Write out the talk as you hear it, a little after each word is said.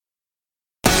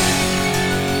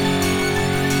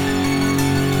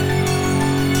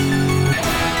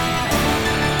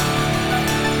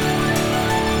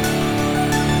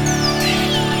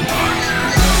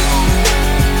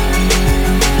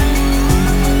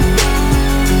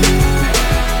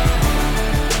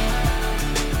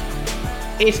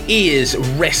It is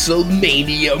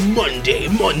WrestleMania Monday.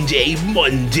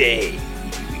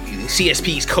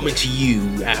 CSP's coming to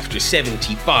you after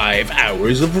 75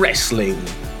 hours of wrestling.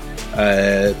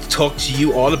 Talk to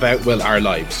you all about, well, our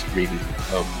lives, really,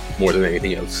 more than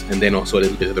anything else. And then also a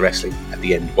little bit of the wrestling at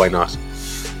the end. Why not?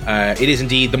 It is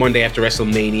indeed the Monday after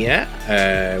WrestleMania.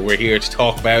 We're here to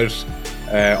talk about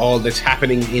all that's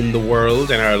happening in the world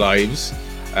and our lives.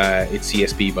 It's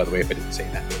CSP, by the way, if I didn't say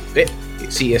that a little bit.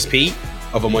 It's CSP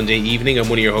of a Monday evening. I'm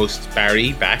one of your hosts,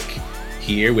 Barry, back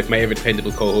here with my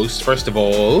ever-dependable co-host. First of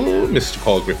all, Mr.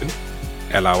 Paul Griffin.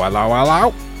 Hello.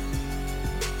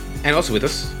 And also with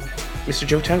us, Mr.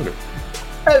 Joe Towner.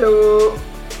 Hello.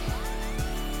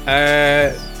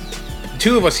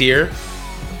 Two of us here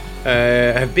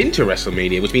have been to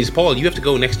WrestleMania, which means, Paul, you have to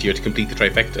go next year to complete the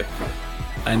trifecta.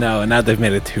 I know, and now they've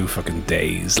made it 2 fucking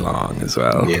days long as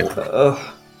well.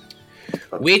 Yeah.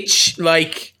 Which,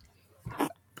 like,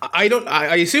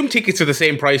 I assume tickets are the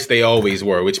same price they always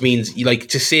were, which means, like,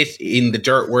 to sit in the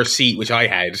dirt worst seat, which I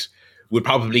had, would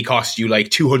probably cost you like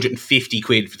 250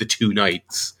 quid for the 2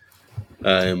 nights.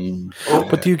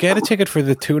 But do you get a ticket for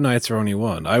the 2 nights or only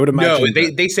one? I would imagine.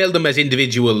 No, they sell them as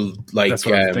individual. Like, that's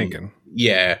what I'm thinking.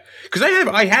 Yeah, because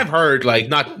I have heard, like,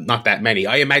 not that many.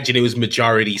 I imagine it was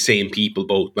majority same people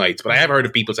both nights, but I have heard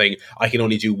of people saying I can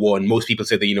only do one. Most people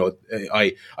say that, you know,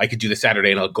 I could do the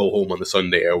Saturday and I'll go home on the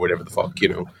Sunday or whatever the fuck, you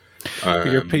know.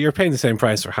 You're paying the same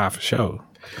price for half a show,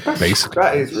 basically.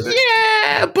 That is ridiculous.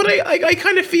 Yeah, but I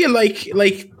kind of feel like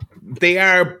they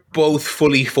are both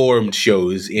fully formed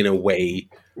shows in a way.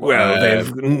 Well, they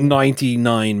have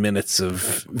 99 minutes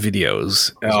of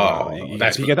videos.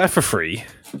 You get that for free.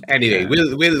 Anyway,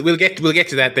 we'll get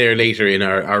to that there later in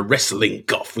our wrestling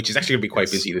guff, which is actually going to be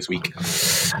quite busy this week.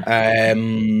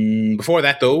 Before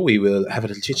that, though, we will have a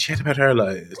little chit chat about our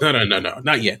lives. No,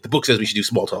 not yet. The book says we should do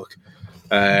small talk,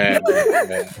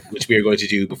 which we are going to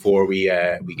do before we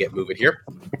get moving here.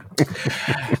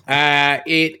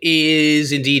 It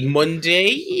is indeed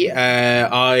Monday.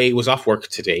 I was off work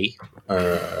today.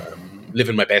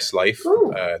 Living my best life.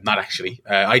 Not actually.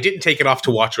 I didn't take it off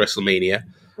to watch WrestleMania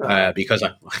because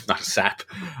I'm not a sap.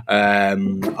 I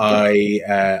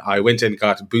went and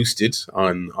got boosted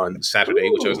on Saturday,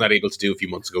 which I was not able to do a few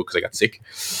months ago because I got sick.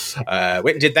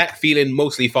 Went and did that, feeling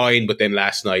mostly fine, but then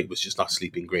last night was just not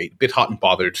sleeping great. A bit hot and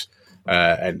bothered.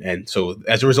 And so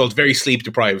as a result, very sleep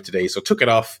deprived today. So took it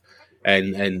off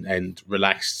and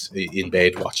relaxed in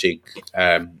bed watching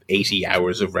 80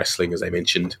 hours of wrestling, as I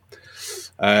mentioned.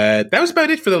 That was about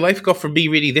it for the Life Guff for me,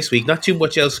 really, this week. Not too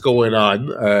much else going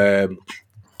on.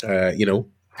 You know,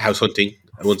 house hunting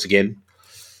once again.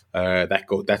 That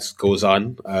goes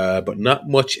on, but not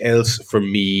much else for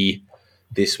me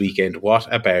this weekend. What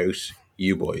about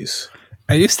you boys?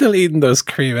 Are you still eating those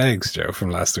cream eggs, Joe,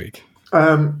 from last week?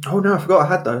 Oh no, I forgot I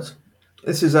had those.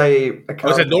 This is a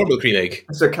Was it normal cream egg?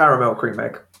 It's a caramel cream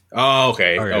egg. Oh,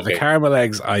 okay. The caramel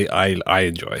eggs I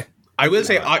enjoy. I will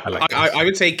say I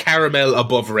would say caramel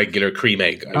above regular cream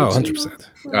egg. 100%.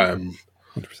 100%.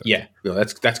 Yeah, no,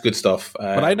 that's good stuff.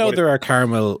 But I know there are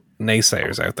caramel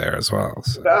naysayers out there as well.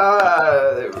 So.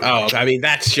 I mean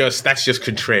that's just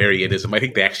contrarianism. I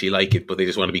think they actually like it, but they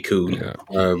just want to be cool. Yeah.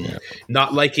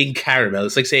 Not liking caramel.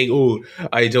 It's like saying, "Oh,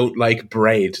 I don't like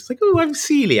bread." It's like, "Oh, I'm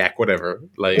celiac." Whatever.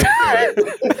 Like,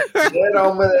 get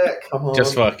on with it. Come on,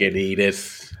 just fucking eat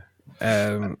it.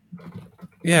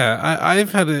 Yeah,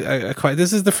 I've had a quite.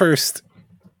 This is the first.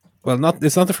 Well,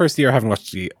 it's not the first year I haven't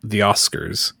watched the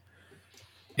Oscars.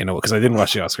 You know, because I didn't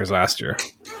watch the Oscars last year,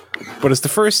 but it's the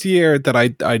first year that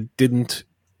I didn't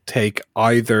take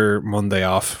either Monday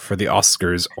off for the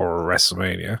Oscars or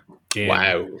WrestleMania.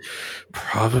 Wow,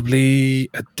 probably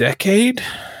a decade.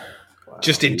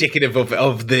 Just indicative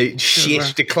of the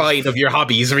shit decline of your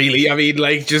hobbies, really. I mean,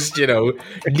 like, just, you know,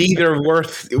 neither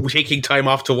worth taking time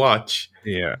off to watch.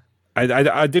 Yeah,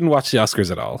 I didn't watch the Oscars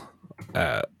at all.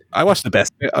 I watched the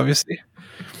best bit, obviously.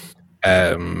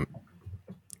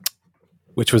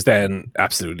 Which was then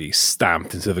absolutely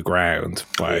stamped into the ground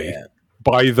by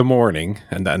the morning,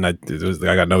 and then I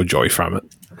got no joy from it.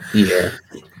 Yeah.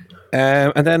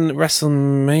 And then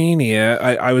WrestleMania,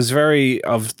 I was very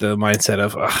of the mindset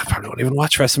of I probably won't even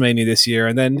watch WrestleMania this year.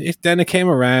 And then it came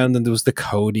around, and there was the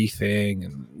Cody thing,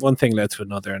 and one thing led to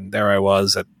another, and there I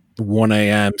was at 1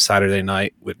 a.m. Saturday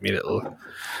night with me little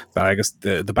bag of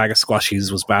the bag of squashies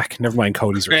was back. Never mind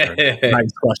Cody's return. The bag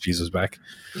of squashies was back.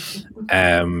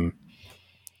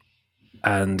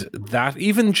 And that,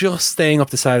 even just staying up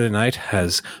to Saturday night,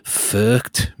 has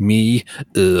fucked me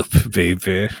up,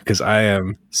 baby. Because I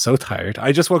am so tired.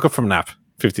 I just woke up from a nap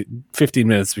 15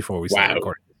 minutes before we started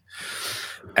recording.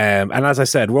 And as I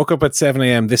said, woke up at 7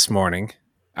 a.m. this morning.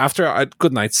 after a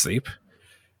good night's sleep,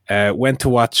 went to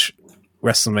watch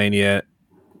WrestleMania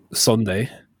Sunday,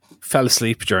 fell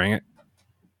asleep during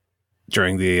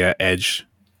the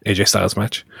AJ Styles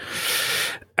match,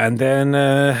 and then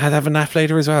had to have a nap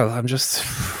later as well. I'm just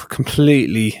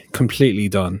completely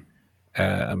done.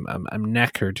 I'm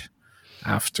knackered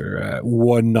after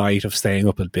one night of staying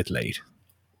up a bit late.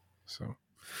 So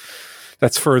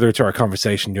that's further to our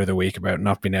conversation the other week about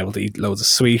not being able to eat loads of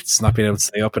sweets, not being able to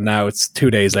stay up, and now it's 2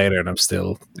 days later and I'm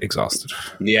still exhausted.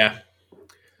 Yeah.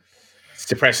 It's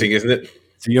depressing, isn't it?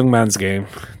 It's a young man's game.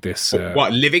 This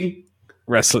living?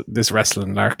 This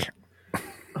wrestling lark.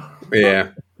 Yeah.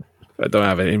 I don't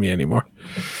have it in me anymore.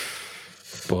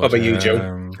 But, how about you,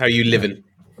 Joe? How are you living?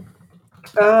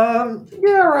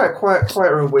 Yeah, right. Quite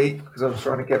a week because I was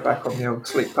trying to get back on the old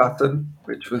sleep pattern,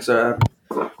 which was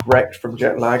wrecked from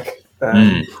jet lag.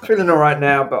 Feeling all right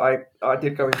now, but I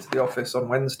did go into the office on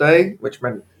Wednesday, which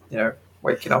meant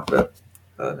waking up at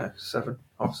 7,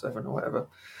 half 7 or whatever.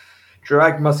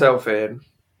 Dragged myself in.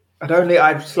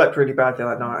 I slept really bad the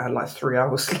other night. I had like 3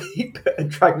 hours sleep and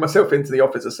dragged myself into the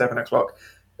office at 7 o'clock.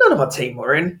 None of my team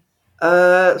were in. So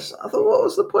I thought, what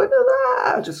was the point of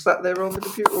that? I just sat there on the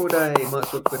computer all day. Might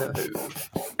as well quit at home.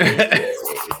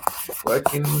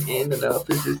 Working in an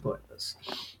office is pointless.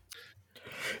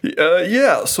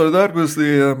 Yeah, so that was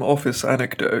the office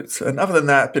anecdote. And other than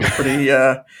that, it's been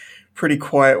a pretty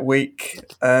quiet week.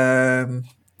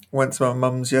 Went to my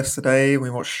mum's yesterday. We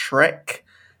watched Shrek,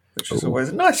 which is always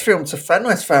a nice film. It's a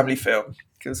nice family film.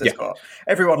 Because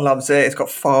everyone loves it. It's got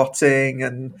farting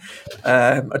and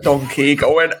a donkey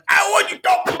going, "How are you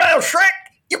talking about, Shrek?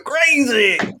 You're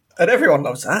crazy!" And everyone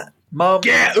loves that. Mum,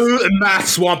 yeah, and Matt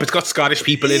Swamp. It's got Scottish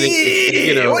people in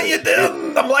it. What are you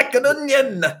doing? I'm like an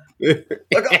onion.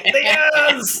 Look at the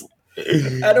ears.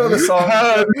 And all the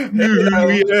songs.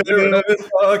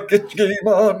 Get your game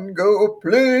on, go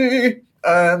play.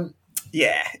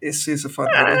 Yeah, this is a fun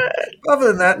movie. Other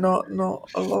than that, not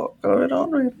a lot going on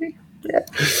really. Yeah.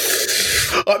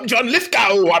 I'm John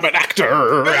Lithgow. I'm an actor.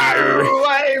 I'm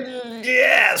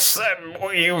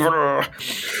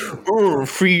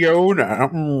Fiona.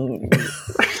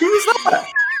 Who's that?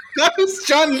 That was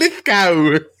John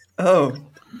Lithgow. Oh.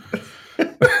 Yeah,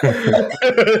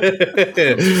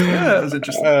 that was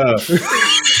interesting.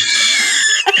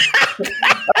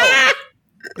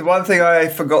 The one thing I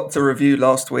forgot to review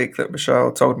last week that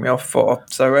Michelle told me off for.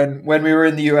 So when we were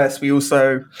in the US, we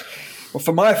also... Well,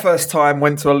 for my first time,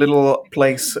 went to a little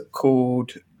place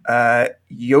called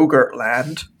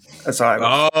Yogurtland, as I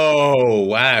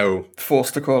was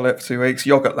forced to call it for 2 weeks,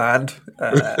 Yogurtland.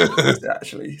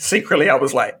 Actually, secretly, I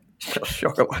was like,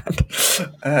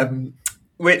 Yogurtland.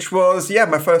 Which was,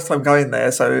 my first time going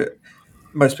there, so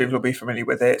most people will be familiar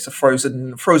with it. It's a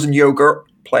frozen yogurt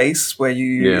place where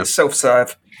you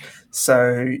self-serve.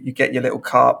 So you get your little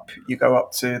cup, you go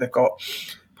up to, they've got...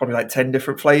 probably like 10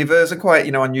 different flavors and quite,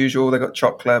 unusual. They've got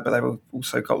chocolate, but they've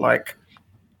also got like,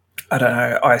 I don't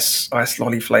know, ice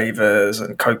lolly flavors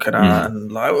and coconut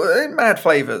and like mad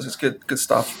flavors. It's good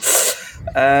stuff.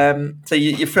 So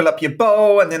you fill up your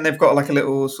bowl and then they've got like a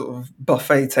little sort of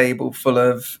buffet table full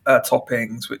of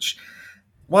toppings, which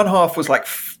one half was like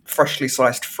freshly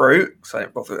sliced fruit. So I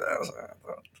didn't bother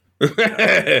with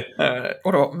that.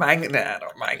 What about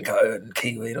mango and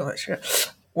kiwi and all that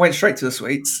shit? Went straight to the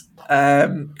sweets.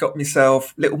 Got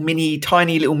myself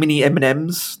tiny little mini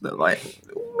M&Ms that like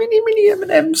mini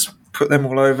M&Ms. Put them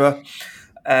all over.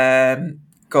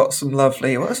 Got some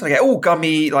lovely. What else did I get?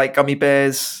 Gummy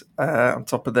bears on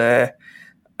top of there.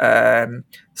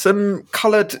 Some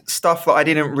coloured stuff that I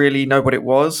didn't really know what it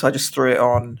was. I just threw it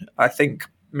on. I think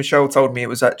Michelle told me it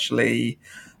was actually.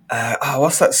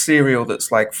 What's that cereal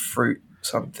that's like fruit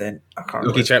something? I can't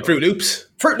remember. Fruit Loops.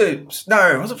 Fruit Loops.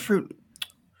 No, it wasn't Fruit.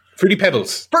 Fruity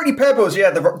Pebbles. Fruity Pebbles, yeah,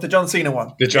 the John Cena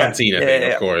one. The John Cena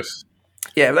thing, of course.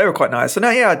 Yeah, they were quite nice. So,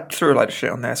 I threw a load of shit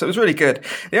on there. So, it was really good.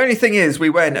 The only thing is, we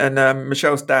went and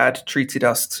Michelle's dad treated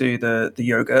us to the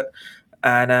yogurt.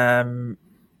 And I'd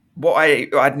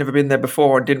never been there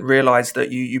before and didn't realise that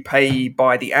you pay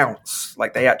by the ounce.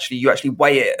 Like, you actually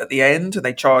weigh it at the end and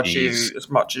they charge you as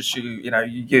much as you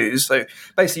use. So,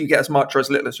 basically, you get as much or as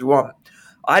little as you want.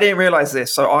 I didn't realize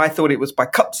this, so I thought it was by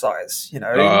cup size,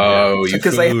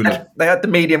 because they had the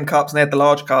medium cups and they had the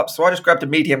large cups. So I just grabbed a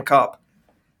medium cup,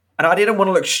 and I didn't want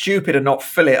to look stupid and not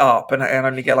fill it up and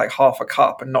only get like half a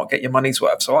cup and not get your money's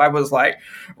worth. So I was like,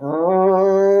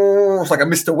 it's like a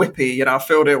Mr. Whippy, I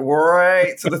filled it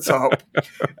right to the top,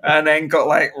 and then got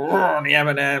like the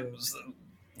M&Ms.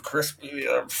 crispy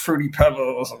fruity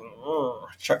pebbles.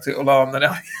 Chucked it all on. Then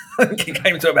I think it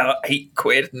came to about £8,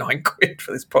 £9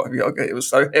 for this pot of yogurt. It was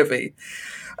so heavy.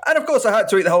 And of course, I had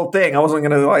to eat the whole thing. I wasn't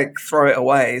going to like throw it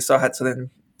away. So I had to then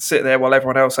sit there while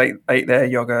everyone else ate their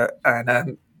yogurt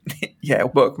and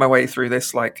work my way through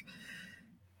this like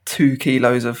 2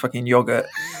 kilos of fucking yogurt.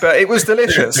 But it was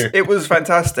delicious. It was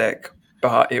fantastic,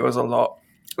 but it was a lot.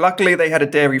 Luckily, they had a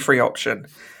dairy-free option.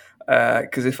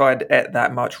 Because if I'd ate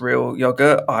that much real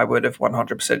yogurt, I would have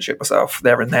 100% shit myself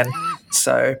there and then.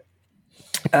 So,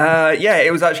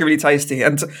 it was actually really tasty.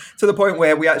 And to the point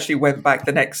where we actually went back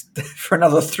for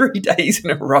another 3 days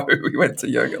in a row. We went to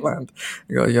Yogurtland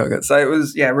and got yogurt. So it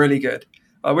was, really good.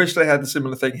 I wish they had a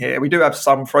similar thing here. We do have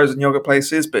some frozen yogurt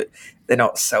places, but they're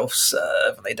not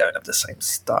self-serve and they don't have the same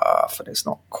stuff and it's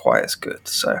not quite as good.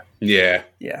 So,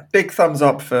 big thumbs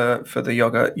up for the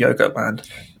Yogurtland.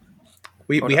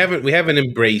 We haven't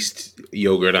embraced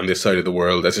yogurt on this side of the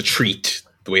world as a treat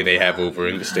the way they have over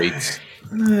in the States.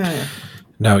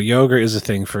 No, yogurt is a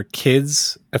thing for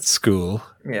kids at school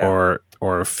or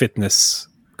fitness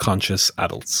conscious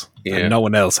adults. Yeah. And no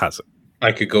one else has it.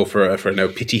 I could go for no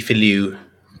petit filou.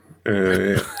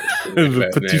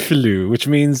 Petit filou, which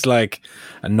means like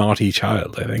a naughty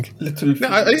child, I think. Petit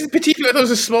filou, that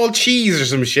was a small cheese or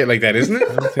some shit like that, isn't it?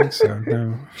 I don't think so,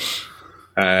 no.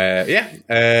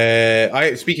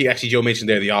 Speaking, actually, Joe mentioned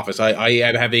there the office. I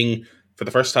am having, for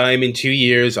the first time in 2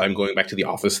 years, I'm going back to the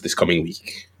office this coming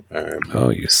week.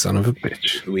 You son of a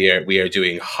bitch. We are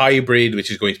doing hybrid,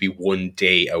 which is going to be 1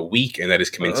 day a week, and that is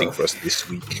commencing for us this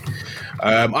week.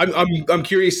 I'm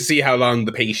curious to see how long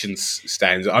the patience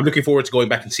stands. I'm looking forward to going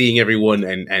back and seeing everyone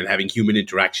and having human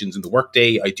interactions in the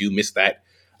workday. I do miss that.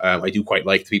 I do quite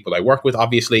like the people I work with,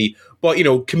 obviously, but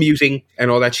commuting and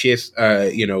all that shit,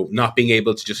 not being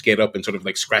able to just get up and sort of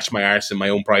like scratch my arse in my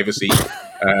own privacy,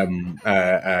 having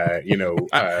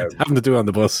to do it on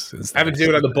the bus instead. Having to do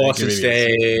it on the bus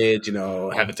instead,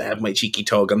 having to have my cheeky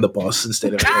tug on the bus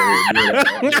instead of home.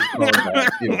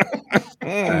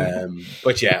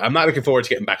 But yeah, I'm not looking forward to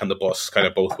getting back on the bus, kind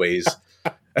of both ways.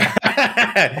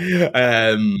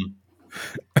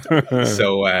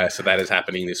 So that is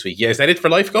happening this week. Yeah, is that it for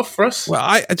Life Guff for us? Well,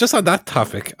 I just on that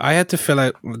topic, I had to fill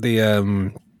out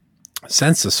the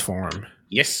census form.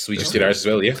 Yes, we just did ours as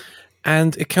well. Yeah,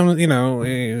 and it comes,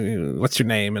 what's your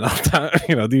name and all that,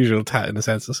 the usual tat in the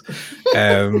census.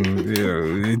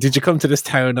 Did you come to this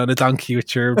town on a donkey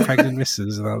with your pregnant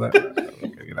missus and all that?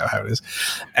 You know how it is.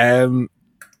 And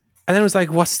then it was like,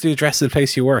 what's the address of the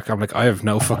place you work? I'm like, I have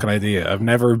no fucking idea. I've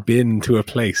never been to a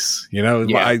place,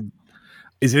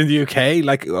 Is it in the UK?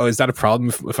 Like, is that a problem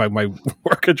if my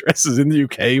work address is in the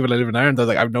UK but I live in Ireland? I was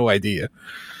like, I have no idea.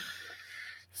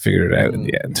 Figured it out in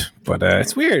the end. But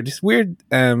it's weird. It's weird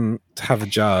to have a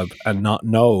job and not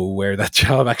know where that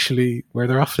job actually, where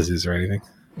their office is or anything.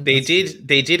 They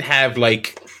did have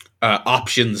like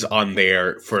options on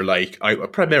there for like, I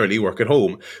primarily work at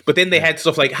home, but then they had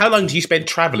stuff like, how long do you spend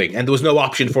traveling? And there was no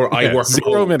option for I work from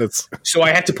home. 0 minutes. So I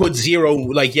had to put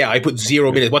 0, I put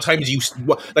 0 minutes. What time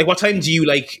do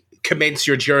you commence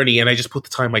your journey? And I just put the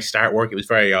time I start work. It was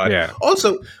very odd. Yeah.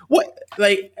 Also,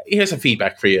 here's some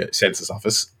feedback for you, Census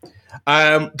Office.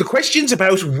 The questions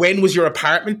about when was your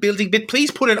apartment building bit,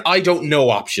 please put an I don't know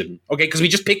option. Okay, because we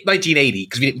just picked 1980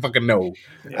 because we didn't fucking know.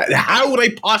 How would I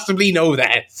possibly know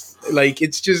that? Like,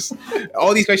 it's just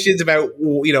all these questions about,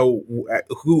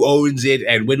 who owns it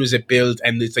and when was it built,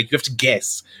 and it's like you have to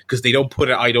guess because they don't put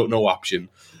an I don't know option.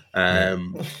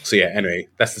 So yeah, anyway,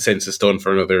 that's the census done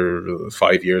for another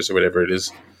 5 years or whatever it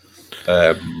is.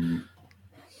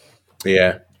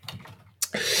 Yeah.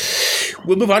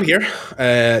 We'll move on here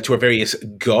to our various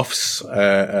guffs.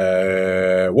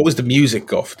 What was the music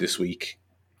guff this week?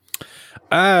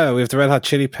 We have the Red Hot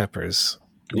Chili Peppers.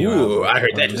 Ooh, I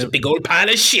heard that was a big old pile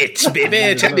of shit,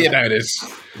 baby. Tell me about it.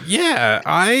 Yeah,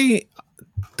 I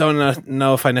don't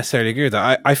know if I necessarily agree with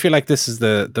that. I feel like this is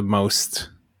the most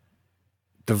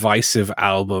divisive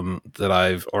album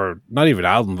that or not even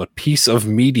album, but piece of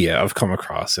media I've come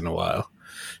across in a while.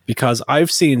 Because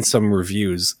I've seen some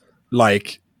reviews,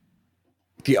 like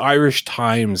the Irish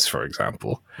Times, for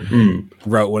example,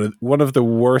 wrote one of the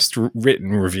worst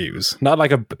written reviews. Not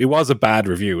like it was a bad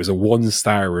review; it was a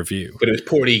 1-star review. But it was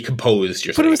poorly composed.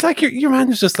 It was like your man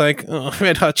was just like, oh,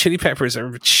 Red Hot Chili Peppers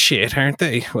are shit, aren't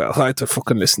they? Well, I had to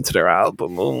fucking listen to their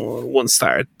album. 1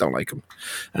 star, don't like them.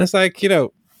 And it's like,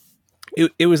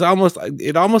 it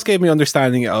almost gave me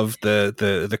understanding of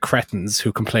the cretins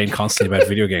who complain constantly about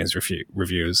video games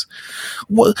reviews.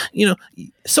 Well,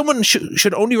 someone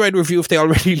should only write a review if they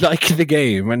already like the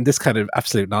game, and this kind of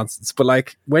absolute nonsense. But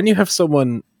like, when you have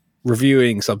someone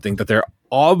reviewing something that they're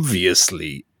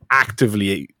obviously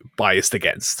actively biased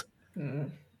against.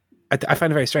 I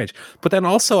find it very strange. But then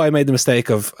also I made the mistake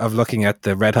of looking at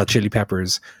the Red Hot Chili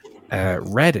Peppers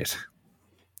Reddit,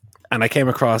 and I came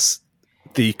across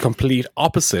the complete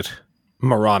opposite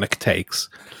moronic takes,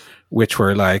 which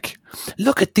were like,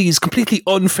 look at these completely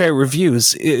unfair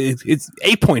reviews. It's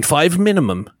 8.5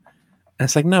 minimum. And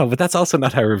it's like, no, but that's also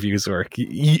not how reviews work.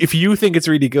 If you think it's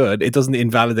really good, it doesn't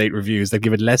invalidate reviews that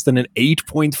give it less than an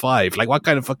 8.5. Like, what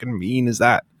kind of fucking mean is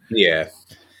that? Yeah.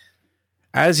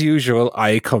 As usual,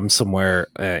 I come somewhere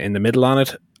in the middle on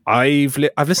it. I've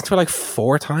listened to it like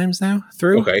 4 times now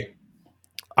through. Okay.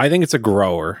 I think it's a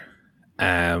grower.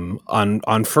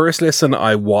 On first listen,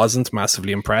 I wasn't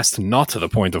massively impressed, not to the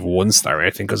point of 1 star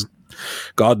rating, because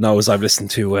God knows I've listened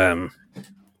to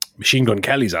Machine Gun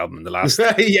Kelly's album in the last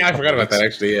yeah, I forgot about that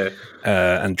actually. Yeah,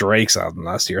 and Drake's album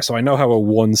last year, so I know how a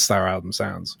 1 star album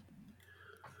sounds.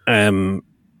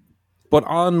 But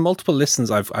on multiple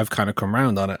listens, I've kind of come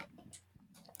around on it.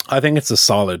 I think it's a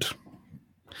solid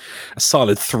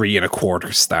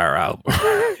 3.25 star album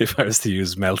if I was to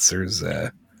use Meltzer's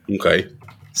okay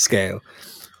scale.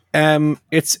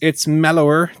 It's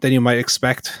mellower than you might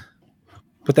expect,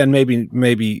 but then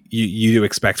maybe you do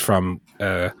expect from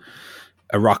a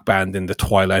rock band in the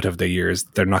twilight of their years,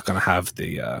 they're not going to have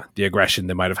the aggression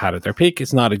they might have had at their peak.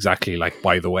 It's not exactly like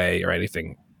By the Way or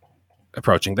anything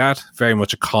approaching that. Very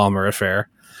much a calmer affair.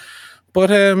 But,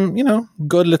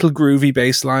 good little groovy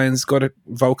bass lines, good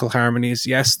vocal harmonies.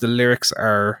 Yes, the lyrics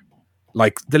are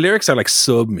like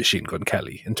sub Machine Gun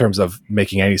Kelly in terms of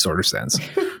making any sort of sense.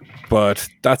 But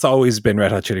that's always been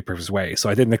Red Hot Chili Peppers' way. So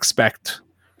I didn't expect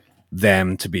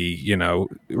them to be,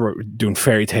 doing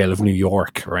Fairy Tale of New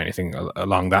York or anything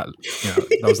along that,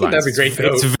 those lines. That'd be great,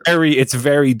 though. It's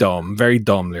very dumb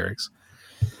lyrics.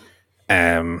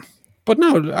 But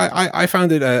no, I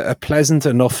found it a pleasant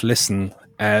enough listen.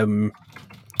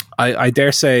 I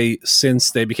dare say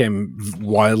since they became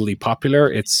wildly popular,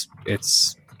 it's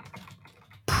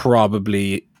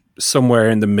probably somewhere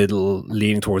in the middle,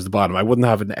 leaning towards the bottom. I wouldn't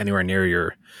have it anywhere near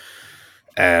your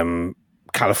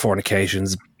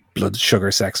Californications, Blood,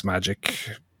 Sugar, Sex, Magic,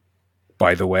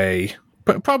 By the Way.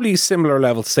 But probably similar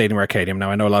level to Stadium Arcadium.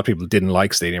 Now, I know a lot of people didn't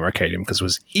like Stadium Arcadium because it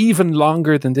was even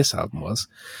longer than this album was.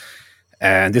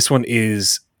 And this one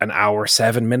is an hour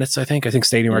 7 minutes, I think. I think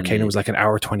Stadium Arcadium was like an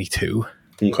hour 22.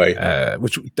 Okay.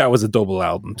 Which that was a double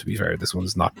album, to be fair. This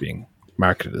one's not being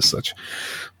marketed as such.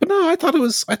 But no, I thought it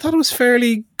was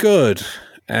fairly good.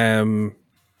 But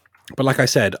like I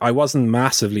said, I wasn't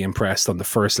massively impressed on the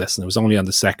first listen. It was only on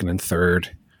the second and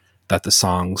third that the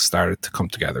songs started to come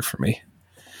together for me.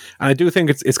 And I do think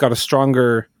it's got a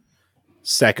stronger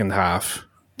second half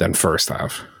than first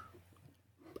half.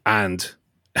 And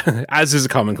as is a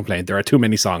common complaint, there are too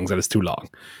many songs and it's too long.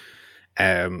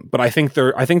 But I think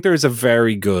there's a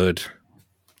very good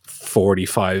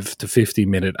 45 to 50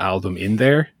 minute album in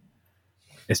there.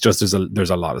 It's just there's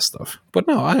a lot of stuff. But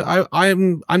no,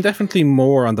 I'm definitely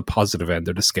more on the positive end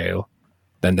of the scale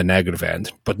than the negative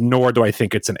end. But nor do I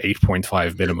think it's an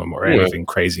 8.5 minimum or anything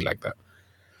crazy like that.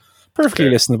 Perfectly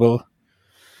listenable.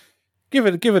 Give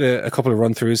it a couple of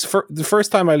run throughs. For the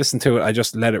first time I listened to it, I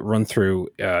just let it run through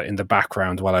in the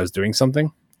background while I was doing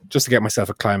something, just to get myself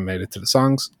acclimated to the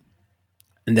songs.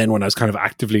 And then when I was kind of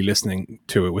actively listening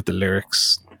to it with the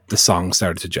lyrics, the song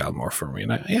started to gel more for me.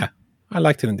 And I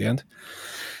liked it in the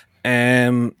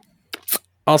end.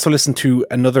 Also listened to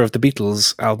another of the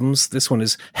Beatles albums. This one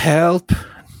is Help,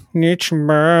 Need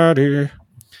Somebody.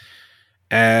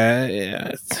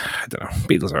 I don't know.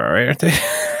 Beatles are alright, aren't they?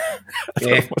 I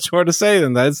don't have much more to say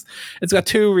than that. It's got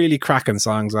 2 really cracking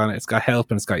songs on it. It's got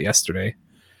Help and it's got Yesterday,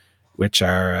 which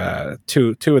are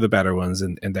two of the better ones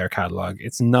in their catalogue.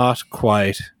 It's not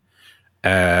quite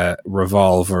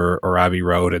Revolver or Abbey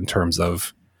Road in terms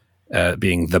of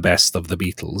being the best of the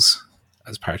Beatles,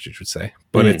 as Partridge would say.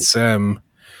 But it's a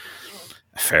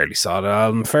fairly solid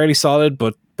album. Fairly solid,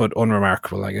 but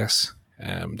unremarkable, I guess.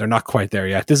 They're not quite there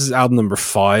yet. This is album number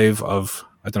 5 of,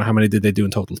 I don't know how many did they do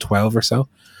in total, 12 or so.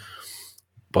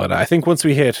 But I think once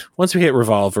we hit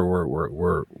Revolver,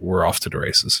 we're off to the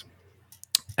races.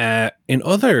 In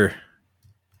other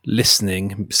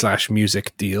listening /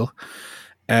 music deal,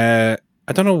 I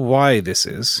don't know why this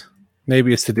is.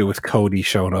 Maybe it's to do with Cody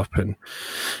showing up and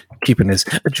keeping his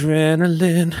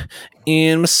adrenaline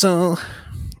in my soul.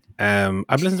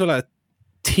 I've listened to a lot of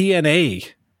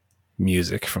TNA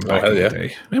music from back in the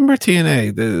day. Remember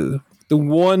TNA? The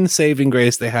one saving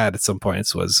grace they had at some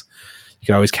points was you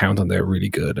can always count on their really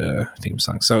good theme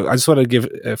songs. So I just want to give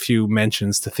a few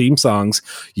mentions to theme songs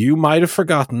you might have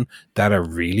forgotten that are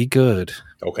really good.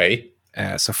 Okay.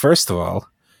 So first of all,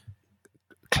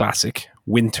 classic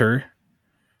Winter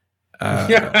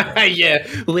Yeah,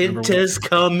 winter's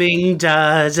coming,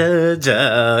 da da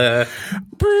da.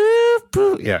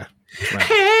 Yeah.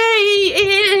 Hey,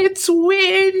 it's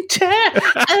winter.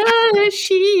 Oh,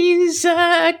 she's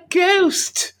a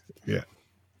ghost. Yeah.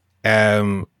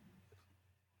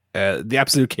 The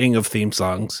absolute king of theme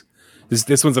songs.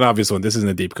 This one's an obvious one. This isn't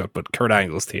a deep cut, but Kurt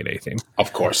Angle's TNA theme.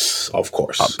 Of course.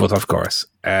 But of course,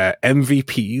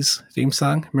 MVP's theme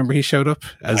song. Remember, he showed up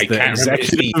as the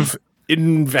executive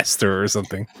investor or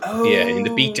something. Oh, yeah, in the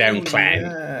Beatdown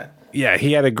Clan. Yeah,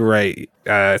 he had a great.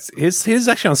 His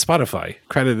actually on Spotify,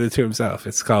 credited to himself.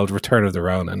 It's called Return of the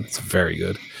Ronin. It's very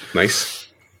good. Nice.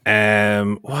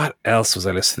 What else was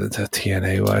I listening to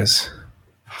TNA wise?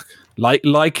 Like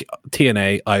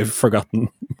TNA, I've forgotten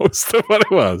most of what it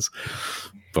was.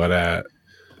 But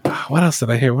what else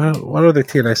did I hear? What other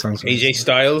TNA songs? AJ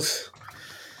Styles.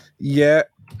 Yeah.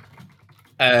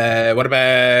 What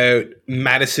about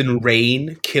Madison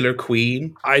Rain, Killer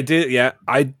Queen? I did. Yeah,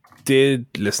 I did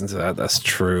listen to that. That's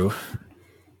true.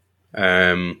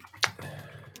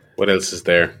 What else is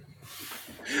there?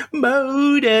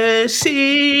 Motor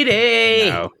City.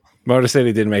 No. Motor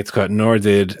City didn't make the cut, nor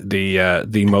did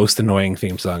the most annoying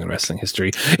theme song in wrestling history.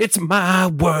 It's my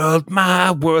world,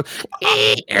 my world.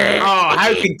 Oh,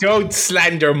 how can don't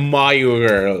slander my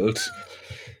world?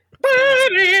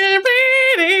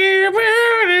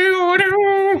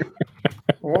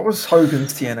 What was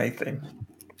Hogan's TNA thing?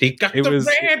 He got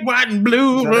red, white, and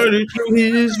blue running through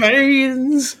his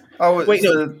veins. Oh, wait,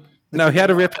 no. No, he had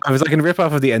a rip. I was like a rip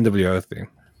off of the NWO thing.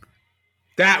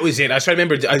 That was it. I was trying to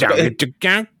remember. But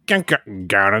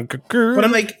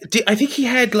I'm like, I think he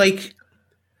had like,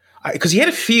 because he had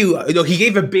a few. He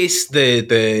gave Abyss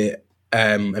the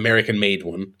American made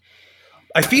one.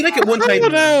 I feel like at one time.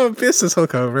 No, Abyss is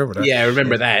Hulk Hogan. Remember that? Yeah, I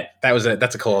remember that.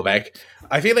 That's a callback.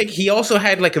 I feel like he also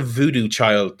had like a Voodoo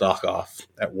Child knockoff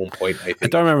at one point. I think. I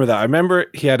don't remember that. I remember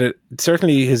he had it.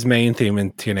 Certainly, his main theme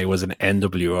in TNA was an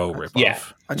NWO ripoff. Yeah,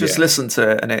 I just listened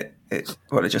to it, and it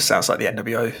just sounds like the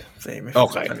NWO theme.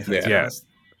 Okay, yeah.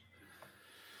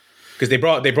 Because they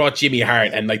brought Jimmy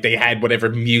Hart, and like they had whatever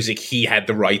music he had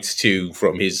the rights to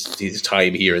from his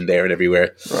time here and there and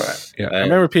everywhere. Right. Yeah, I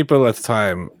remember people at the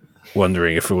time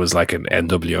wondering if it was like an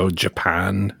NWO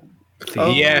Japan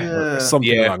theme,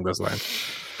 something along those lines.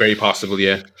 Very possible,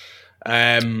 yeah.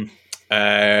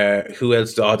 Who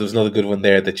else? Oh, there was another good one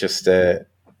there that just.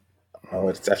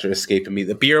 It's after escaping me.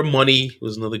 The Beer Money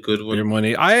was another good one. Beer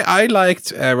Money. I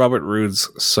liked Robert Roode's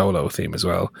solo theme as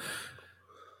well.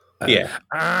 Yeah.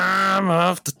 I'm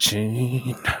off the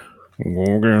chain.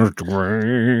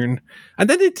 And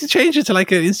then they changed it to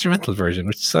like an instrumental version,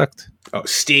 which sucked. Oh,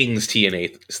 Sting's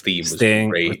TNA theme was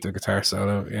great. With the guitar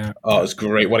solo, yeah. Oh, it was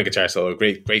great. What a guitar solo.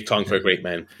 Great song for a great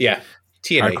man. Yeah.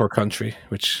 TNA. Hardcore Country,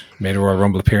 which made a Royal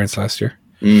Rumble appearance last year.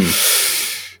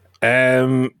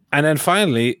 And then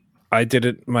finally, I did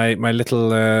it my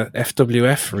little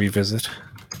FWF revisit.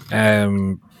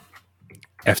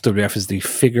 FWF is the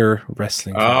Figure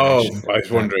Wrestling Federation. I was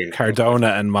wondering. Cardona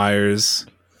and Myers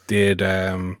did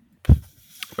about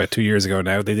 2 years ago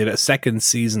now. They did a second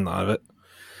season of it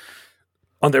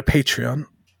on their Patreon.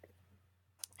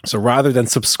 So rather than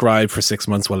subscribe for 6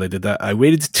 months while they did that, I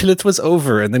waited till it was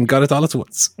over and then got it all at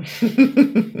once.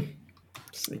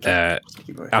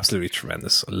 Absolutely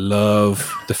tremendous.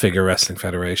 Love the Figure Wrestling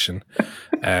Federation.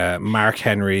 Mark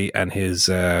Henry and his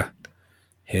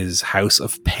House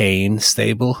of Pain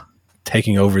stable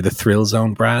taking over the Thrill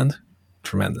Zone brand.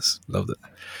 Tremendous. Loved it.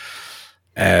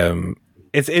 I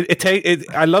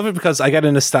love it because I get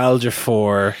a nostalgia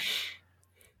for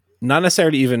not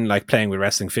necessarily even like playing with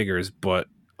wrestling figures, but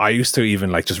I used to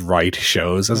even like just write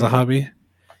shows as a hobby.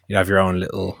 You have your own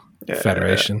little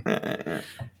federation.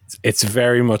 It's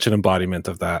very much an embodiment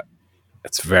of that.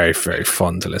 It's very, very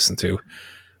fun to listen to.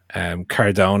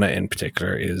 Cardona in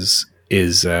particular is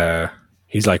he's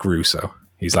like Russo.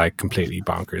 He's like completely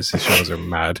bonkers. His shows are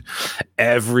mad.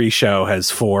 Every show has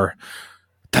 4.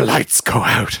 The lights go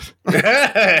out.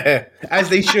 As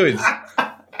they should.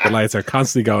 The lights are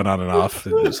constantly going on and off.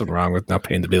 There's something wrong with not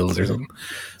paying the bills or something.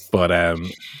 But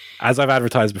as I've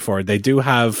advertised before, they do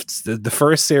have the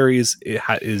first series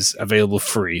is available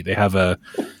free. They have a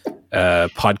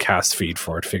podcast feed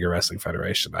for it, Figure Wrestling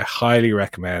Federation. I highly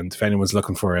recommend if anyone's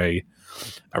looking for a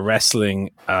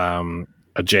wrestling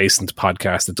adjacent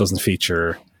podcast that doesn't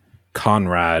feature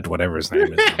Conrad, whatever his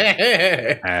name is.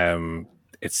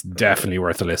 It's definitely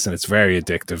worth a listen. It's very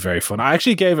addictive, very fun. I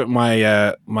actually gave it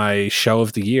my my show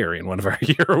of the year in one of our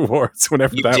year awards,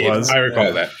 whenever that was. I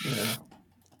recall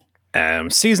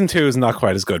that. Season 2 is not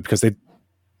quite as good because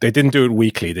they didn't do it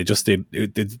weekly. They just did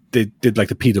like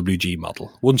the PWG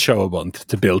model, one show a month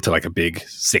to build to like a big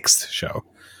 6th show.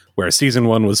 Whereas season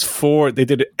 1 was 4. They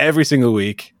did it every single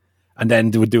week, and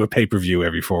then they would do a pay-per-view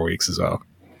every 4 weeks as well.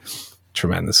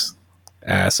 Tremendous.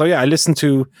 So yeah, I listened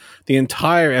to the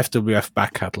entire FWF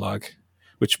back catalogue,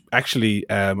 which actually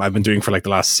I've been doing for like the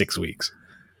last 6 weeks.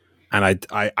 And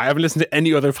I haven't listened to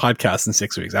any other podcast in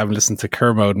 6 weeks. I haven't listened to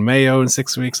Kermode and Mayo in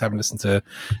 6 weeks. I haven't listened to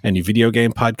any video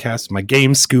game podcasts. My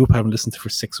Game Scoop I haven't listened to for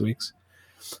 6 weeks.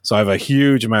 So I have a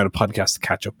huge amount of podcasts to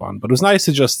catch up on. But it was nice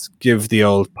to just give the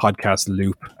old podcast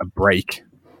loop a break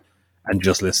and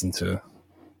just listen to,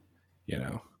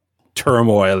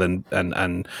 turmoil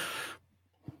and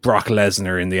Brock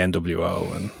Lesnar in the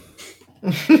NWO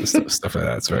and stuff like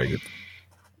that. It's very good.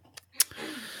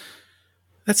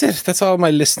 That's it. That's all my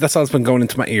list. That's all that's been going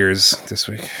into my ears this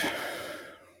week.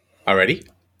 Already?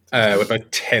 What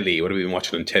about telly? What have we been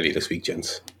watching on telly this week,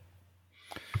 gents?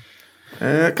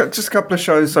 Just a couple of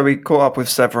shows. So we caught up with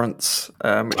Severance,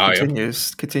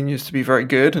 which continues to be very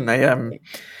good, and they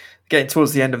getting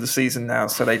towards the end of the season now.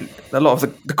 So a lot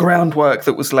of the groundwork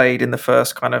that was laid in the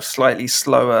first kind of slightly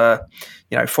slower,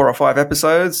 4 or 5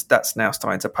 episodes, that's now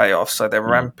starting to pay off. So they're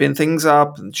ramping things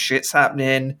up, and shit's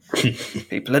happening.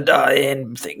 People are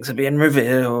dying. Things are being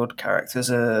revealed. Characters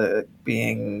are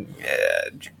being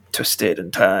twisted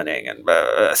and turning, and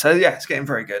so yeah, it's getting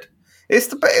very good.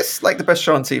 It's like the best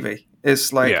show on TV.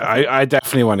 It's like I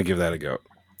definitely want to give that a go.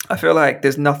 I feel like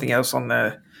there's nothing else on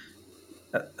there.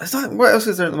 What else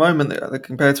is there at the moment that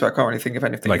compared to? I can't really think of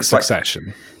anything. Like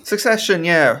Succession. Succession,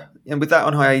 yeah. And with that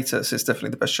on hiatus, it's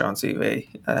definitely the best show on TV.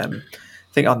 I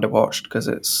think underwatched because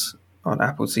it's on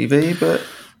Apple TV, but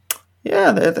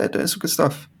yeah, they're doing some good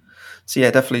stuff. So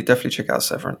yeah, definitely check out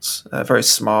Severance. Very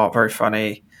smart, very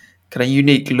funny, kind of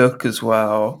unique look as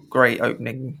well. Great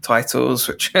opening titles,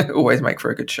 which always make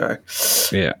for a good show.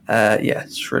 Yeah,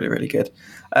 it's really, really good.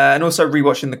 And also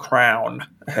rewatching The Crown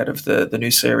ahead of the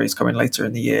new series coming later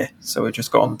in the year. So we've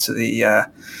just got on to the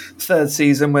 3rd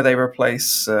season where they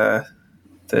replace the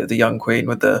young queen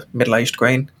with the middle-aged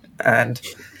queen. And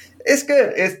it's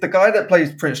good. It's the guy that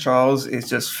plays Prince Charles is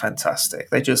just fantastic.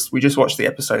 We just watched the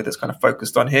episode that's kind of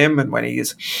focused on him and when he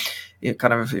is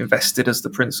kind of invested as the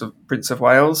Prince of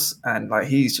Wales, and like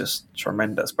he's just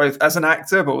tremendous, both as an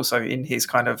actor but also in his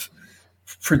kind of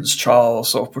Prince Charles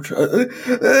sort of portrayal,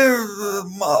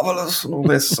 marvelous and all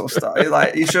this sort of stuff.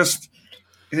 Like his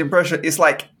impression, it's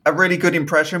like a really good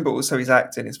impression, but also his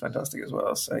acting is fantastic as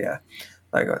well. So yeah,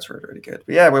 that guy's really, really good.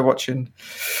 But yeah, we're watching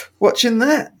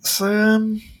that.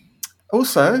 So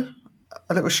also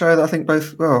a little show that I think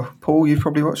Paul, you've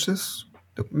probably watched this,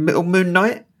 Little Moon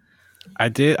Night. I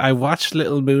did. I watched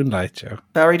Little Moonlight, Joe.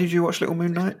 Barry, did you watch Little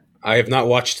Moon Night? I have not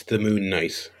watched The Moon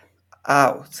Night.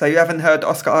 Oh, so you haven't heard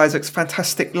Oscar Isaac's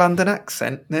fantastic London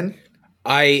accent, then?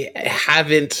 I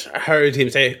haven't heard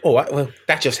him say, "Oh, well,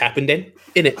 that just happened then,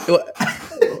 innit?"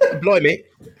 Blimey.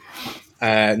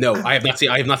 No, I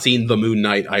have not seen The Moon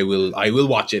Night. I will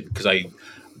watch it because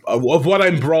of what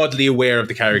I'm broadly aware of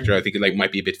the character. I think it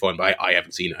might be a bit fun, but I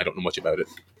haven't seen it. I don't know much about it.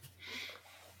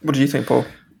 What do you think, Paul?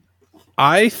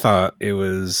 I thought it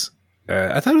was.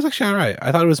 I thought it was actually all right.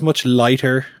 I thought it was much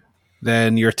lighter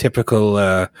than your typical.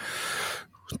 The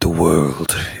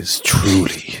world is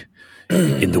truly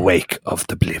in the wake of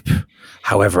the blip.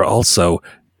 However, also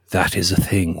that is a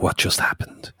thing. What just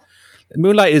happened?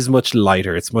 Moonlight is much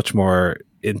lighter. It's much more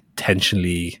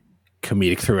intentionally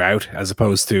comedic throughout, as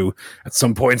opposed to at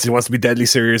some points it wants to be deadly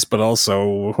serious, but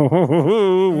also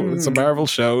it's a Marvel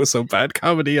show, so bad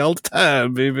comedy all the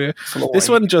time, baby. This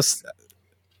one just.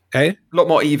 A lot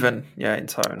more even, in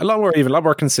tone. A lot more even, a lot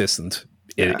more consistent,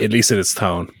 at least in its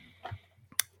tone.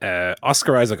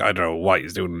 Oscar Isaac, I don't know what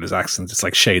he's doing with his accent. It's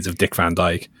like shades of Dick Van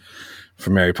Dyke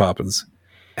from Mary Poppins.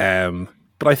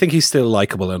 But I think he's still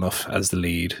likable enough as the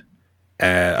lead.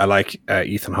 I like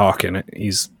Ethan Hawke in it.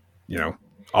 He's,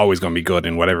 always going to be good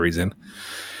in whatever he's in.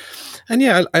 And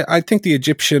yeah, I think the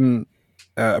Egyptian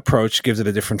approach gives it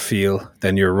a different feel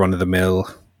than your run-of-the-mill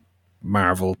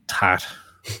Marvel tat.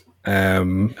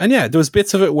 And yeah, there was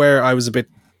bits of it where I was a bit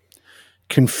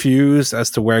confused as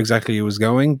to where exactly it was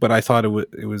going, but I thought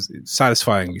it was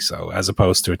satisfyingly so, as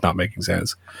opposed to it not making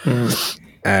sense.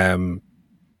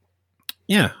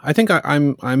 Yeah, I think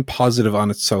I'm positive on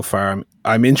it so far.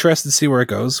 I'm interested to see where it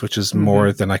goes, which is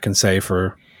more than I can say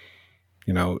for,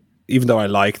 even though I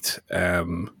liked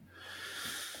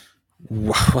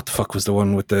what the fuck was the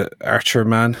one with the archer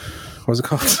man? What was it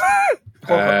called?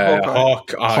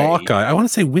 Hawkeye. I want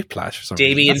to say Whiplash or something.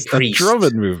 Damien Priest. The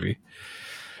Drummond movie.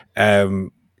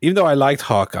 Even though I liked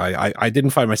Hawkeye, I didn't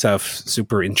find myself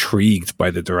super intrigued by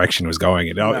the direction it was going.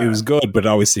 It was good, but it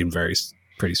always seemed very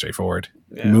pretty straightforward.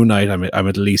 Yeah. Moon Knight, I'm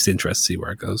at least interested to see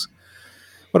where it goes.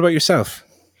 What about yourself?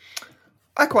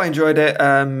 I quite enjoyed it.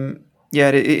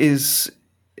 It is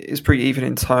pretty even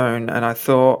in tone, and I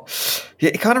thought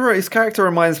his character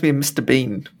reminds me of Mr.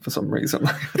 Bean for some reason.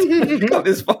 I've got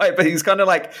this vibe, but he's kind of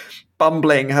like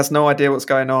bumbling, has no idea what's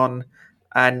going on,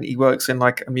 and he works in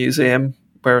like a museum.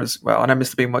 Whereas, I know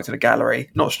Mr. Bean worked in a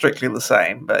gallery, not strictly the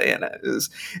same, but it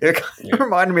kind of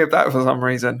reminded me of that for some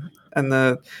reason, and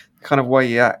the kind of way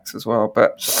he acts as well.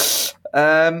 But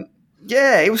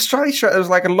it was strange. There was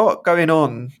like a lot going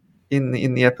on in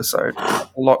the episode, a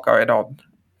lot going on,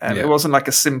 and it wasn't like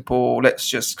a simple let's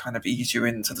just kind of ease you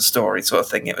into the story sort of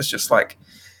thing. It was just like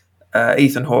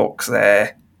Ethan Hawke's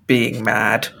there being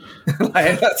mad.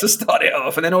 Like, that's to start it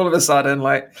off, and then all of a sudden,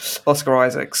 like Oscar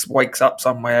Isaacs wakes up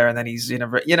somewhere, and then he's in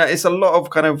it's a lot of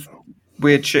kind of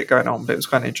weird shit going on, but it was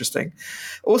kind of interesting.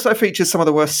 Also features some of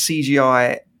the worst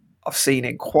CGI I've seen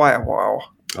in quite a while.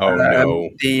 Oh no!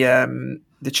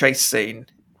 The chase scene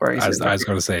where he's I was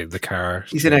going to say the car.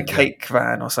 He's in a cake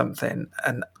van or something,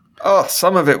 and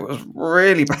some of it was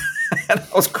really bad.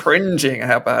 I was cringing at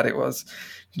how bad it was.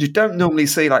 You don't normally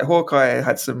see, like, Hawkeye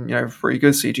had some pretty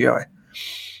good CGI.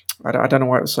 I don't know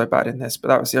why it was so bad in this, but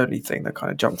that was the only thing that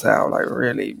kind of jumped out, like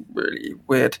really, really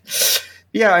weird.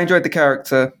 Yeah, I enjoyed the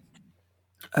character.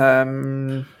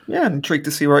 I'm intrigued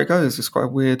to see where it goes. It's quite a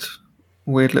weird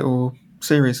little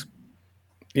series.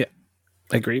 Yeah,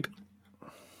 agreed.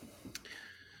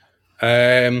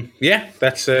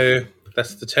 That's the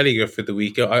Telegraph for the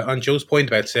week. On Joe's point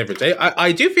about Severance,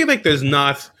 I do feel like there's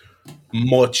not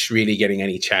much really getting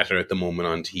any chatter at the moment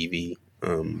on TV.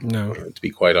 No, to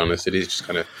be quite honest, it is just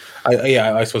kind of.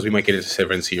 I suppose we might get into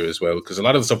Severance here as well, because a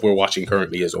lot of the stuff we're watching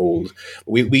currently is old.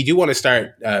 We do want to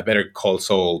start Better Call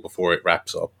Saul before it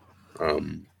wraps up.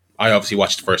 I obviously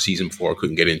watched the first season before,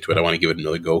 couldn't get into it. I want to give it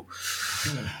another go.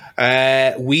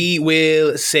 We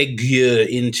will segue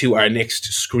into our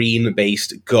next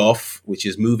screen-based guff, which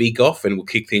is Movie Guff, and we'll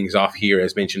kick things off here,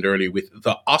 as mentioned earlier, with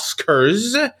the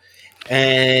Oscars.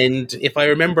 And if I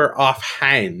remember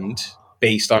offhand,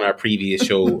 based on our previous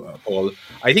show, Paul,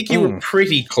 I think you were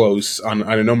pretty close on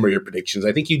a number of your predictions.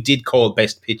 I think you did call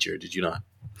Best Picture, did you not?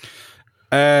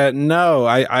 No,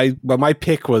 well, my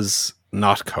pick was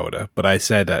not Coda, but I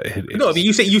said that but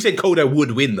you said Coda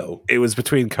would win, though. It was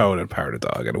between Coda and Power of the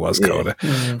Dog, and it was Coda,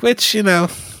 which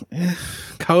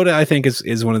Coda I think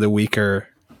is one of the weaker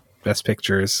Best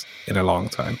Pictures in a long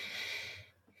time.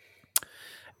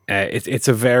 It's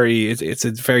a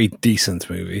very decent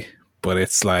movie, but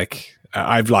it's like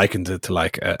I've likened it to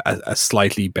like a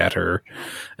slightly better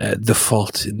The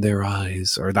Fault in Their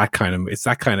Eyes, or that kind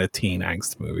of teen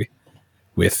angst movie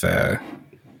with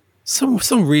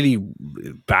some really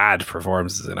bad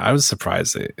performances in it. I was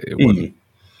surprised it won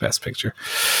Best Picture,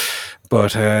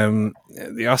 but the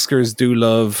Oscars do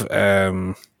love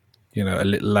a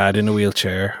little lad in a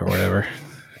wheelchair or whatever.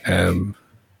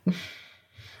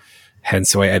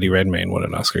 Hence why Eddie Redmayne won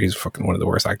an Oscar. He's fucking one of the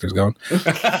worst actors going.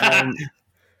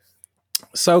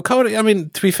 So Coda, I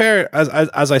mean, to be fair,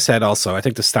 as I said, also, I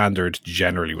think the standard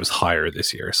generally was higher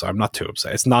this year, so I'm not too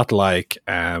upset. It's not like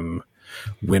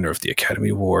winner of the Academy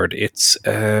Award. It's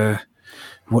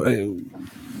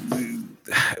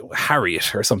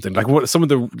Harriet or something, like some of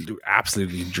the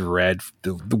absolutely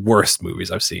the worst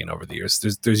movies I've seen over the years.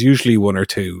 There's usually one or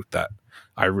two that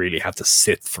I really have to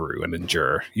sit through and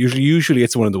endure. Usually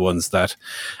it's one of the ones that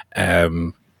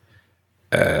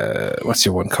what's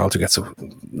your one called who gets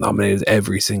nominated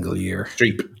every single year?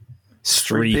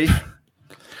 Streep.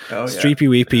 Oh, Streepy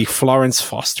Weepy. Florence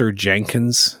Foster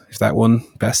Jenkins, if that won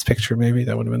Best Picture, maybe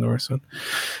that would have been the worst one.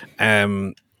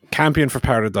 Campion for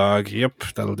Power of the Dog. Yep,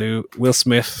 that'll do. Will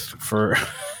Smith for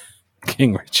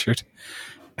King Richard.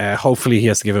 Hopefully he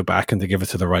has to give it back and to give it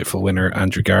to the rightful winner,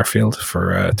 Andrew Garfield,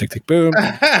 for Tick Tick Boom.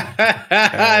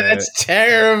 That's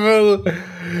terrible.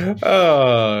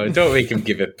 Oh, don't make him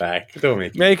give it back.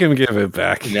 Make him give it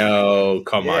back. No,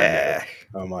 come on now.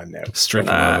 Come on now. Strip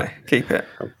him of it. Keep it.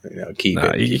 No, keep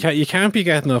it. You can't be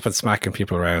getting up and smacking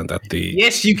people around at the.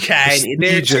 Yes, you can.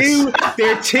 They're two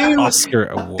Oscar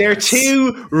awards. They're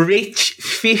two rich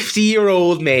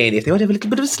 50-year-old men. If they want to have a little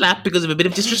bit of a slap because of a bit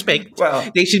of disrespect,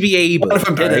 they should be able. One of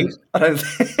them didn't.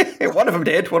 One of them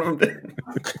did.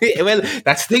 Well,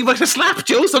 that's the thing about a slap,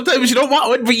 Joe. Sometimes you don't want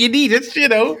one, but you need it.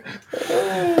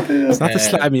 It's not the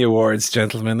Slammy Awards,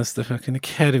 gentlemen. It's the fucking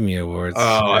Academy Awards.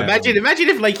 Oh, imagine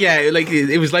if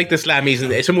it was like the Slammies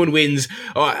and someone wins,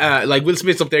 like Will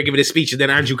Smith's up there giving a speech, and then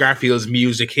Andrew Garfield's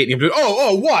music hitting him.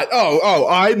 What?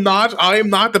 I'm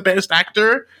not the best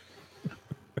actor.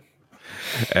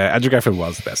 Andrew Garfield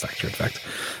was the best actor, in fact.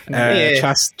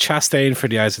 Chastain for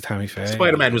The Eyes of Tammy Faye.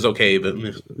 Spider-Man was okay, but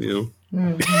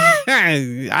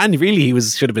and really, he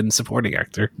should have been supporting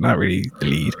actor, not really the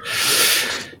lead.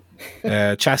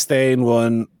 Chastain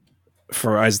won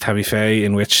for Eyes of Tammy Faye,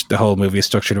 in which the whole movie is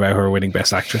structured about her winning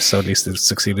Best Actress, so at least it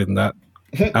succeeded in that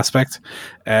aspect.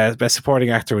 Best Supporting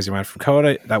Actor was your man from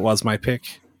Coda. That was my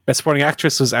pick. Best Supporting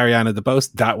Actress was Ariana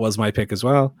DeBose. That was my pick as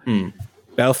well.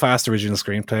 Belfast Original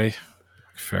Screenplay.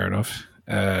 Fair enough.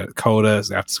 Coda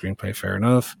is after screenplay. Fair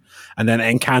enough. And then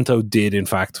Encanto did, in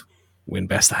fact, win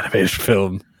Best Animated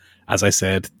Film. As I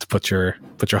said, to put your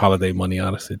holiday money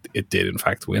on it, it did, in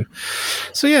fact, win.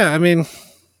 So, yeah, I mean,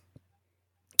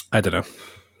 I don't know.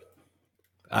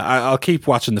 I'll keep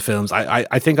watching the films.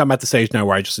 I think I'm at the stage now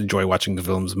where I just enjoy watching the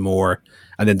films more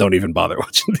and then don't even bother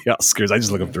watching the Oscars. I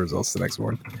just look up the results the next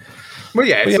morning. Well,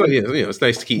 yeah, it's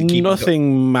nice to keep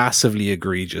nothing massively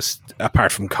egregious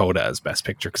apart from Coda as Best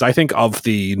Picture, because I think of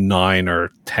the 9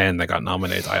 or 10 that got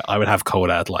nominated, I would have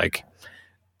Coda at like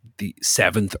the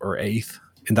 7th or 8th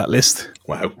in that list.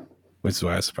 Wow, which is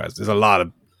why I was surprised. There's a lot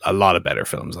of better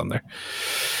films on there.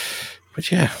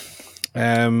 But yeah,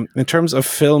 in terms of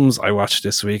films I watched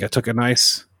this week, I took a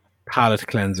nice palate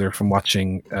cleanser from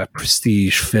watching a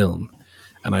prestige film,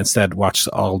 and I instead watched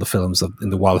all the films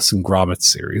in the Wallace and Gromit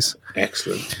series.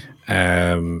 Excellent.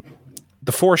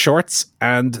 The 4 shorts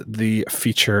and the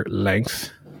feature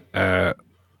length.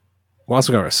 Wallace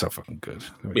and Gromit is so fucking good.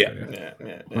 Yeah.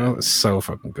 Well, it's so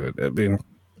fucking good. I mean,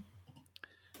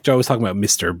 Joe was talking about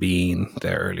Mr. Bean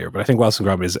there earlier, but I think Wallace and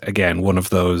Gromit is, again, one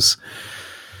of those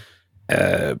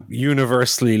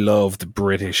universally loved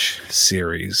British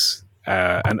series.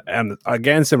 And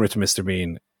again, similar to Mr.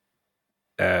 Bean,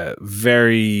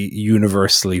 very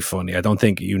universally funny. I don't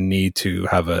think you need to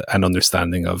have an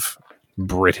understanding of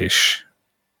British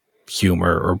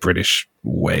humor or British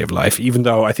way of life, even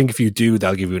though I think if you do,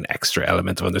 they'll give you an extra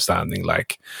element of understanding.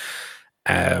 Like,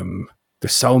 there's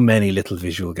so many little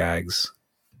visual gags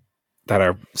that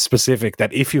are specific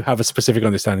that if you have a specific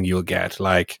understanding, you'll get.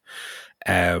 Like,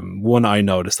 one I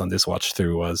noticed on this watch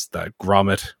through was that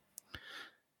Gromit,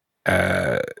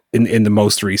 in the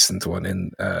most recent one,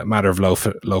 in Matter of Loaf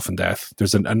and Death,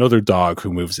 there's another dog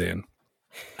who moves in,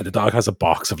 and the dog has a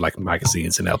box of like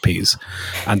magazines and LPs,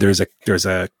 and there's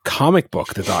a comic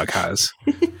book the dog has,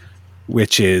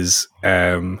 which is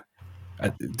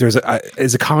there's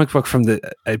a comic book from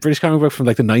a British comic book from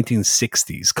like the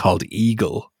 1960s called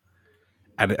Eagle,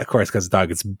 and of course because the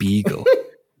dog it's Beagle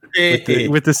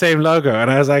with the same logo, and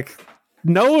I was like,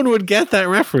 no one would get that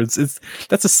reference.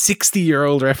 That's a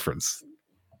 60-year-old reference.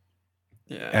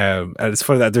 Yeah. And it's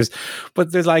funny that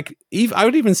there's like, I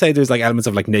would even say there's like elements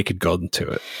of like Naked Gun to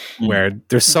it, where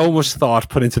there's so much thought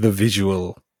put into the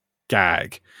visual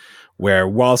gag. Where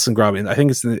Wallace and Gromit, I think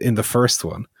it's in the first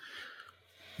one,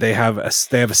 they have a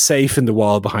safe in the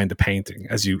wall behind the painting,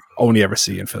 as you only ever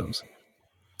see in films,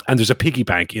 and there's a piggy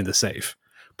bank in the safe,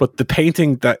 but the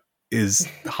painting that is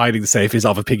hiding the safe is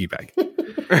of a piggy bank.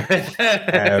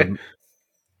 And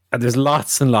there's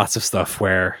lots and lots of stuff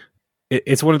where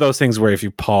it's one of those things where if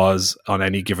you pause on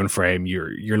any given frame,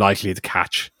 you're likely to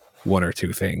catch one or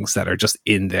two things that are just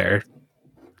in there,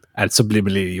 and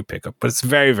subliminally you pick up. But it's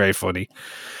very, very funny.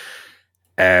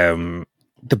 The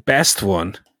best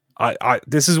one,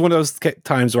 this is one of those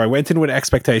times where I went in with an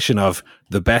expectation of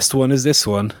the best one is this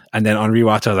one, and then on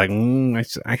rewatch I was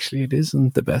like, actually it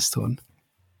isn't the best one.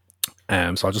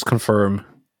 So I'll just confirm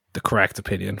the correct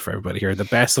opinion for everybody here. The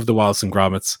best of the Wallace and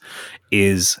Gromits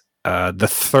is the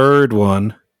third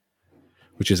one,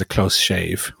 which is A Close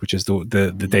Shave, which is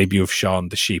the debut of Shaun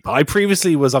the Sheep. I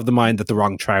previously was of the mind that The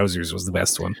Wrong Trousers was the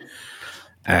best one.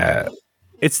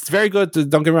 It's very good.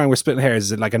 Don't get me wrong, we're splitting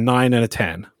hairs. It's like a 9 and a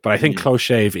 10, but I think Close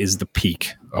Shave is the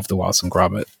peak of the Wallace and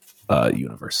Gromit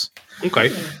universe. Okay.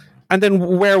 And then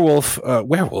Were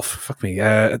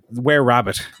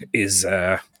Rabbit is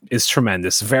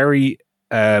tremendous. Very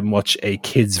much a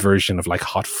kid's version of like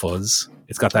Hot Fuzz.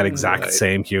 It's got that exact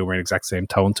same humor and exact same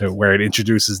tone to it, where it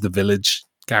introduces the village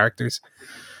characters.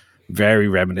 Very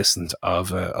reminiscent of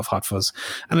Hot Fuzz,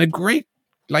 and a great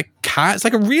like cat. It's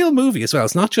like a real movie as well.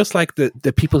 It's not just like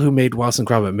the people who made Wallace and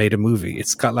Gromit made a movie.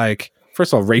 It's got like,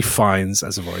 first of all, Ralph Fiennes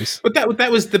as a voice. But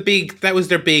that was their big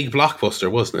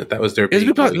blockbuster, wasn't it? That was their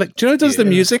big. Like, do you know who does the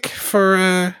music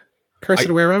for Curse of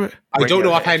the Were Rabbit? I don't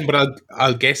know offhand, but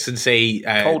I'll guess and say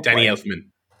Danny Elfman.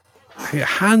 Yeah,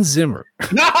 Hans Zimmer.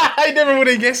 No, I never would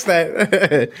have guessed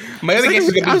that. My other guess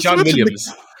is going to be John Williams.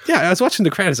 I was watching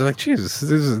the credits. I was like, Jesus,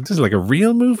 this is like a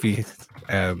real movie.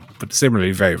 But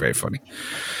similarly, very, very funny.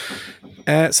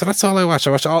 So that's all I watched.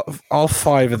 I watched all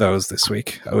 5 of those this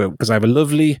week because I have a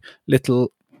lovely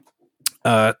little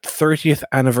 30th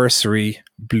anniversary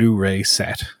Blu-ray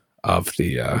set of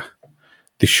the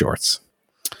shorts.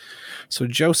 So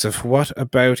Joseph, what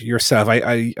about yourself?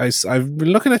 I've been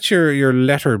looking at your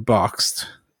Letterboxd.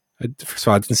 First of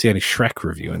all, I didn't see any Shrek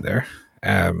review in there.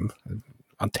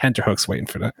 On tenterhooks, waiting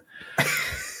for that.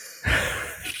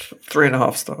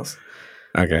 3.5 stars.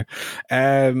 Okay.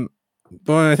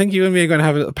 But I think you and me are going to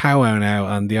have a little powwow now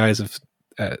on The Eyes of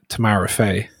Tamara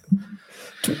Faye.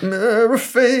 Tamara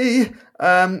Faye.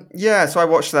 So I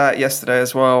watched that yesterday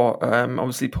as well.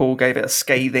 Obviously, Paul gave it a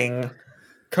scathing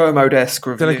Kermode-esque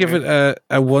review. Did I give it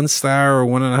a 1 star or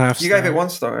 1.5 star? You gave it 1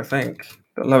 star, I think.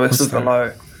 The lowest of the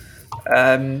low.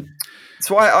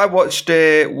 So I watched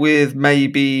it with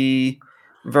maybe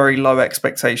very low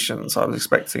expectations. I was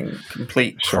expecting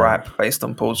complete crap based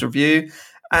on Paul's review.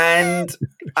 And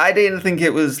I didn't think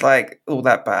it was like all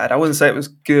that bad. I wouldn't say it was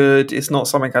good. It's not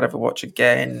something I'd ever watch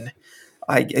again.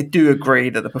 I do agree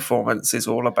that the performance is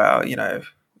all about,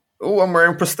 I'm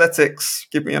wearing prosthetics,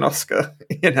 give me an Oscar,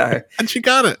 And she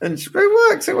got it. And it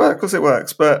works. Of course it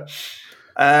works. But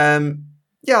I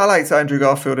liked Andrew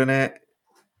Garfield in it.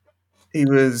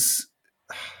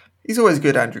 He's always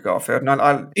good, Andrew Garfield.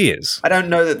 And he is. I don't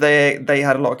know that they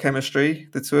had a lot of chemistry,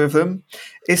 the two of them.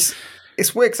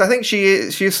 It's weird because I think she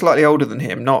is slightly older than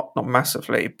him, not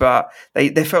massively, but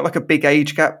they felt like a big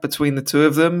age gap between the two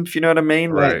of them, if you know what I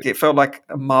mean. Right. Like it felt like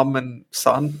a mum and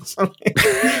son or something.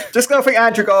 Just because I think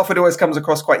Andrew Garfield always comes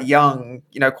across quite young,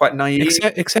 quite naive.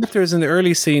 Except there's an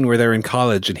early scene where they're in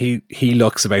college and he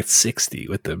looks about 60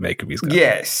 with the makeup he's got.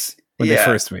 Yes. When they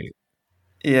first meet.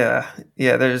 Yeah,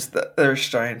 they're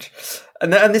strange,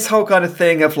 and this whole kind of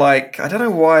thing of like, I don't know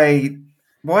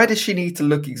why does she need to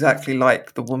look exactly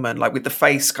like the woman, like with the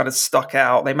face kind of stuck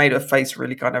out? They made her face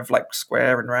really kind of like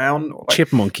square and round, or like,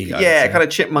 chipmunky. Kind of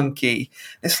chipmunky.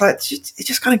 It's like it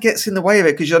just kind of gets in the way of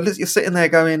it because you're sitting there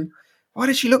going, why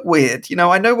does she look weird?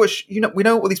 I know we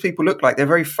know what these people look like. They're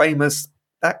very famous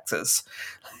actors,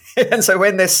 and so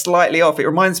when they're slightly off, it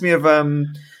reminds me of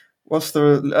what's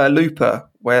the Looper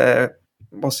where.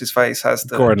 What's his face has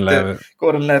the Gordon Levitt.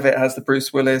 Gordon Levitt has the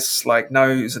Bruce Willis like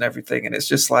nose and everything, and it's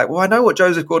just like, well, I know what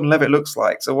Joseph Gordon-Levitt looks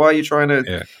like, so why are you trying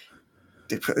to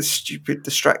put this stupid,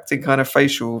 distracting kind of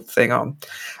facial thing on?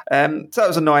 So that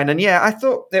was annoying, and I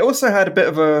thought it also had a bit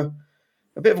of a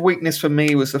weakness for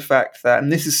me was the fact that,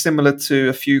 and this is similar to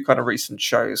a few kind of recent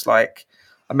shows, like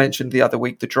I mentioned the other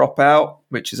week, The Dropout,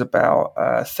 which is about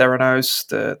Theranos,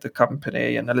 the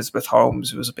company, and Elizabeth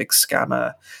Holmes, who was a big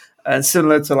scammer. And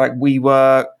similar to like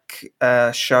WeWork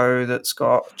show that's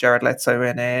got Jared Leto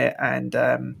in it. And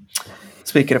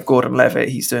speaking of Gordon Levitt,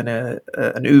 he's doing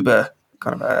an Uber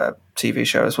kind of a TV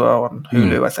show as well on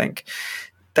Hulu, I think.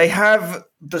 They have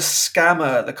the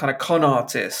scammer, the kind of con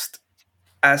artist,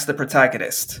 as the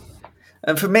protagonist.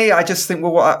 And for me, I just think,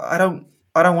 well, I don't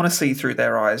want to see through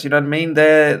their eyes. You know what I mean?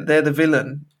 They're the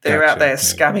villain. They're out there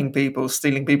scamming people,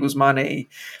 stealing people's money.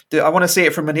 I want to see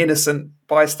it from an innocent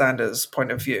bystander's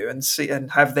point of view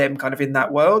and have them kind of in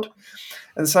that world.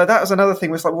 And so that was another thing.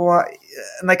 Was like, well,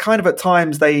 and they kind of at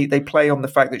times they play on the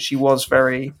fact that she was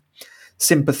very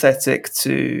sympathetic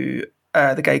to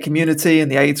the gay community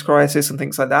and the AIDS crisis and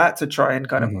things like that to try and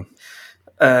kind of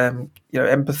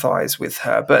empathize with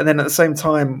her. But then at the same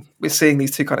time, we're seeing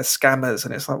these two kind of scammers,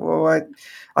 and it's like, well,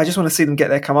 I just want to see them get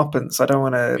their comeuppance. I don't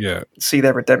want to see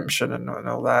their redemption and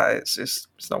all that. It's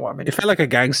not what I'm into. It felt like a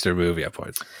gangster movie at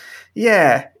points.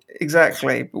 Yeah,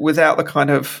 exactly. But without the kind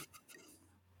of,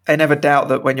 I never doubt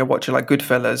that when you're watching like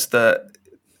Goodfellas that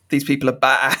these people are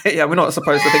bad. We're not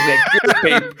supposed to think they're good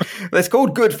people. It's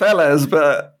called Goodfellas,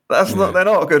 but they're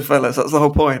not Goodfellas. That's the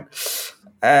whole point.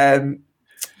 And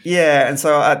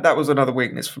so that was another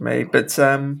weakness for me. But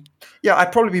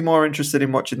I'd probably be more interested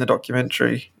in watching the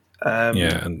documentary.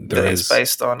 And that it's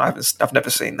based on. I've never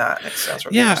seen that. And it sounds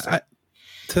really interesting.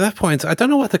 To that point, I don't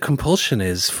know what the compulsion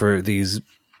is for these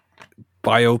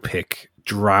biopic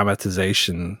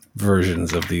dramatization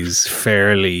versions of these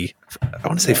fairly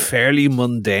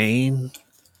mundane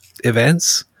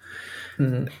events.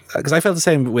 Because I felt the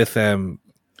same with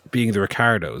Being the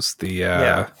Ricardos,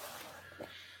 the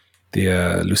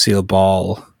Lucille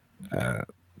Ball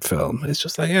film. It's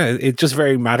just like, it just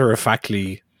very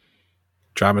matter-of-factly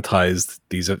dramatized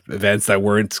these events that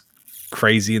weren't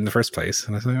crazy in the first place.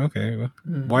 And I was like, okay, well,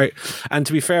 why? And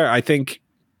to be fair, I think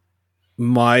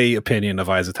my opinion of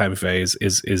Eyes of Tammy Faye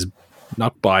is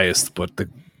not biased, but the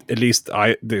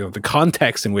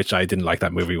context in which I didn't like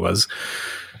that movie was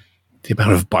the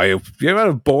amount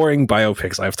of boring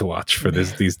biopics I have to watch for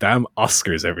these damn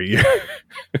Oscars every year.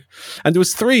 And there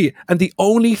was 3, and the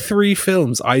only 3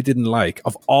 films I didn't like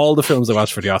of all the films I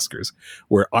watched for the Oscars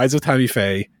were Eyes of Tammy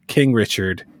Faye, King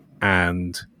Richard,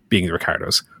 and Being the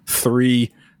Ricardos.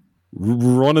 3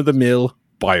 run-of-the-mill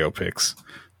biopics.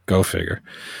 Go figure.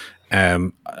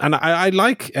 And I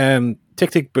like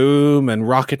Tick Tick Boom and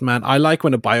Rocket Man. I like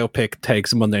when a biopic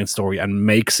takes a mundane story and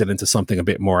makes it into something a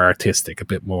bit more artistic, a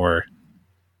bit more,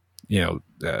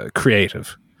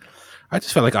 creative. I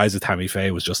just felt like Eyes of Tammy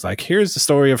Faye was just like, here's the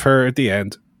story of her at the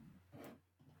end.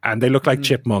 And they look like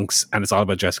chipmunks, and it's all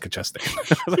about Jessica Chastain.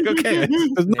 I was like, okay,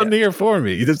 there's nothing here for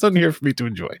me. There's nothing here for me to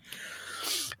enjoy.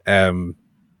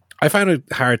 I found it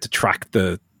hard to track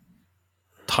the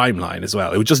timeline as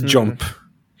well. It would just jump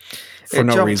for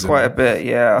no reason. Quite a bit,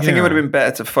 yeah. I think it would have been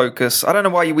better to focus. I don't know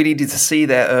why we needed to see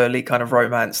their early kind of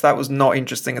romance. That was not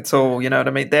interesting at all. You know what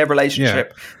I mean? Their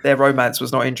relationship, their romance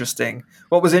was not interesting.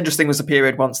 What was interesting was the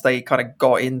period once they kind of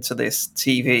got into this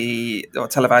TV or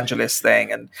televangelist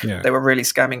thing, and they were really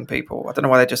scamming people. I don't know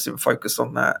why they just didn't focus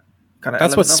on that kind of.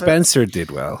 That's what Spencer did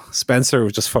well. Spencer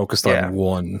was just focused on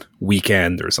one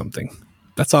weekend or something.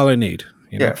 That's all I need.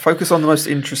 Focus on the most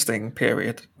interesting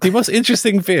period. The most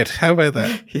interesting bit. How about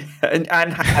that?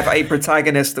 And have a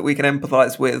protagonist that we can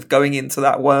empathise with going into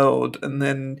that world, and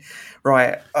then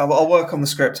I'll work on the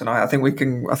script tonight. I think we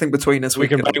can. I think between us we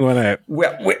can bang one out.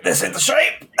 Whip this into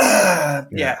shape.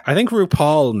 Yeah. I think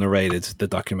RuPaul narrated the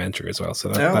documentary as well, so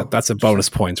that's a bonus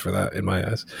point for that in my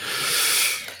eyes.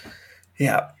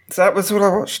 Yeah, so that was what I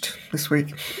watched this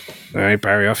week. All right,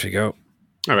 Barry, off you go.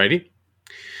 Alrighty.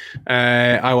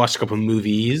 I watched a couple of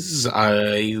movies.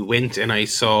 I went and I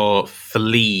saw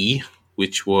Flea,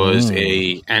 which was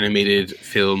a animated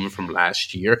film from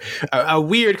last year. A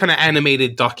weird kind of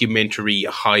animated documentary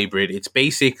hybrid. It's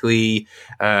basically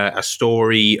a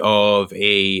story of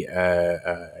a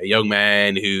young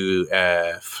man who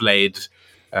fled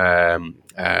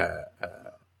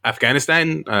Afghanistan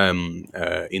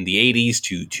in the 80s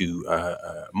to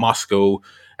Moscow.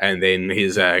 And then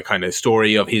his kind of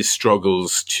story of his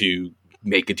struggles to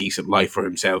make a decent life for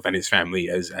himself and his family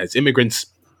as immigrants,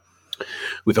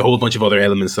 with a whole bunch of other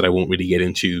elements that I won't really get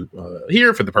into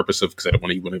here for the purpose of, because I don't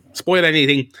want to spoil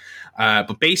anything.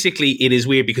 But basically, it is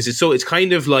weird because it's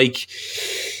kind of like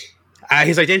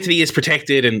his identity is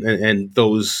protected and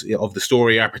those of the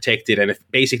story are protected. And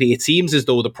basically, it seems as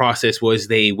though the process was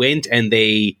they went and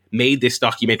they made this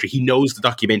documentary. He knows the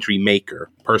documentary maker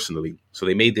personally. So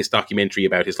they made this documentary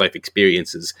about his life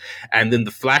experiences. And then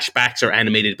the flashbacks are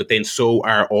animated, but then so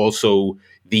are also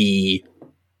the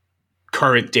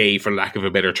current day, for lack of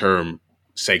a better term,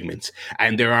 segments.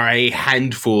 And there are a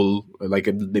handful, like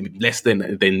less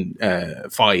than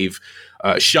 5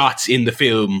 shots in the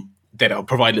film that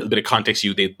provide a little bit of context to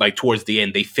you. They, like, towards the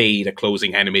end, they fade a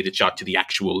closing animated shot to the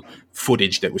actual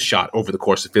footage that was shot over the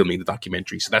course of filming the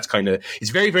documentary. So that's it's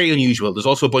very, very unusual. There's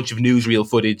also a bunch of newsreel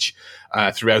footage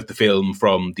throughout the film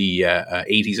from the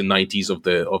 80s and 90s of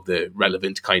the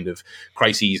relevant kind of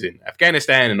crises in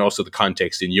Afghanistan, and also the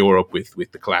context in Europe with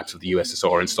the collapse of the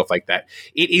USSR and stuff like that.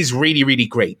 It is really, really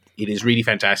great. It is really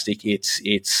fantastic. It's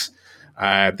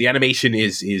the animation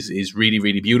is really,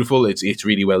 really beautiful. It's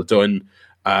really well done.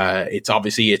 It's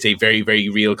a very, very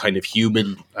real kind of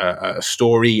human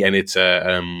story, and it's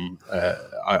I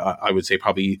would say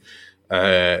probably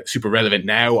super relevant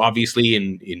now, obviously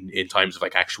in times of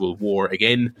like actual war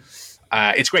again.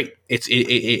 It's great. It's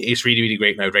really, really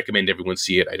great, and I would recommend everyone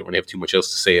see it. I don't really have too much else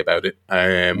to say about it.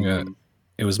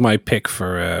 It was my pick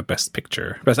for best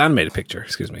animated picture.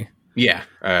 Excuse me. Yeah.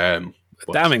 Damn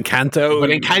Encanto. But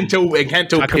Encanto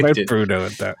talk about Bruno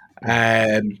at that.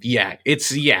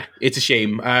 It's a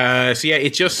shame.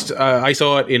 It's just I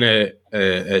saw it in a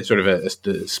sort of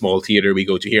a small theater we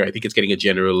go to here. I think it's getting a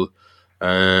general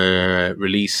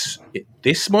release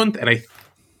this month, and I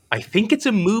think it's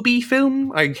a movie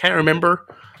film. I can't remember.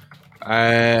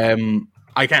 That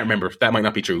might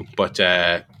not be true, but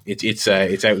it's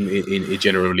out in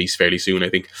general release fairly soon, I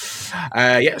think.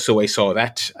 So I saw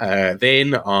that.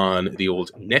 Then on the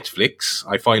old Netflix,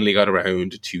 I finally got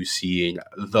around to seeing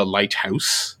The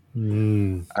Lighthouse.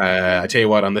 I tell you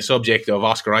what, on the subject of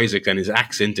Oscar Isaac and his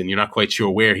accent, and you're not quite sure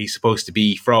where he's supposed to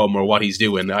be from or what he's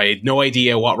doing, I had no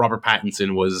idea what Robert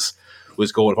Pattinson was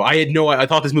going for. I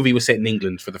thought this movie was set in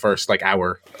England for the first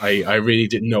hour. I really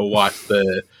didn't know what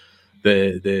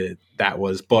that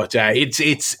was, but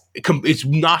it's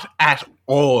not at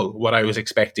all what I was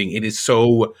expecting. It is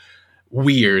so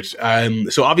weird.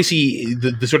 So obviously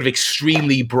the sort of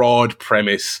extremely broad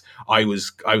premise I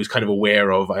was kind of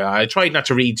aware of. I tried not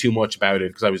to read too much about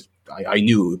it because I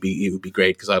knew it would be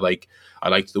great because I liked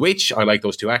The Witch. I like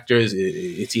those two actors.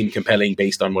 It seemed compelling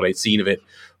based on what I'd seen of it,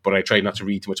 but I tried not to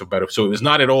read too much about it. So it was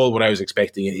not at all what I was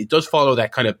expecting. It does follow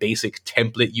that kind of basic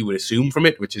template you would assume from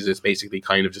it, which is it's basically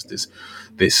kind of just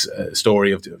this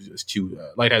story of two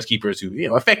lighthouse keepers who, you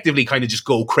know, effectively kind of just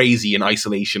go crazy in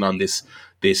isolation on this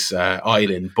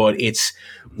island. But it's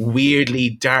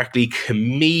weirdly, darkly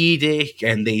comedic,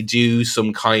 and they do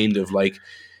some kind of like,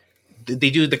 they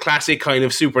do the classic kind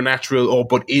of supernatural,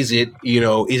 but is it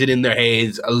in their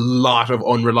heads? A lot of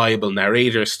unreliable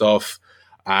narrator stuff.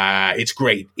 It's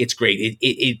great.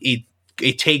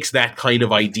 It takes that kind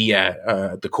of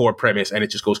idea, the core premise, and it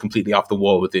just goes completely off the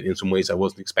wall with it in some ways I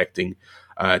wasn't expecting.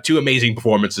 Two amazing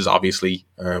performances, obviously,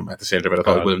 at the center of it. I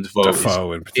thought Willem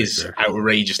Dafoe is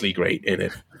outrageously great in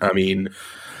it. I mean,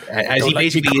 as he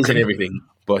basically is in everything.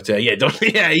 But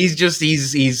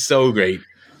he's so great.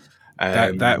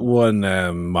 That one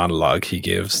monologue he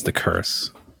gives, the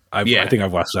curse. I think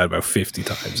I've watched that about 50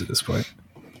 times at this point.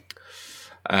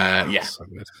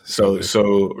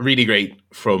 So really great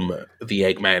from the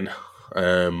Eggman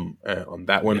on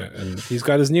that one. Yeah, and he's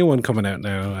got his new one coming out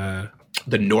now.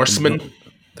 The Norseman.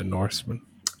 The Norseman.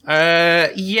 I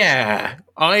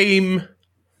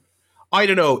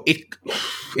don't know.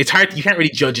 It's hard. You can't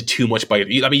really judge it too much by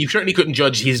it. I mean, you certainly couldn't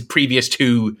judge his previous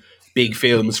two big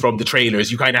films from the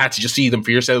trailers. You kind of had to just see them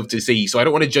for yourself to see. So I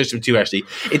don't want to judge them too harshly.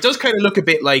 It does kind of look a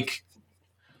bit like,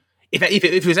 if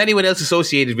it was anyone else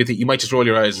associated with it, you might just roll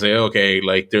your eyes and say, okay,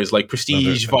 like there's like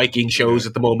prestige Viking shows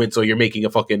at the moment, so you're making a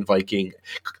fucking Viking.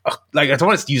 Like, I don't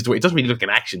want to use the word, it doesn't really look like an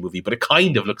action movie, but it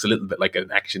kind of looks a little bit like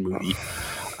an action movie.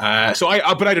 But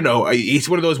I don't know. It's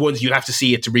one of those ones you have to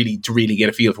see it to really get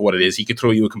a feel for what it is. He could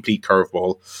throw you a complete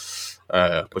curveball,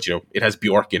 but you know, it has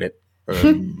Bjork in it. I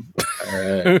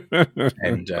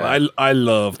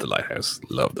love The Lighthouse.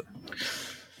 Loved it.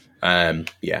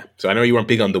 So I know you weren't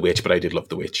big on The Witch, but I did love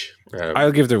The Witch.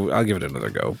 I'll give it another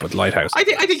go. But Lighthouse, I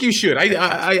think you should. I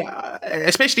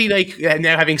especially like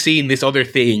now having seen this other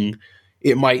thing,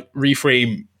 it might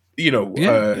reframe. You know,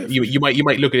 you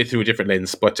might look at it through a different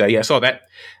lens. But I saw that,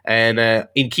 and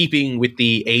in keeping with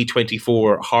the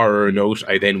A24 horror note,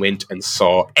 I then went and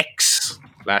saw X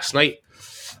last night.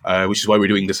 Which is why we're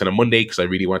doing this on a Monday, because I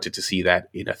really wanted to see that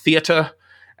in a theater.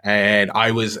 And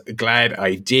I was glad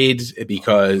I did,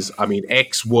 because, I mean,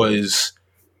 X was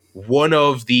one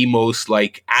of the most,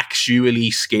 like, actually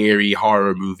scary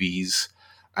horror movies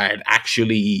and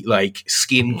actually, like,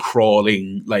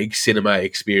 skin-crawling, like, cinema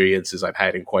experiences I've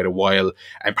had in quite a while.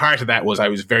 And part of that was I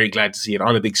was very glad to see it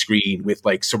on a big screen with,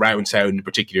 like, surround sound in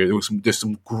particular. There's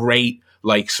some great,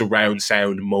 like, surround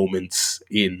sound moments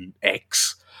in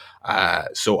X.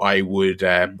 So I would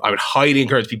highly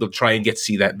encourage people to try and get to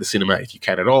see that in the cinema if you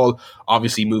can at all.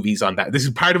 Obviously, movies on that. This is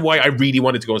part of why I really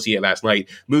wanted to go and see it last night.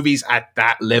 Movies at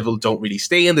that level don't really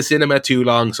stay in the cinema too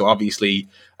long. So obviously,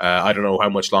 I don't know how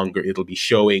much longer it'll be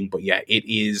showing. But yeah, it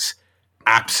is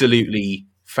absolutely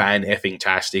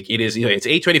fan-effing-tastic. It is, you know, it's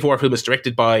A24 film. It's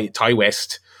directed by Ty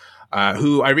West,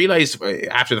 who I realized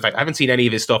after the fact, I haven't seen any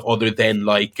of his stuff other than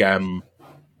like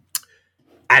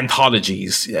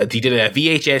anthologies. He did a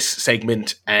VHS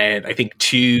segment and I think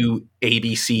 2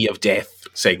 ABC of Death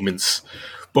segments,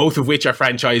 both of which are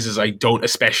franchises I don't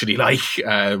especially like.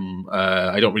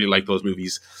 I don't really like those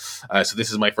movies. So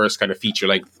this is my first kind of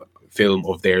feature-length film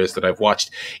of theirs that I've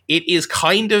watched. It is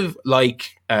kind of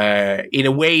like, in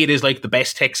a way, it is like the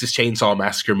best Texas Chainsaw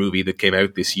Massacre movie that came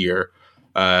out this year.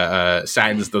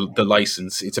 Sans the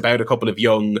license. It's about a couple of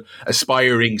young,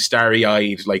 aspiring,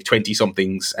 starry-eyed, like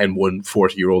 20-somethings and one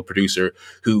 40-year-old producer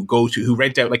who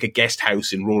rent out like a guest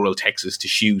house in rural Texas to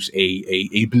shoot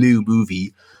a blue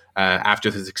movie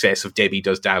after the success of Debbie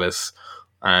Does Dallas.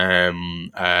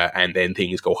 And then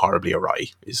things go horribly awry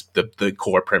is the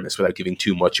core premise without giving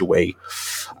too much away.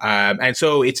 And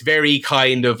so it's very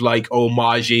kind of like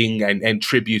homaging and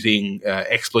tributing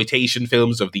exploitation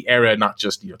films of the era, not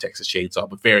just, you know, Texas Chainsaw,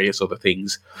 but various other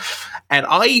things. And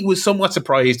I was somewhat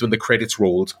surprised when the credits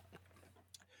rolled.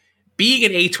 Being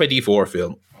an A24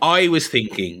 film, I was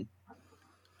thinking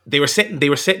they were setting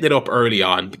it up early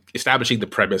on, establishing the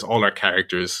premise, all our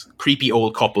characters, creepy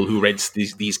old couple who rents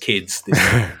these kids this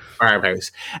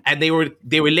farmhouse, and they were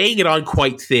laying it on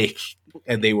quite thick,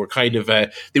 and they were kind of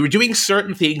they were doing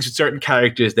certain things with certain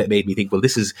characters that made me think, well,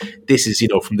 this is you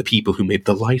know, from the people who made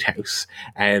The Lighthouse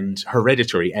and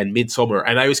Hereditary and Midsommar,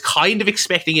 and I was kind of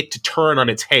expecting it to turn on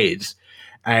its head,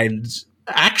 and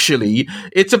actually,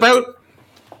 it's about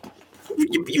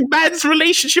man's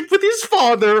relationship with his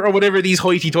father, or whatever these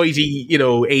hoity-toity, you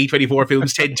know, A24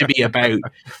 films tend to be about.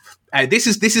 This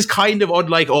is kind of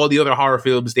unlike all the other horror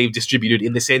films they've distributed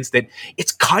in the sense that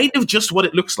it's kind of just what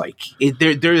it looks like.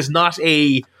 There is not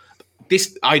a...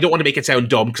 This, I don't want to make it sound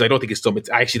dumb because I don't think it's dumb.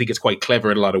 I actually think it's quite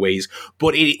clever in a lot of ways.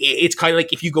 But it's kind of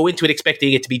like if you go into it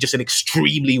expecting it to be just an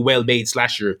extremely well-made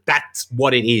slasher, that's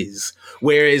what it is.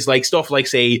 Whereas like stuff like,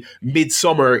 say,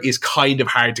 Midsommar is kind of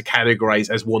hard to categorize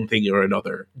as one thing or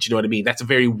another. Do you know what I mean? That's a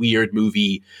very weird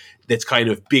movie that's kind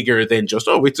of bigger than just,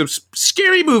 oh, it's a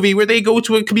scary movie where they go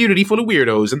to a community full of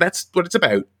weirdos, and that's what it's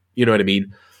about. You know what I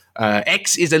mean?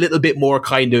 X is a little bit more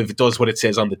kind of does what it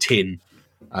says on the tin.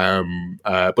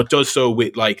 But does so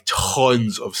with like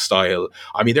tons of style.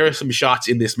 I mean, there are some shots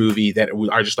in this movie that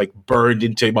are just like burned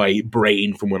into my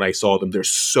brain from when I saw them. They're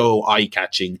so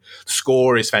eye-catching. The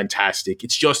score is fantastic.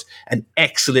 It's just an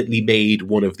excellently made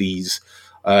one of these.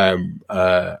 And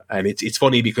it's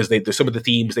funny because there's some of the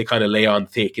themes they kind of lay on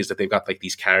thick is that they've got like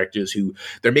these characters who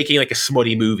they're making like a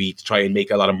smutty movie to try and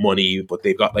make a lot of money, but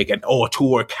they've got like an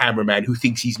auteur cameraman who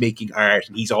thinks he's making art,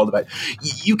 and he's all about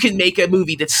you can make a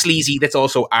movie that's sleazy that's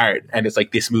also art. And it's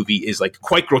like this movie is like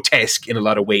quite grotesque in a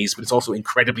lot of ways, but it's also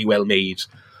incredibly well made.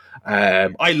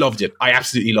 I loved it. I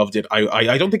absolutely loved it.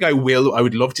 I don't think I will. I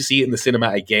would love to see it in the cinema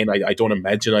again. I don't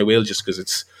imagine I will, just because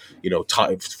it's, you know,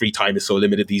 free time is so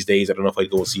limited these days. I don't know if I'd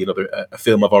go and see another a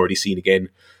film I've already seen again,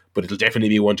 but it'll definitely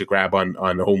be one to grab on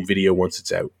home video once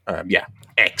it's out. Yeah,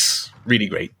 X, really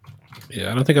great.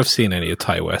 Yeah, I don't think I've seen any of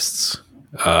Ty West's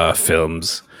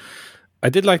films. I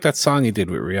did like that song he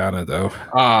did with Rihanna, though.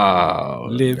 Oh,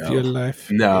 Live Your Life.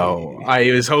 No,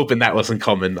 I was hoping that wasn't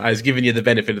coming. I was giving you the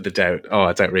benefit of the doubt. Oh,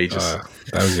 it's outrageous.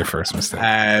 That was your first mistake.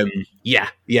 Yeah.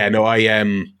 No,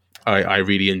 I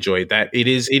really enjoyed that. It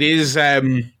is.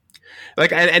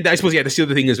 Like, and I suppose, yeah, that's the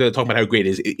other thing is talking about how great it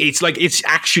is. It's like, it's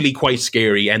actually quite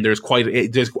scary, and there's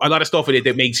a lot of stuff in it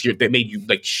that made you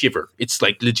like shiver. It's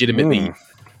like legitimately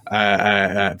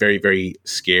very, very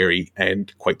scary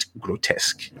and quite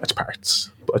grotesque at parts.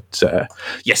 But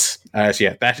yes, so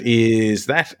yeah, that is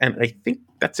that, and I think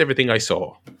that's everything I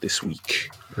saw this week.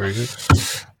 Very good.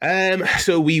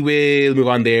 So we will move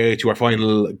on there to our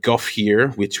final guff here,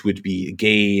 which would be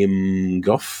game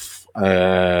guff.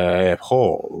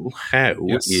 Paul, how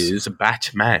is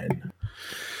Batman?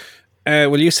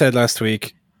 Well, you said last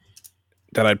week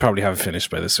that I'd probably have it finished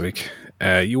by this week.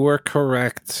 You were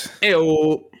correct.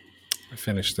 Ew. I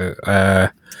finished it.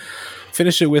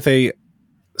 Finished it with a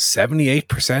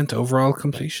 78% overall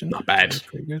completion. Not bad.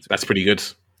 That's pretty good.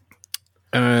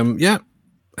 Yeah,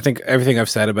 I think everything I've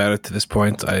said about it to this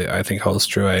point, I think holds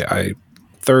true. I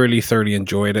thoroughly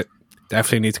enjoyed it.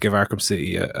 Definitely need to give Arkham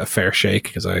City a fair shake,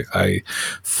 because I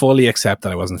fully accept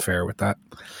that I wasn't fair with that.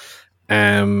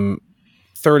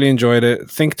 Thoroughly enjoyed it.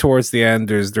 Think towards the end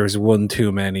there's one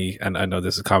too many, and I know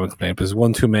this is a common complaint, but there's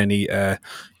one too many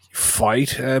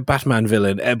fight Batman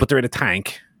villain, but they're in a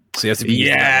tank, so you have to be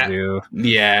yeah. Their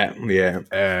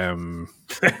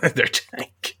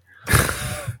tank.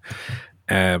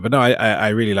 But no, I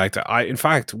really liked it. In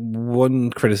fact,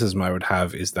 one criticism I would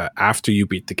have is that after you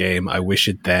beat the game, I wish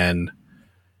it then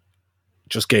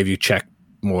just gave you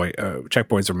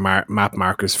checkpoints or map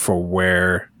markers for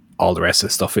where all the rest of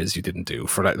the stuff is you didn't do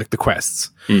for like the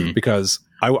quests. Because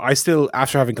I still,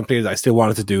 after having completed it, I still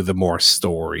wanted to do the more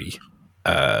story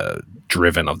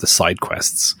driven of the side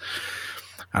quests.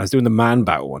 I was doing the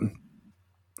Man-Bat one,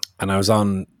 and I was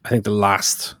on, I think, the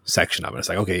last section of it. It's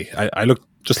like, okay, I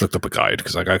just looked up a guide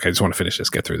because like, okay, I just want to finish this,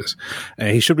 get through this.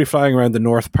 He should be flying around the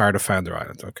north part of Founder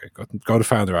Island. Okay, go to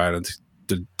Founder Island,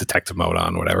 the detective mode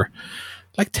on, whatever.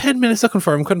 Like 10 minutes looking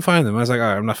for him, couldn't find him. I was like, all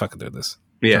right, I'm not fucking doing this.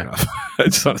 Yeah. I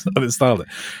just uninstalled it.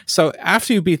 So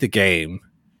after you beat the game,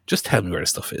 just tell me where the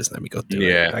stuff is and let me go do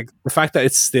it. Like the fact that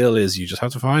it still is, you just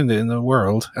have to find it in the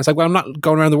world. It's like, well, I'm not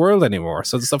going around the world anymore,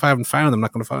 so the stuff I haven't found, I'm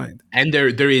not going to find. And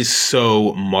there is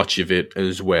so much of it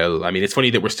as well. I mean, it's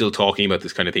funny that we're still talking about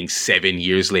this kind of thing 7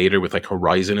 years later with like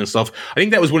Horizon and stuff. I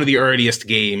think that was one of the earliest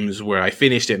games where I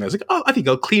finished it and I was like, oh, I think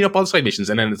I'll clean up all the side missions.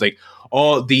 And then it's like,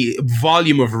 oh, the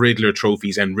volume of Riddler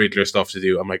trophies and Riddler stuff to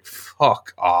do. I'm like,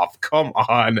 fuck off, come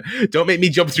on, don't make me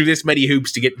jump through this many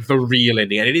hoops to get the real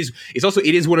ending. And it is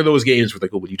one of those games where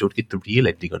like, oh, well, you don't get the real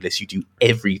ending unless you do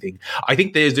everything. I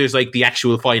think there's like the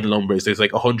actual final numbers. There's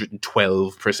like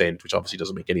 112%, which obviously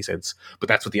doesn't make any sense, but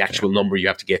that's what the actual number you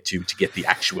have to get the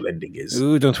actual ending is.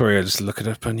 Ooh, don't worry, I'll just look it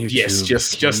up on YouTube. Yes,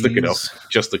 just look it up.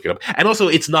 Just look it up. And also,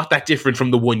 it's not that different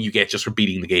from the one you get just for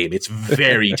beating the game. It's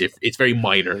very different. It's very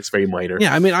minor.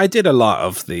 Yeah, I mean, I did a lot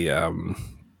of the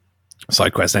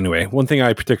side quests anyway. One thing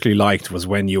I particularly liked was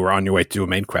when you were on your way to do a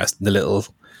main quest, and the little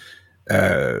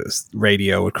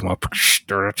radio would come up,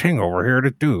 there's a thing over here to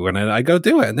do, and then I go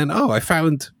do it, and then I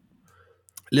found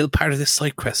little part of this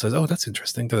side quest. I was, oh, that's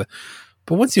interesting. But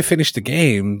once you finish the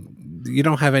game, you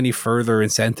don't have any further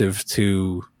incentive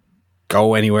to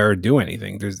go anywhere or do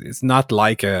anything. It's not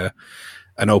like an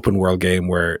open world game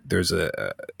where there's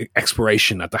a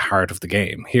exploration at the heart of the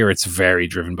game. Here, it's very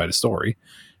driven by the story.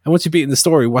 And once you've beaten the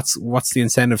story, what's the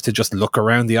incentive to just look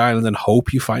around the island and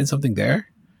hope you find something there?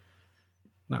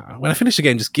 No, when I finish the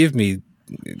game, just give me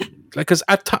because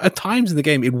at times in the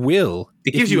game it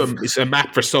gives you a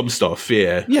map for some stuff.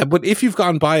 Yeah, but if you've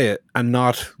gone by it and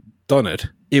not done it,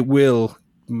 it will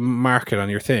mark it on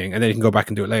your thing, and then you can go back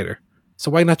and do it later. So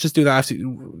why not just do that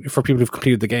for people who've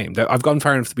completed the game? I've gone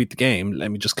far enough to beat the game. Let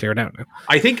me just clear it out now.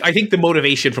 I think the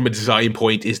motivation from a design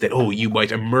point is that, you might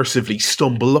immersively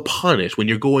stumble upon it when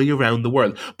you're going around the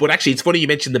world. But actually, it's funny you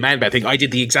mentioned the Man Bat thing. I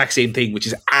did the exact same thing, which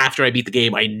is after I beat the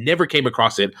game, I never came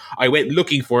across it. I went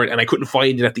looking for it, and I couldn't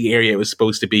find it at the area it was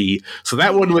supposed to be. So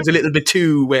that one was a little bit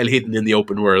too well hidden in the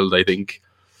open world, I think.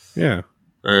 Yeah.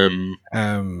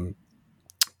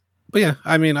 But yeah,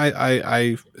 I mean,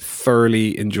 I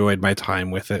thoroughly enjoyed my time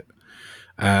with it,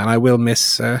 and I will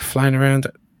miss flying around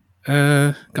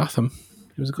Gotham.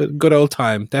 It was a good old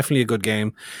time. Definitely a good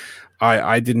game.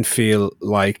 I didn't feel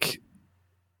like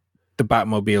the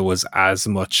Batmobile was as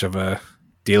much of a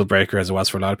deal breaker as it was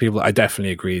for a lot of people. I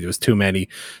definitely agree. There was too many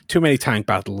tank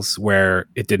battles where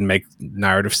it didn't make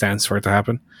narrative sense for it to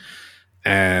happen.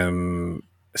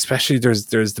 Especially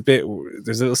there's a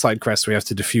little side quest where you have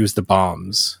to defuse the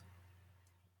bombs.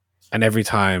 And every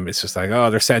time it's just like, oh,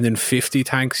 they're sending 50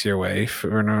 tanks your way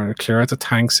for clear out the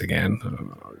tanks again.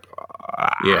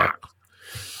 Yeah,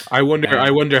 I wonder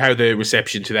how the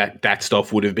reception to that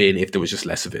stuff would have been if there was just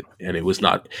less of it, and it was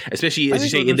not. Especially as you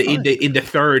say in the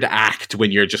third act, when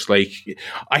you're just like,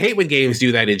 I hate when games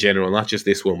do that in general, not just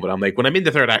this one. But I'm like, when I'm in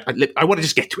the third act, I want to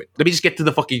just get to it. Let me just get to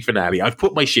the fucking finale. I've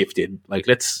put my shift in. Like,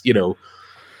 let's. And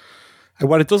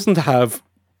what it doesn't have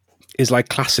is like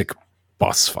classic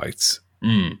boss fights.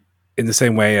 In the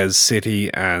same way as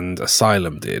City and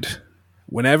Asylum did.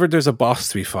 Whenever there's a boss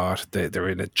to be fought, they're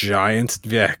in a giant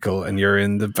vehicle and you're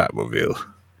in the Batmobile.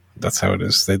 That's how it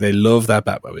is. They love that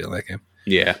Batmobile in that game.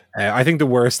 Yeah. I think the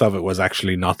worst of it was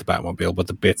actually not the Batmobile, but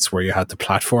the bits where you had to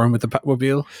platform with the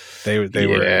Batmobile. They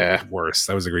were worse.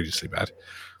 That was egregiously bad.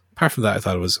 Apart from that, I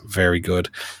thought it was very good.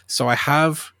 So I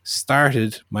have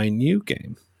started my new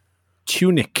game,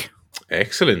 Tunic.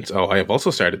 Excellent. Oh, I have also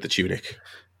started the Tunic.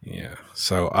 Yeah,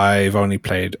 so I've only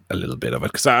played a little bit of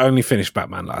it because I only finished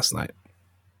Batman last night.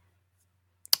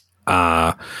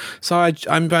 So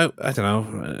I'm about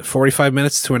 45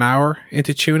 minutes to an hour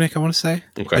into Tunic. I want to say.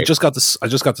 Okay. I just got the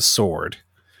sword,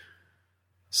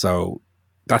 so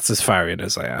that's as far in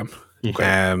as I am.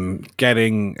 Okay.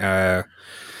 Getting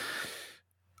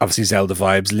obviously Zelda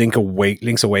vibes.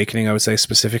 Link's Awakening, I would say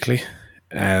specifically.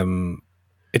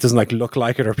 It doesn't look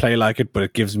like it or play like it, but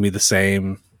it gives me the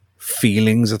same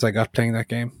feelings that I got playing that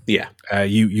game. Yeah.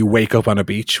 You wake up on a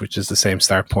beach, which is the same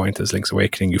start point as Link's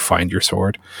Awakening. You find your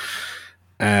sword.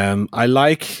 I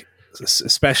like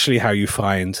especially how you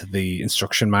find the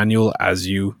instruction manual as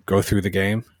you go through the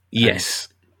game. Yes.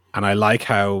 And I like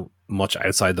how much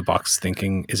outside the box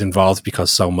thinking is involved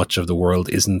because so much of the world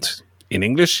isn't in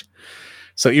English.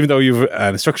 So even though you've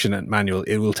an instruction manual,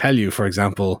 it will tell you, for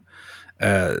example,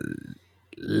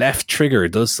 left trigger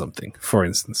does something, for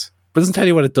instance. But it doesn't tell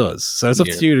you what it does. So it's up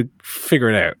to you to figure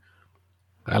it out.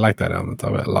 I like that element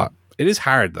of it a lot. It is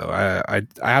hard, though. I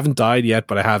haven't died yet,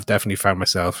 but I have definitely found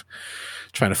myself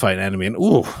trying to fight an enemy. And,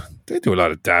 they do a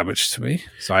lot of damage to me.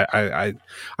 So I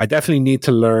definitely need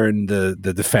to learn the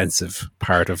defensive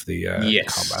part of the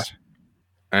combat.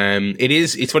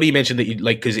 It's funny you mentioned that you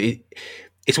like, because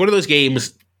it's one of those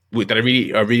games that I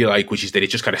really like, which is that it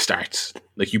just kind of starts.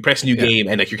 Like, you press new game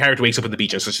and your character wakes up on the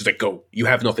beach and it's just like, go. You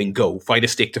have nothing, go. Find a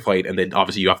stick to fight, and then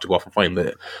obviously you have to go off and find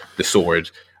the sword.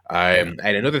 And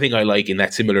another thing I like in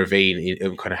that similar vein,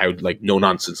 in kind of how no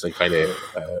nonsense and kind of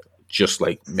just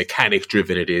mechanic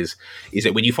driven it is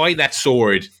that when you find that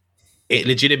sword, it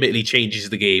legitimately changes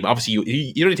the game. Obviously,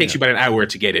 it only takes you about an hour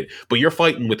to get it, but you're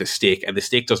fighting with a stick, and the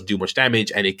stick doesn't do much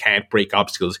damage, and it can't break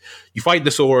obstacles. You find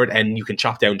the sword, and you can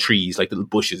chop down trees, like little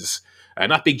bushes.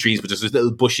 Not big trees, but just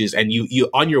little bushes, and you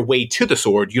on your way to the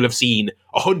sword, you'll have seen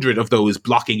 100 of those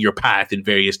blocking your path in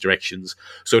various directions.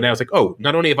 So now it's like,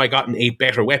 not only have I gotten a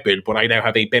better weapon, but I now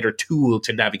have a better tool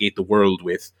to navigate the world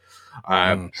with.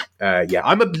 I'm a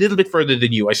little bit further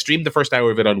than you. I streamed the first hour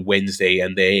of it on Wednesday,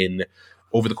 and then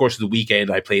over the course of the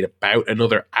weekend, I played about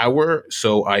another hour.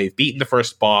 So I've beaten the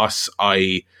first boss.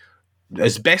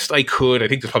 As best I could, I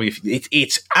think there's probably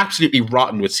it's absolutely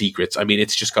rotten with secrets. I mean,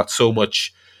 it's just got so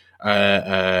much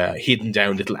hidden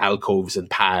down little alcoves and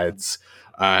paths.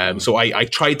 So I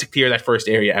tried to clear that first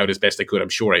area out as best I could. I'm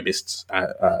sure I missed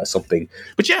something,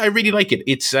 but yeah, I really like it.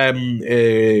 It's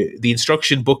the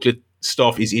instruction booklet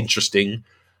stuff is interesting.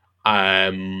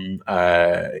 I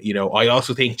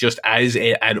also think just as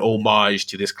an homage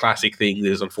to this classic thing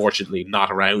that is unfortunately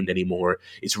not around anymore,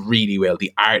 it's really well.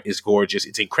 The art is gorgeous.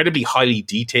 It's incredibly highly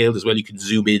detailed as well. You can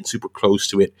zoom in super close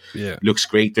to it. Yeah. It looks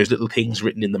great. There's little things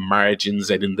written in the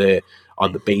margins and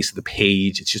on the base of the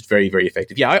page. It's just very, very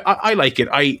effective. Yeah, I like it.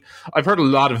 I've heard a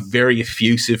lot of very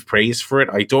effusive praise for it.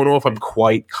 I don't know if I'm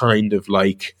quite kind of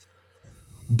like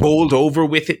bowled over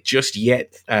with it just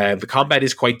yet. The combat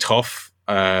is quite tough.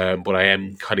 But I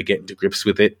am kind of getting to grips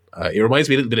with it. It reminds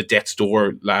me a little bit of Death's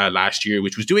Door last year,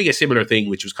 which was doing a similar thing,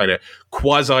 which was kind of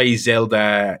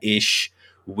quasi-Zelda-ish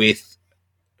with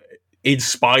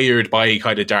inspired by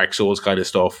kind of Dark Souls kind of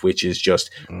stuff, which is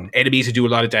just enemies who do a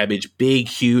lot of damage, big,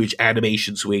 huge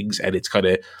animation swings, and it's kind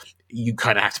of you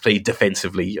kind of have to play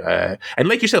defensively. And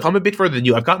like yourself, I'm a bit further than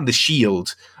you. I've gotten the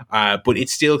shield, but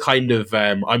it's still kind of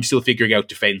I'm still figuring out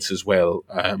defense as well.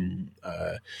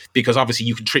 Because obviously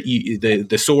you can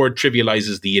the sword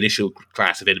trivializes the initial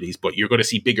class of enemies, but you're going to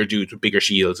see bigger dudes with bigger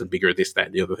shields and bigger this, that,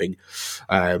 and the other thing.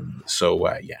 Yeah,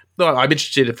 no, I'm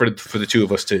interested for the two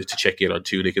of us to check in on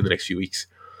Tunic in the next few weeks.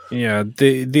 Yeah,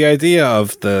 the idea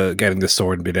of getting the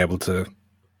sword and being able to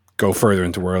go further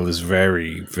into the world is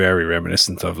very, very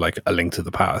reminiscent of like A Link to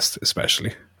the Past,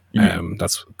 especially.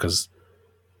 That's because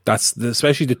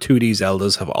especially the 2D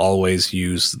Zeldas have always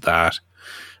used that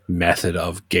method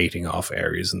of gating off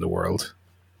areas in the world.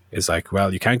 It's like,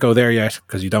 well, you can't go there yet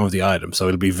because you don't have the item, so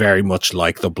it'll be very much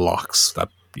like the blocks that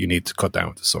you need to cut down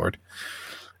with the sword.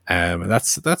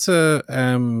 That's a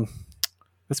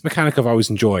mechanic I've always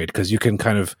enjoyed because you can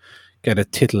kind of get a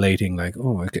titillating, like,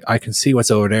 oh, I can see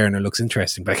what's over there and it looks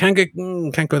interesting, but I can't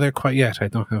go there quite yet. I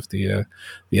don't have the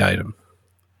item.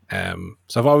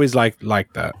 So I've always liked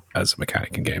that as a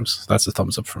mechanic in games. So that's a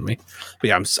thumbs up from me. But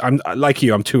yeah, I'm like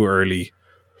you. I'm too early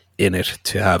in it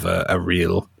to have a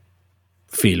real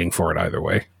feeling for it either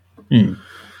way. Yeah.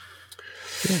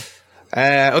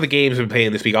 Other games I've been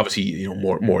playing this week, obviously,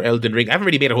 more Elden Ring. I haven't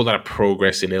really made a whole lot of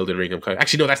progress in Elden Ring.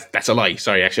 Actually, no, that's a lie.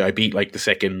 Sorry, actually, I beat like the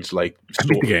second I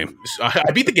beat the game.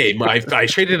 I beat the game. I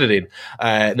traded it in.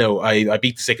 I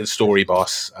beat the second story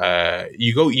boss.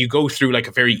 You go through like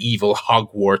a very evil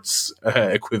Hogwarts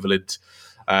equivalent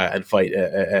and fight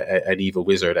an evil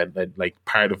wizard, and like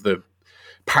part of the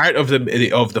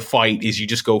fight is you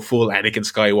just go full Anakin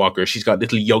Skywalker. She's got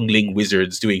little youngling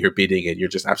wizards doing her bidding, and you're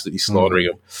just absolutely slaughtering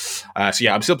them. So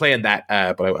yeah, I'm still playing that,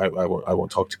 but I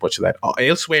won't talk too much of that.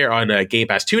 Elsewhere on Game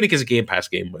Pass, Tunic is a Game Pass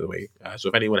game, by the way. So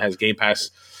if anyone has Game Pass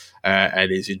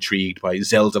and is intrigued by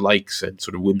Zelda-likes and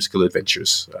sort of whimsical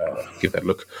adventures, give that a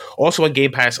look. Also on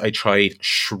Game Pass, I tried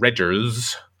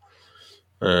Shredders.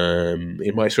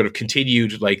 In my sort of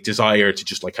continued like desire to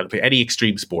just like kind of play any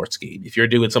extreme sports game. If you're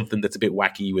doing something that's a bit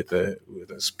wacky with a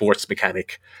sports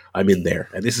mechanic, I'm in there.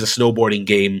 And this is a snowboarding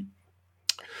game.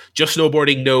 Just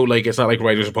snowboarding, no, like it's not like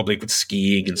Riders Republic with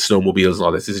skiing and snowmobiles and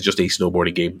all this. This is just a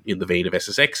snowboarding game in the vein of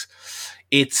SSX.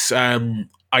 It's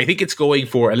I think it's going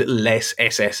for a little less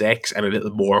SSX and a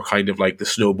little more kind of like the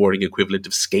snowboarding equivalent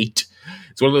of Skate.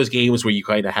 It's one of those games where you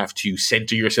kind of have to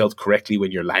center yourself correctly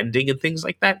when you're landing and things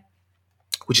like that,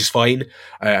 which is fine.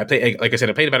 Like I said,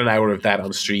 I played about an hour of that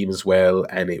on stream as well,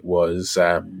 and it was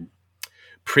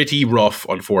pretty rough.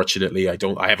 Unfortunately, I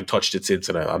haven't touched it since,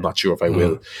 and I'm not sure if I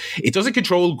will. It doesn't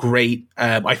control great.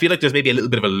 I feel like there's maybe a little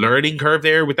bit of a learning curve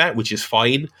there with that, which is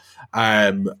fine.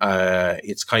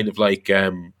 It's kind of like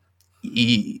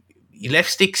left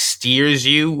stick steers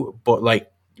you, but like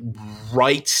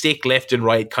right stick, left and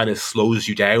right, kind of slows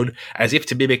you down, as if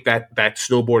to mimic that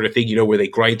snowboarder thing, where they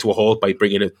grind to a halt by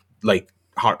bringing it like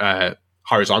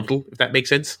horizontal, if that makes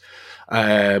sense.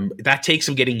 That takes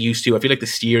some getting used to. I feel like the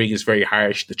steering is very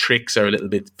harsh. The tricks are a little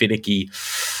bit finicky.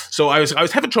 So I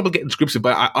was having trouble getting to grips with it,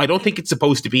 but I don't think it's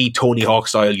supposed to be Tony Hawk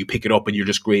style. You pick it up and you're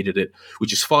just great at it,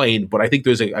 which is fine. But I think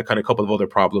there's a kind of couple of other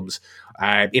problems.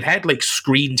 It had like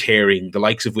screen tearing, the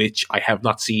likes of which I have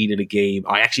not seen in a game.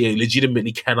 I actually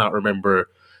legitimately cannot remember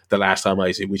the last time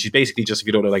I seen, which is basically just, if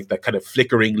you don't know, like that kind of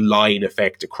flickering line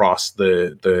effect across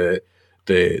the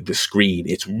screen.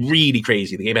 It's really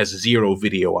crazy. The game has 0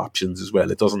 video options as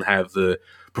well. It doesn't have the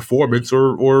performance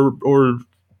or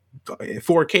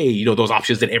 4K, those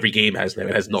options that every game has now.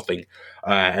 It has nothing.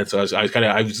 And so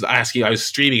I was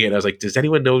streaming it and I was like, does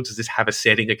anyone know, does this have a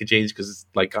setting I can change? Because it's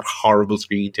like got horrible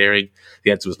screen tearing.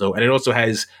 The answer was no. And it also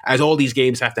has, as all these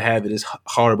games have to have, it is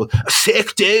horrible.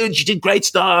 Sick dude, you did great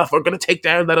stuff. We're going to take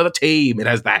down that other team. It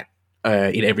has that.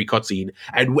 in every cutscene,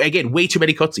 and again, way too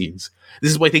many cutscenes.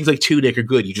 This is why things like Tunic are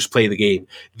good. You just play the game.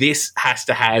 This has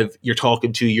to have you're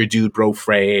talking to your dude bro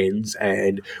friends,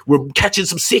 and we're catching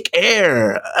some sick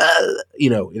air.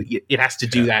 It has to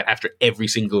do that after every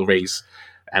single race.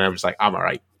 And I'm just like, I'm all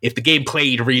right. If the game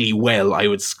played really well, I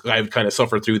would kind of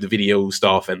suffer through the video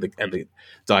stuff and the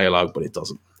dialogue, but it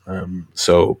doesn't.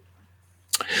 So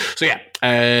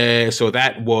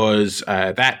that was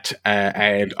that.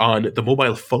 And on the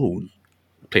mobile phone,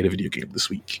 I played a video game this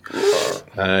week.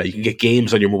 You can get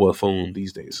games on your mobile phone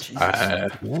these days.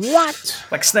 What?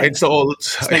 Like Snake? It's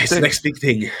the next big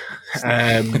thing.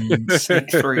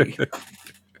 Snake 3.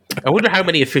 I wonder how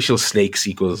many official Snake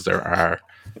sequels there are.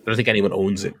 I don't think anyone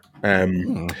owns it.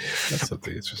 That's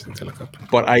something interesting to look up.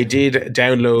 But I did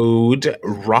download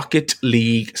Rocket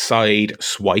League Side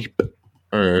Swipe,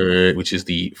 which is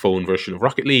the phone version of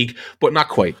Rocket League, but not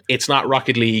quite. It's not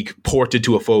Rocket League ported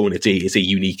to a phone. It's a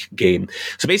unique game.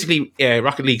 So basically,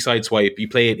 Rocket League Side Swipe, you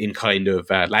play it in kind of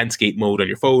landscape mode on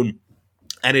your phone,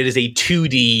 and it is a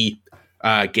 2D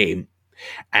game.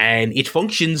 And it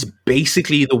functions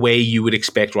basically the way you would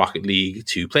expect Rocket League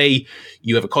to play.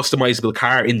 You have a customizable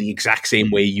car in the exact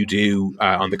same way you do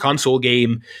on the console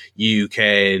game. You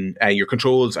can your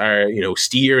controls are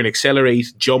steer and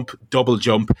accelerate, jump, double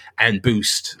jump, and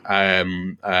boost.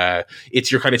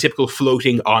 It's your kind of typical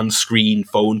floating on-screen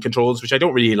phone controls, which I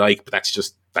don't really like, but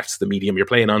that's the medium you're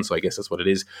playing on, so I guess that's what it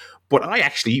is. But I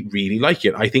actually really like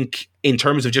it. I think in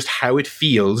terms of just how it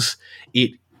feels,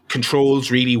 it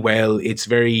controls really well. It's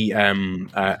very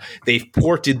they've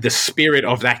ported the spirit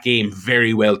of that game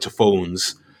very well to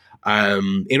phones.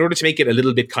 In order to make it a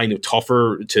little bit kind of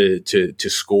tougher to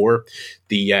score,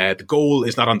 the goal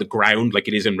is not on the ground like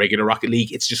it is in regular Rocket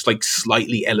League. It's just like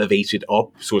slightly elevated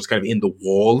up, so it's kind of in the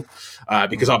wall,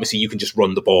 because obviously you can just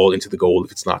run the ball into the goal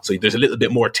if it's not. So there's a little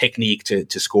bit more technique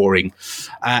to scoring.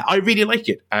 I really like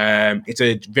it.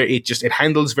 It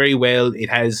handles very well. It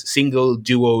has single,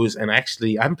 duos, and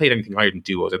actually I haven't played anything higher than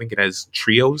duos. I think it has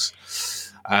trios.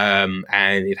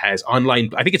 And it has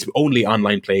online. I think it's only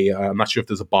online play. I'm not sure if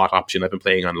there's a bot option. I've been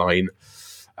playing online.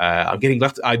 I'm getting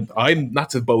lots. I'm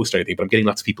not to boast or anything, but I'm getting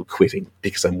lots of people quitting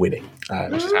because I'm winning,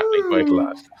 which is happening quite a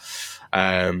lot.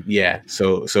 But yeah,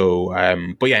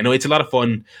 no, it's a lot of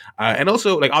fun, and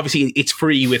also like obviously it's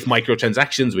free with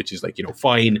microtransactions, which is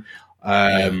fine.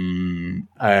 One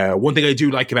thing I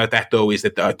do like about that though is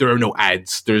that there are no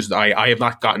ads. I have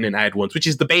not gotten an ad once, which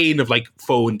is the bane of like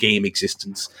phone game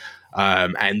existence.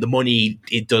 And the money,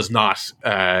 it does not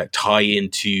tie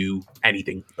into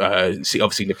anything. Of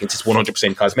significance. It's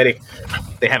 100% cosmetic.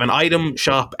 They have an item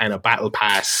shop and a battle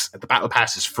pass. The battle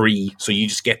pass is free, so you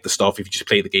just get the stuff if you just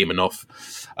play the game enough.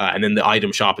 And then the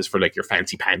item shop is for like your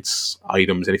fancy pants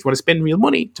items. And if you want to spend real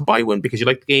money to buy one because you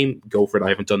like the game, go for it. I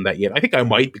haven't done that yet. I think I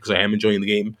might because I am enjoying the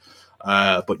game.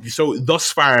 But so thus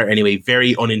far, anyway,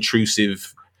 very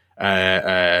unintrusive.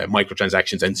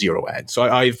 Microtransactions and zero ads. So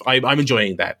I'm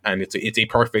enjoying that, and it's a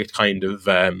perfect kind of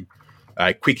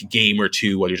quick game or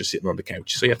two while you're just sitting on the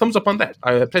couch. So yeah, thumbs up on that.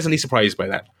 I'm pleasantly surprised by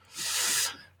that.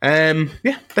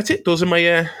 Yeah, that's it. Those are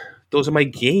my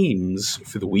games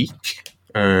for the week.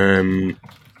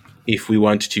 If we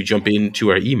want to jump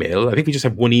into our email, I think we just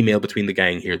have one email between the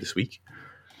gang here this week.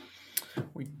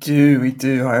 We do.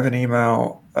 I have an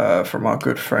email from our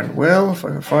good friend Will, if I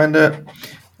can find it.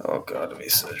 Oh, God, let me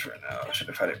search right now. I should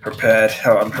have had it prepared.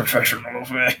 How unprofessional of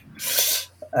me.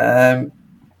 So I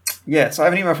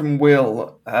have an email from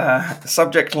Will. The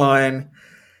subject line,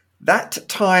 that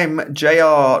time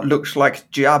JR looked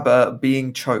like Jabba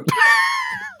being choked.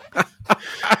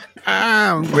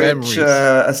 Which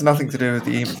has nothing to do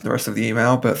with the rest of the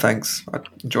email, but thanks. I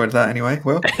enjoyed that anyway,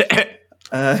 Will.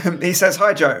 He says,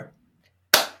 hi, Joe.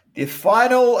 The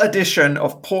final edition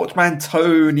of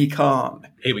Portmanteau Khan.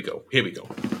 Here we go.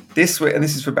 This week, and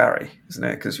this is for Barry, isn't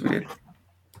it? Because we did.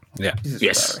 Yeah.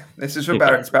 Yes. This is for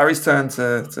Barry. It's Barry's turn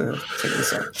to take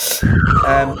this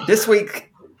on. This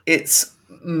week, it's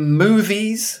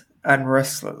movies and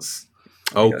wrestlers.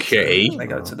 Okay. They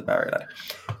go to the Barry lad.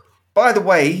 By the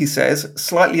way, he says,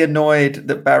 slightly annoyed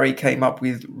that Barry came up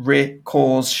with Rick,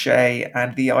 Coors, Shea,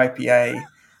 and the IPA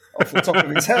off the top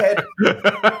of his head,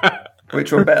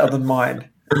 which were better than mine.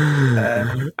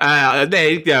 Don't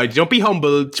be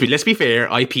humble. Let's be fair.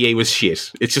 IPA was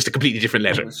shit. It's just a completely different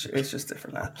letter. It's just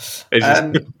different now.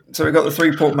 So we've got the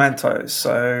three portmanteaus.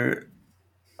 So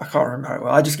I can't remember how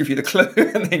well. I just give you the clue,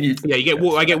 and then you. Yeah, you get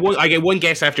one. I get one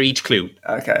guess after each clue.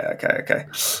 Okay.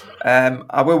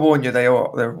 I will warn you. They're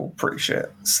all pretty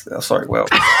shit. Sorry, Will.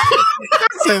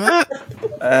 Say that.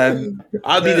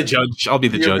 I'll be the judge.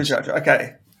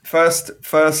 Okay. First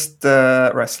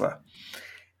wrestler.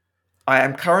 I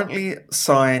am currently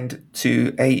signed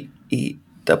to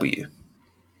AEW.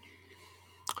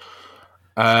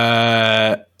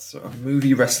 So a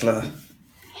movie wrestler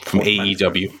from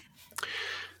AEW.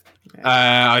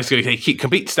 I was going to keep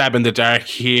complete stab in the dark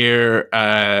here.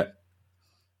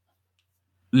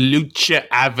 Lucha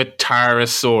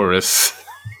Avatarosaurus.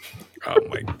 Oh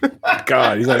my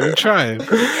god, he's not even trying.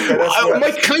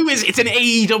 My clue is it's an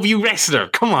AEW wrestler.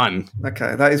 Come on.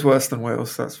 Okay, that is worse than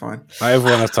Will's, so that's fine. I have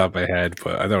one off the top of my head,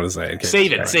 but I don't want to say it.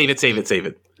 Save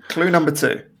it. Clue number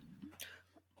 2.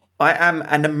 I am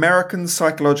an American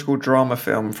psychological drama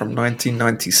film from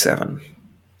 1997.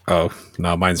 Oh,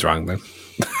 no, mine's wrong then.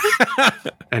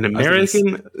 An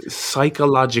American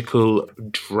psychological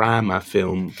drama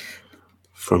film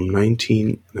from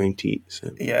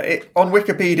 1997. Yeah, on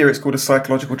Wikipedia it's called a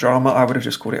psychological drama. I would have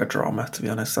just called it a drama, to be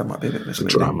honest. That might be a bit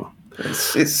misleading. Drama.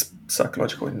 It's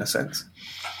psychological in a sense.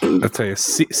 I'll tell you,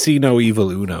 See No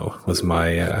Evil Uno was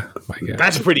my guess.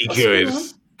 That's pretty good.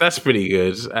 That's pretty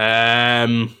good.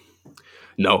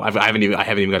 No, I haven't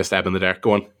even got a stab in the dark.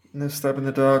 Go on. No stab in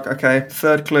the dark. Okay,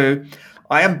 third clue.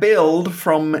 I am billed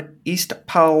from East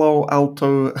Palo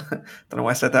Alto. Don't know why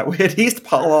I said that weird. East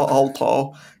Palo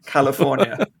Alto,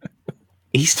 California.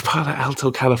 East Palo Alto,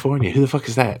 California. Who the fuck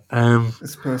is that?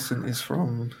 This person is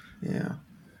from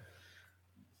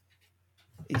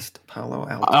East Palo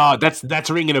Alto. Oh, that's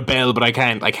ringing a bell, but I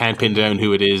can't pin down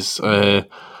who it is.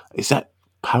 Is that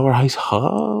Powerhouse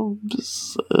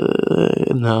Hobbs?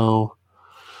 No.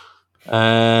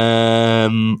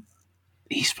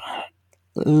 East.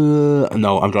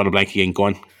 No, I'm drawing a blank again. Go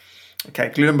on.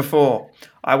 Okay, clue number 4.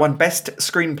 I won Best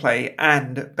Screenplay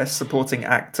and Best Supporting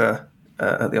Actor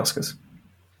at the Oscars.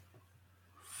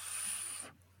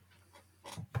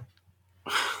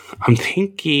 I'm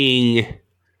thinking.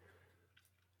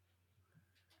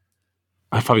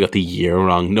 I probably got the year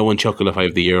wrong. No one chuckle if I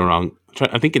have the year wrong.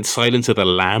 I'm thinking Silence of the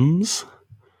Lambs.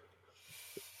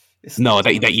 No,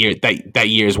 that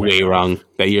year's way wrong.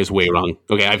 That year's way wrong.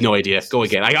 Okay, I have no idea. Go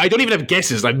again. I don't even have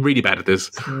guesses. I'm really bad at this.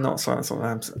 Not Silence of the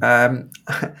Lambs.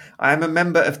 I am a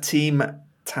member of Team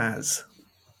Taz.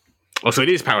 Oh, so it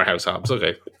is Powerhouse Hobbs.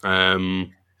 Okay.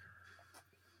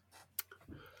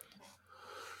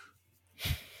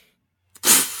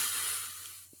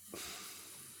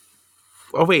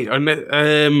 Oh wait, no,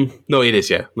 it is.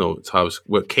 Yeah, no, it's Hobbs.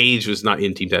 Well, Cage was not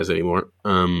in Team Taz anymore.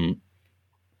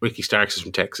 Ricky Starks is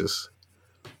from Texas.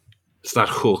 It's not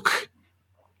Hook.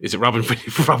 Is it Robin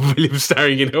Williams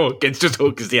starring in Hook? It's just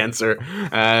Hook is the answer.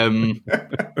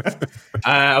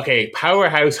 Okay,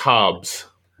 Powerhouse Hobbs.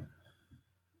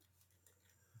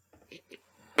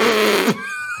 I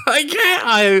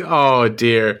can't. Oh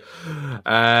dear.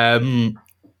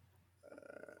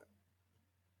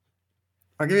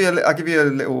 I'll give you a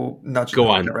little nudge in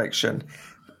that direction.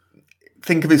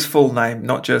 Think of his full name,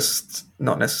 not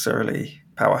necessarily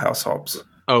Powerhouse Hobbs.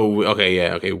 Oh, okay,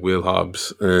 yeah, okay. Will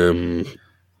Hobbs.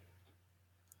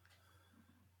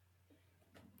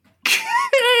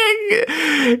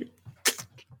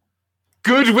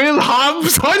 Goodwill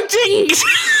Hobbs Hunting.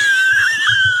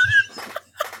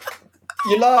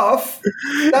 You laugh.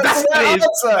 That's the answer.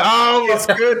 Oh, it's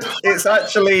good. It's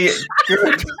actually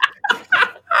good.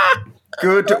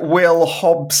 Goodwill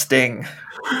Hobbsting.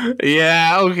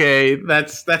 Yeah, okay.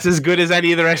 That's as good as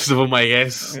any of the rest of them, I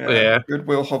guess. Yeah.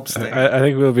 Goodwill Hobbsting. I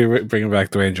think we'll be bringing back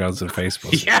Dwayne Johnson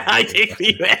Facebook. Yeah, I think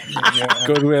we will. Yeah.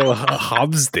 Goodwill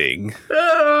Hobbsting.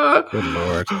 Good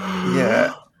Lord.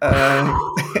 Yeah.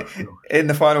 In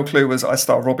the final clue was I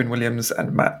star Robin Williams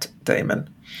and Matt Damon.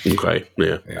 Okay,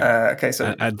 yeah. Okay,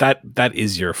 so that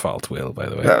is your fault, Will. By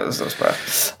the way, that was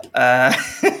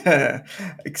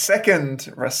bad.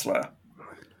 Second wrestler.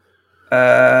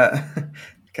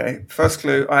 Okay, first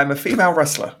clue. I am a female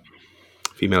wrestler.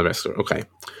 Female wrestler. Okay.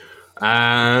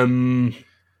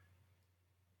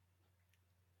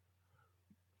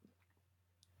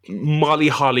 Molly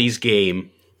Holly's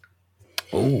Game.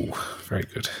 Oh, very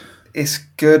good. It's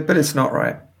good, but it's not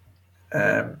right.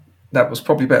 That was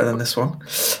probably better than this one.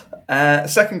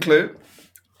 Second clue.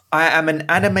 I am an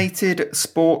animated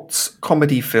sports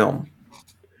comedy film.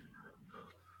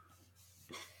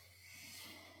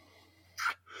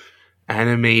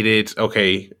 Animated.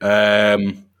 Okay. That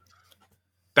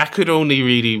could only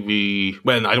really be...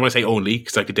 Well, I don't want to say only,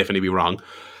 because I could definitely be wrong.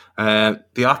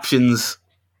 The options...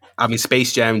 I mean,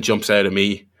 Space Jam jumps out at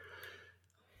me.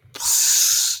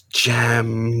 Space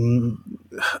Jam's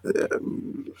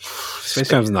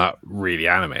not really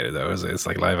animated, though, is it? It's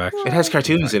like live action. It has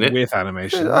cartoons in it. With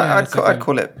animation. I'd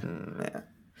call it...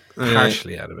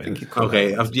 partially animated.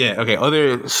 Okay. Okay.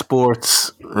 Other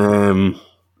sports...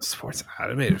 Sports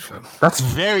animated film. That's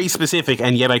very specific,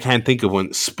 and yet I can't think of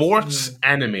one. Sports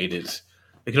animated.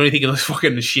 I can only think of those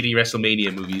fucking shitty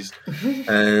WrestleMania movies.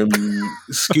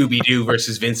 Scooby Doo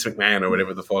versus Vince McMahon or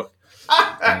whatever the fuck.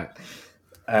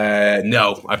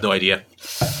 No, I have no idea.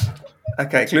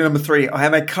 Okay, clue number 3. I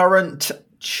am a current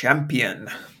champion.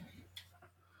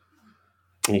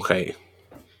 Okay.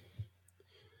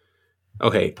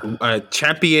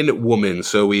 Champion woman.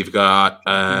 So we've got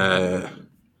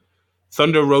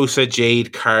Thunder Rosa,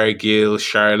 Jade Cargill,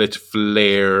 Charlotte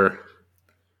Flair.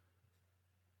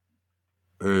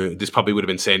 This probably would have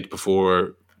been sent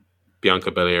before Bianca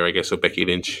Belair, I guess, so Becky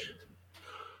Lynch.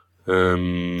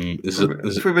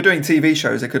 If we were doing TV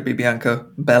shows, it could be Bianca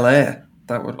Belair.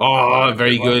 That would. Oh,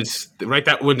 very good. Write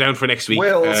that one down for next week.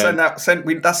 Will,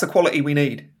 that's the quality we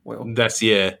need. Will. That's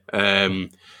yeah. And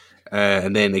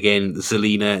then again,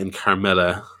 Zelina and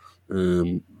Carmella.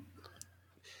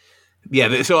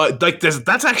 Yeah, so like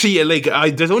that's actually like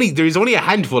there's only a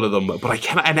handful of them, but I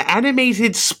can't. An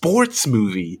animated sports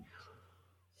movie.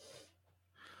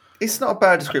 It's not a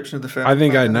bad description of the film. I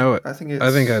think I know it. I think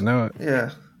I know it.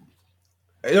 Yeah.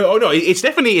 Oh no, it's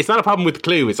not a problem with the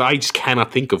clue. It's I just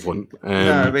cannot think of one.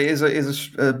 No, but it is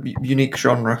a unique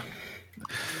genre.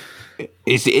 Do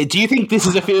you think this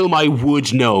is a film I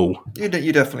would know? You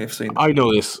definitely have seen it. I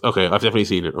know this. Okay, I've definitely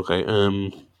seen it. Okay.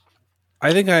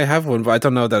 I think I have one, but I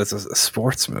don't know that it's a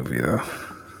sports movie though.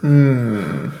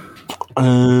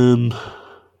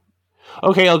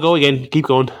 Okay, I'll go again. Keep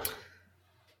going.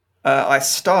 I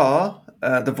star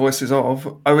the voices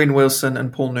of Owen Wilson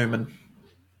and Paul Newman.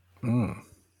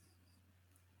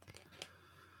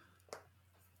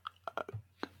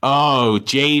 Oh,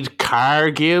 Jade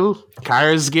Cargill?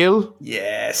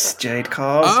 Yes, Jade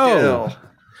Cargill.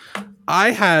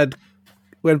 I had,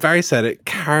 when Barry said it,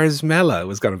 Carsmella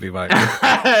was going to be mine.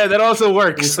 That also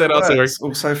works. Also works.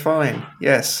 Also fine.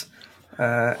 Yes.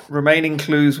 Remaining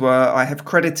clues were I have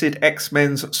credited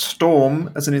X-Men's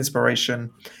Storm as an inspiration,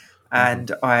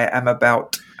 and I am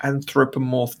about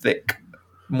anthropomorphic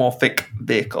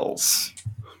vehicles.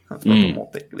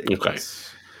 Anthropomorphic vehicles. Okay.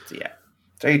 So, yeah.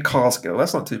 Jade Cargill.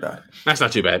 That's not too bad. That's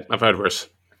not too bad. I've heard worse.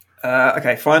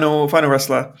 Okay, final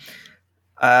wrestler.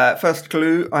 First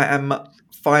clue, I am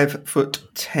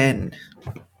 5'10".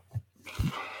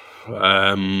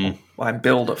 I'm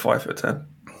billed at 5'10".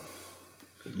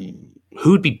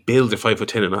 Who would be billed at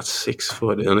 5'10" and not 6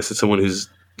 foot? Unless it's someone who's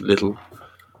little.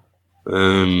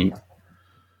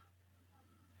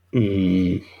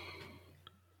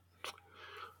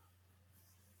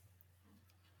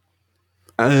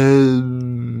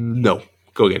 No.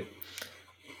 Go again.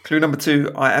 Clue number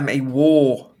 2, I am a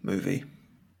war movie.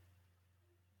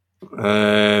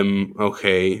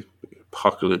 Okay.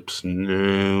 Apocalypse.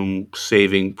 No.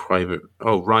 Saving Private.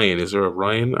 Oh, Ryan. Is there a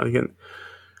Ryan again?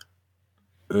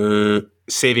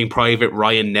 Saving Private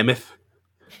Ryan Nemeth.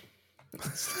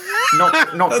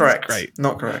 Not correct. Great.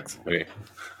 Not correct. Okay.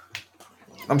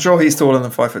 I'm sure he's taller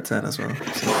than 5'10" as well.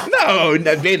 No,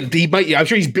 he might. I'm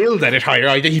sure he's billed at it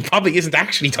higher. He probably isn't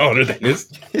actually taller than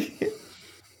this.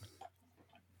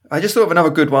 I just thought of another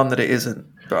good one that it isn't,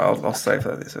 but I'll save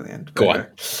this at the end. Go on.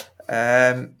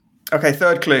 Okay,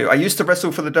 third clue. I used to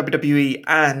wrestle for the WWE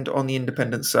and on the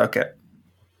independent circuit.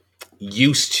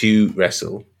 Used to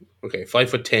wrestle. Okay,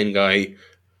 5'10" guy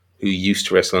who used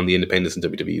to wrestle on the independents in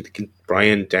WWE.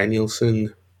 Bryan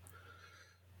Danielson.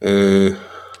 He's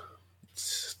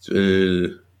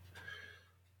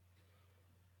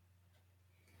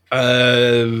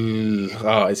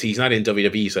not in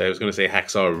WWE, so I was going to say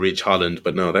Hacksaw Ridge Holland,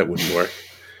 but no, that wouldn't work.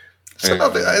 It's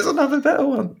another better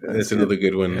one. That's another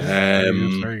good one.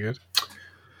 It's very good.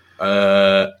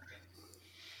 I'm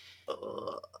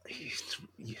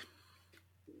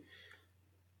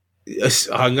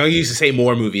going to use the same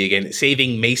war movie again.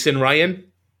 Saving Mason Ryan.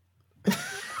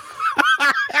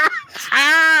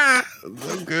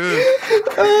 So good.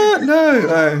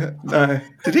 No.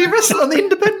 Did he wrestle on the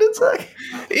independent circuit?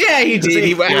 Yeah, he did.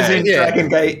 He was in Dragon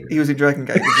Gate. He was in Dragon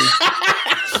Gate.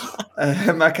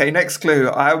 Okay, next clue.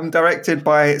 I'm directed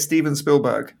by Steven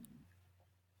Spielberg.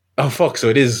 Oh fuck! So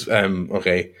it is.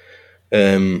 Okay.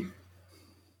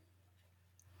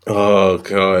 Oh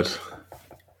god.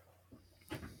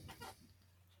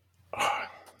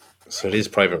 So it is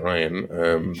Private Ryan.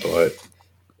 But.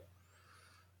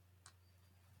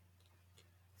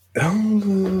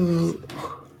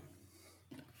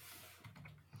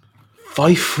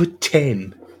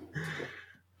 5'10".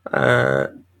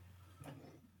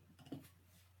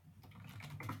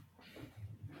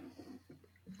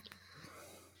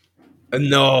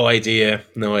 No idea.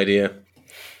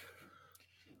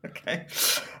 Okay.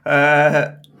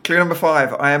 Clue number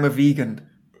 5. I am a vegan.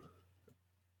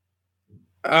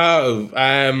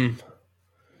 Oh,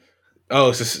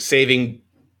 so Saving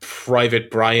Private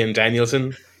Brian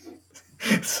Danielson.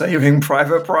 Saving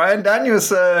Private Brian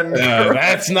Danielson.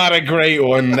 That's not a great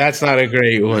one. That's not a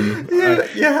great one.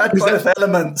 You had both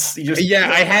elements.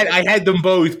 I had them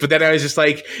both, but then I was just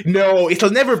like, no,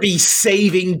 it'll never be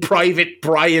Saving Private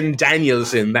Brian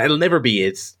Danielson. That'll never be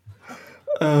it.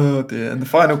 Oh dear! And the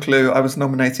final clue: I was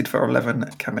nominated for 11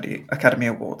 Academy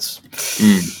Awards.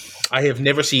 I have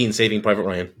never seen Saving Private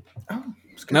Ryan. Oh,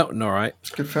 no, right.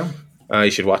 It's a good film. You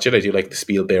should watch it. I do like the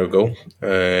Spielberg go.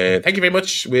 Thank you very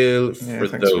much, Will, for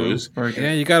those.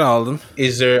 Yeah, you got all of them.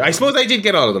 Is there? I suppose I did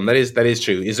get all of them. That is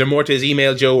true. Is there more to his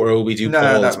email, Joe, or will we do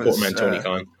Paul's Portman Tony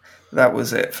Khan? That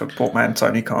was it for Portman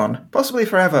Tony Khan. Possibly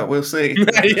forever. We'll see.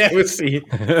 Yeah, we'll see.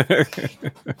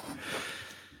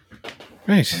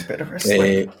 Right. Bit of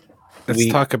wrestling. Let's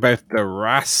talk about the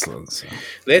wrestling.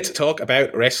 Let's talk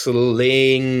about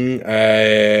wrestling.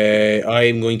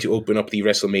 I'm going to open up the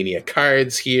WrestleMania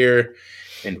cards here,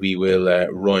 and we will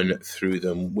run through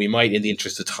them. We might, in the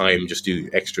interest of time, just do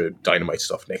extra Dynamite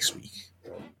stuff next week.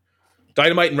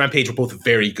 Dynamite and Rampage were both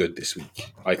very good this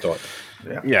week, I thought.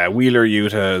 Yeah, Wheeler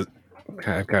Yuta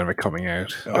kind of coming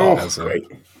out.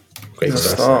 Great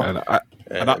stuff.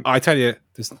 And I tell you,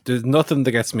 there's nothing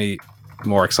that gets me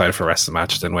more excited for a wrestling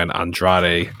match than when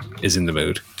Andrade is in the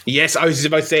mood. Yes, I was just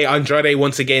about to say Andrade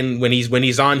once again. When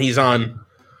he's on, he's on,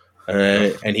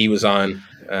 and he was on.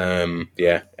 And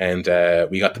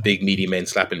we got the big meaty men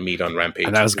slapping meat on Rampage,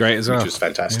 and that was great as well, which was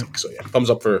fantastic. Yeah. So yeah,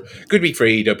 thumbs up for good week for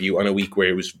AEW on a week where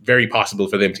it was very possible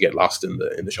for them to get lost in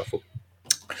the shuffle.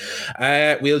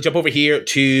 We'll jump over here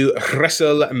to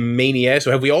WrestleMania. So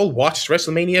have we all watched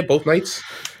WrestleMania both nights?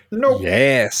 Nope.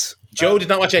 Yes. Joe did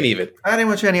not watch any of it. I didn't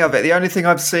watch any of it. The only thing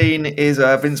I've seen is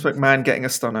Vince McMahon getting a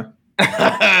stunner.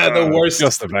 The worst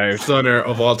just about stunner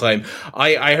of all time.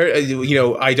 I heard,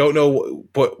 I don't know,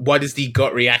 but what is the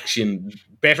gut reaction?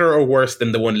 Better or worse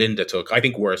than the one Linda took? I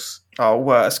think worse. Oh,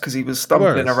 worse, because he was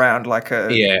stumbling around like a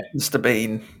Mr.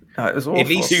 Bean. It was awful. At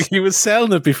least he was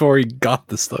selling it before he got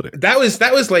the stunner. That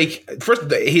was like first.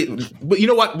 But you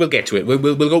know what? We'll get to it.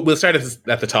 We'll start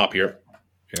at the top here.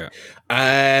 Yeah.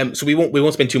 So we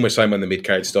won't spend too much time on the mid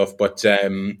card stuff, but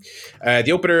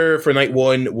the opener for night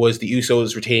one was the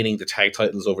Usos retaining the tag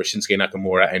titles over Shinsuke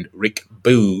Nakamura and Rick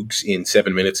Boogs in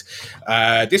 7 minutes.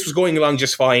 This was going along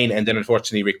just fine, and then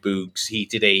unfortunately Rick Boogs, he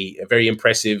did a very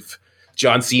impressive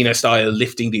John Cena style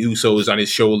lifting the Usos on his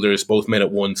shoulders, both men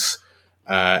at once,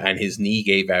 and his knee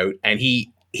gave out, and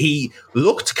he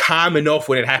looked calm enough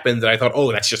when it happened that I thought,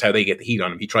 oh, that's just how they get the heat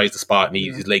on him. He tries the spot and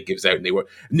his leg gives out, and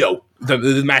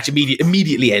the match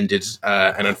immediately ended.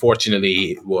 And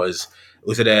unfortunately, was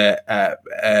it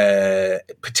a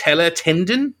patella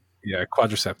tendon? Yeah,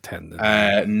 quadricep tendon.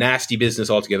 Nasty business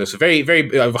altogether. So very, very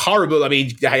horrible. I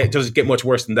mean, it doesn't get much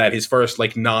worse than that. His first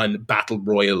non-battle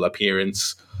royal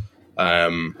appearance.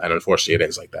 And unfortunately it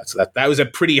ends like that. So that was a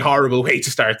pretty horrible way to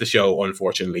start the show,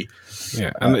 unfortunately.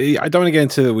 Yeah, and I don't want to get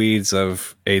into the weeds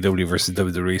of AEW versus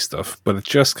WWE stuff, but it's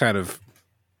just kind of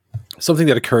something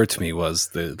that occurred to me was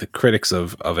the critics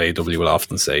of AEW will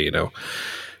often say,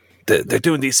 they're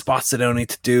doing these spots they don't need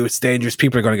to do. It's dangerous.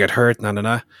 People are going to get hurt.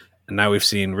 And now we've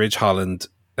seen Ridge Holland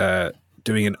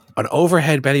doing an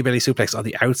overhead belly suplex on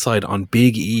the outside on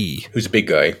Big E, who's a big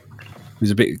guy, who's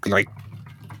a big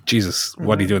Jesus,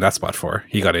 what are you doing that spot for?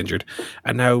 He got injured.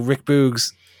 And now Rick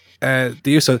Boogs, the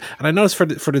Usos. And I noticed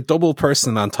for the double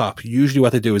person on top, usually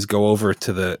what they do is go over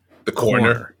to the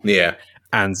corner. Yeah.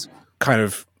 And kind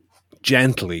of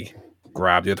gently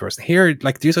grab the other person. Here,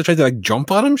 the Usos tried to jump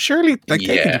on him, surely. Take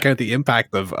into account the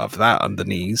impact of that on the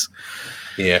knees.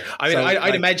 Yeah. I mean,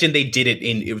 I'd imagine they did it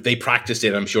if they practiced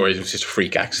it, I'm sure it was just a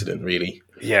freak accident, really.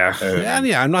 Yeah.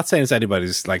 I'm not saying it's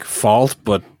anybody's fault,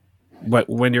 but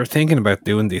when you're thinking about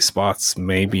doing these spots,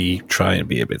 maybe try and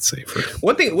be a bit safer.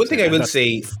 One thing I will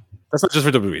say, that's not just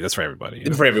for WWE, that's for everybody.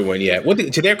 For everyone, yeah. One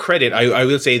thing, to their credit, I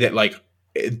will say that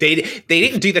they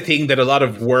didn't do the thing that a lot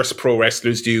of worse pro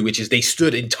wrestlers do, which is they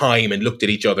stood in time and looked at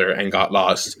each other and got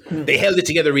lost. They held it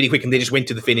together really quick and they just went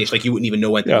to the finish you wouldn't even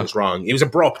know anything was wrong. It was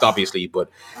abrupt, obviously, but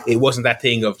it wasn't that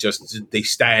thing of just they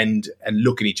stand and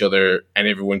look at each other and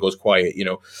everyone goes quiet,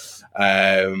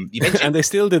 and they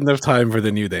still didn't have time for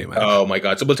the New Day match. Oh my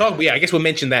god! So we'll talk. Yeah, I guess we'll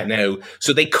mention that now.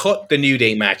 So they cut the New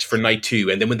Day match for night 2,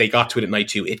 and then when they got to it at night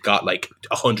 2, it got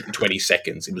 120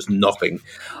 seconds. It was nothing.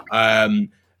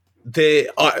 Overall,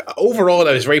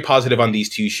 I was very positive on these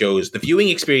two shows. The viewing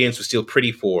experience was still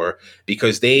pretty poor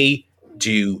because they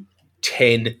do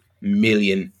 10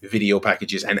 million video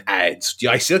packages and ads.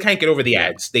 I still can't get over the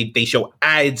ads. They show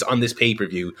ads on this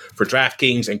pay-per-view for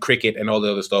DraftKings and cricket and all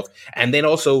the other stuff. And then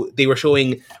also they were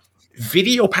showing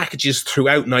video packages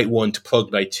throughout night 1 to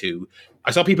plug night 2.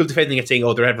 I saw people defending it saying,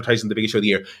 oh, they're advertising the biggest show of the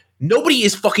year. Nobody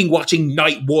is fucking watching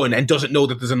night 1 and doesn't know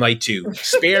that there's a night 2.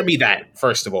 Spare me that,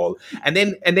 first of all. And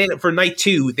then for night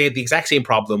 2, they had the exact same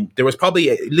problem. There was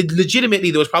probably, legitimately,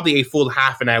 there was probably a full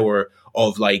half an hour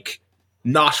of like,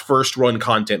 not first run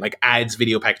content, like ads,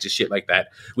 video packages, shit like that,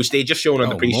 which they just shown on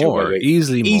the pre-show.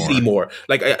 Easily more.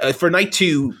 Like for night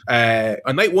 2,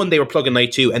 on night 1 they were plugging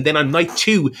night 2, and then on night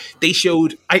 2 they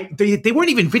showed they weren't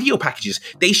even video packages.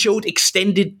 They showed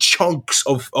extended chunks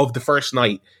of the first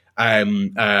night.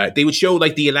 They would show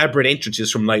like the elaborate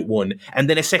entrances from night 1, and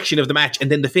then a section of the match,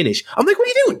 and then the finish. I'm like, what are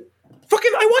you doing?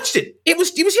 Fucking, I watched it. It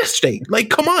was yesterday.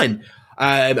 Like, come on.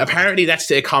 Apparently that's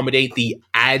to accommodate the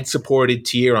ad-supported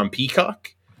tier on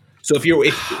Peacock. So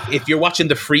if you're watching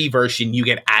the free version, you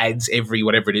get ads every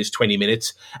whatever it is 20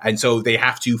 minutes, and so they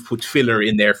have to put filler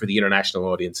in there for the international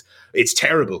audience. It's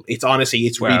terrible. It's honestly,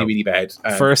 it's really, really bad.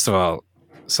 First of all,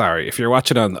 sorry if you're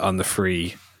watching on the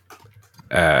free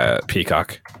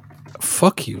Peacock.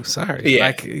 Fuck you. Sorry. Yeah.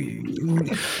 Like,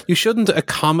 you shouldn't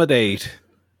accommodate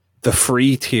the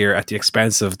free tier at the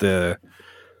expense of the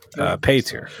pay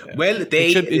tier. Well,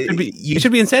 you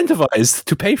should be incentivized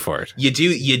to pay for it. You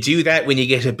do that when you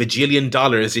get $1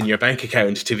 bajillion in your bank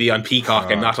account to be on Peacock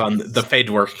and not on the Fed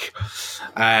work.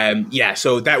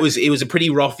 So it was a pretty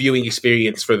rough viewing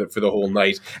experience for the whole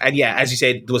night. And yeah, as you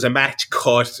said, there was a match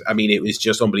cut. I mean, it was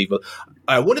just unbelievable.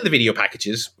 One of the video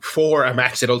packages for a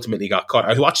match that ultimately got cut.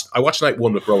 I watched night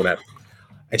 1 with Rona.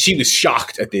 And she was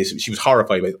shocked at this. She was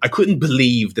horrified by it. I couldn't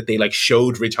believe that they like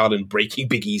showed Ridge Holland breaking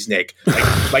Big E's neck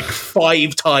like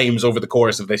 5 times over the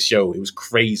course of this show. It was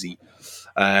crazy.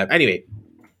 Anyway,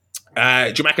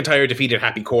 Drew McIntyre defeated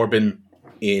Happy Corbin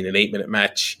in an 8-minute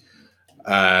match.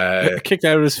 Kicked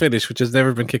out of his finish, which has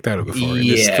never been kicked out of before. In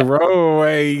this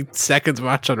throwaway second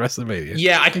match on WrestleMania.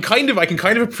 Yeah, I can kind of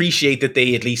appreciate that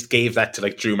they at least gave that to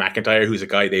like Drew McIntyre, who's a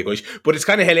guy they push. But it's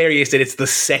kind of hilarious that it's the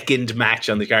second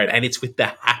match on the card, and it's with the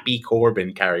Happy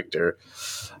Corbin character.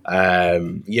 I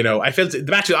felt the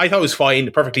match I thought was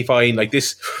fine, perfectly fine. Like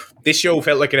this show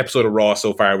felt like an episode of Raw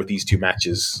so far with these 2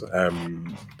 matches.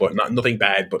 But nothing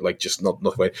bad, but like just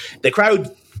nothing. The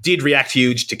crowd did react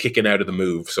huge to kicking out of the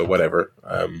move, so whatever.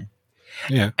 And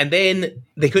then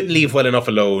they couldn't leave well enough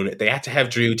alone. They had to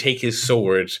have Drew take his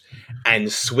sword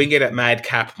and swing it at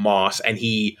Madcap Moss, and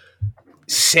he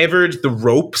severed the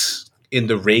ropes in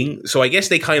the ring. So I guess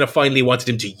they kind of finally wanted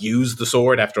him to use the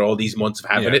sword after all these months of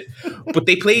having it. But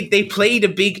they played a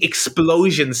big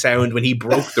explosion sound when he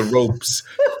broke the ropes.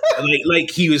 like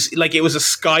he was like it was a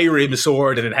Skyrim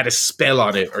sword and it had a spell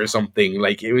on it or something.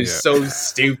 Like it was so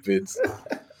stupid.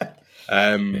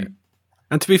 And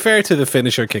to be fair to the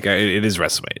finisher kick out, it is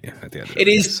WrestleMania at the end of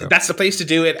it. So. That's the place to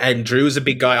do it, and Drew's a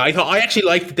big guy. I actually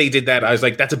liked that they did that. I was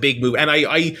like, that's a big move. And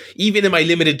I even in my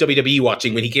limited WWE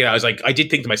watching, when he came out, I was like, I did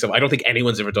think to myself, I don't think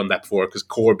anyone's ever done that before, because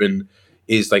Corbin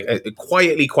is like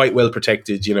quietly quite well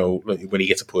protected, when he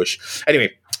gets a push.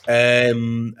 Anyway,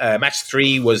 match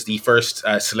 3 was the first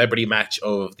celebrity match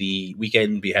of the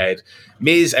weekend. We had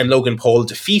Miz and Logan Paul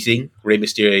defeating Rey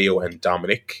Mysterio and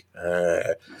Dominic.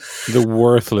 The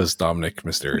worthless Dominic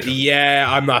Mysterio. Yeah,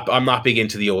 I'm not big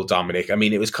into the old Dominic. I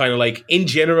mean, it was kind of like, in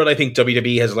general, I think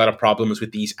WWE has a lot of problems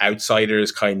with these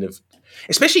outsiders, kind of,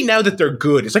 especially now that they're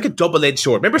good. It's like a double-edged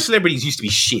sword. Remember, celebrities used to be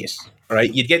shit, right?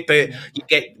 Who's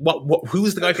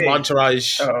the guy from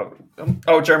Entourage?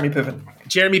 Jeremy Piven.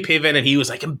 Jeremy Piven, and he was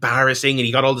like embarrassing, and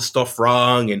he got all the stuff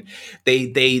wrong, and they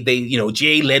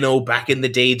Jay Leno back in the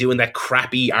day doing that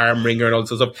crappy arm wringer and all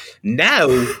this stuff. Now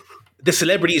the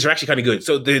celebrities are actually kind of good.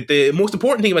 So the most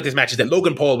important thing about this match is that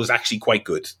Logan Paul was actually quite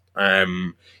good.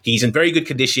 He's in very good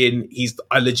condition. He's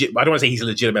I don't want to say he's a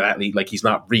legitimate athlete, like he's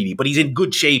not really, but he's in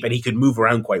good shape and he could move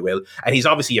around quite well. And he's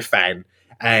obviously a fan.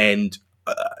 And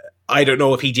I don't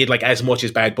know if he did like as much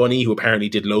as Bad Bunny, who apparently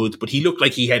did loads, but he looked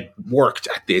like he had worked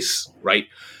at this, right?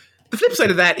 The flip side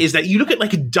of that is that you look at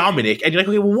like Dominic and you're like,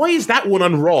 okay, well, why is that one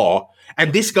on Raw?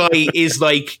 And this guy is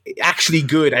like actually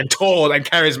good and tall and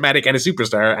charismatic and a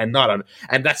superstar, and not on.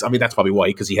 And that's probably why,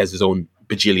 because he has his own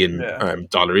bajillion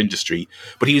dollar industry.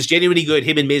 But he was genuinely good.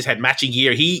 Him and Miz had matching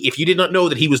gear. If you did not know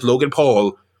that he was Logan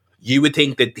Paul, you would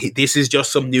think that this is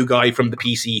just some new guy from the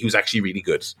PC who's actually really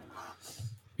good.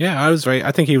 Yeah, I was right.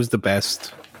 I think he was the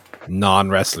best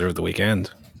non-wrestler of the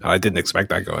weekend. I didn't expect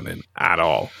that going in at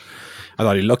all. I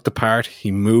thought he looked the part.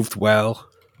 He moved well.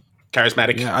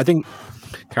 Charismatic. Yeah, I think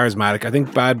charismatic. I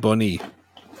think Bad Bunny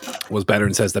was better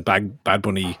and says that Bad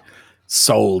Bunny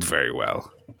sold very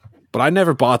well. But I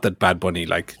never bought that Bad Bunny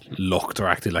like looked or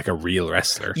acted like a real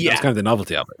wrestler. Yeah. That's kind of the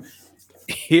novelty of it.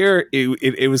 here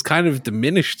it was kind of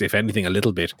diminished, if anything, a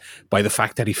little bit by the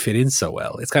fact that he fit in so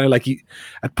well. It's kind of like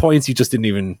at points you just didn't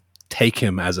even take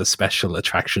him as a special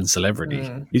attraction celebrity.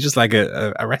 He's just like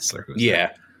a wrestler.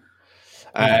 Yeah.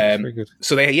 Very good.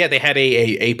 So they had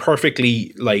a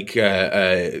perfectly like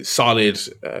solid.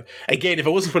 Again, if it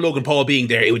wasn't for Logan Paul being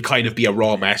there, it would kind of be a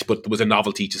Raw match, but there was a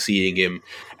novelty to seeing him.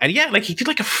 And yeah, like he did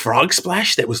like a frog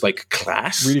splash that was like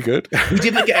class, Really good. He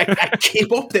did like a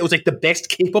cape up that was like the best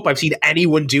cape up I've seen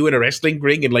anyone do in a wrestling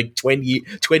ring in like 20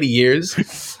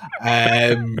 years.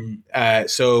 And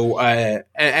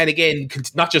again,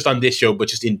 not just on this show, but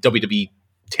just in WWE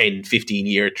 10, 15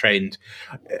 year trend.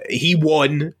 He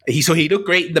won. He looked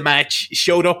great in the match,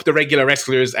 showed up the regular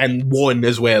wrestlers and won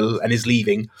as well, and is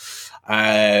leaving.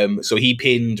 So he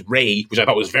pinned Ray, which I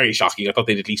thought was very shocking. I thought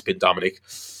they'd at least pin Dominic.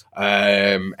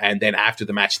 And then after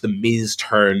the match, The Miz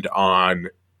turned on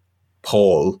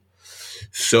Paul.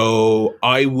 So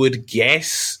I would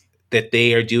guess that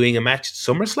they are doing a match at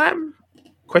SummerSlam?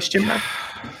 Question mark.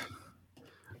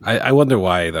 I wonder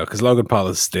why though, because Logan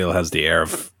Paul still has the air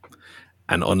of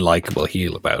an unlikable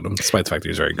heel about him, despite the fact that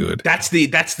he's very good. That's the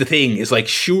thing. Is like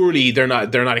surely they're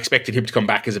not expecting him to come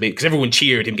back as a big, because everyone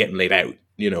cheered him getting laid out.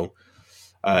 You know,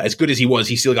 as good as he was,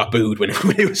 he still got booed when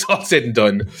it was all said and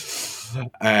done.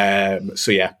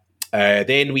 So yeah,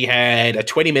 then we had a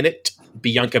 20-minute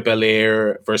Bianca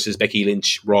Belair versus Becky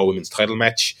Lynch Raw Women's Title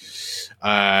match.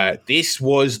 This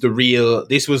was like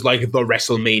the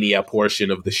WrestleMania portion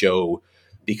of the show,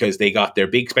 because they got their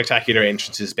big spectacular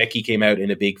entrances. Becky came out in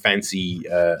a big fancy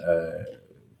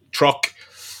truck.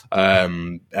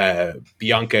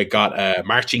 Bianca got a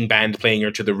marching band playing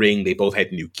her to the ring. They both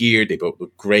had new gear. They both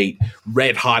looked great.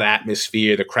 Red hot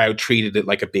atmosphere. The crowd treated it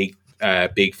like a big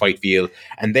fight field.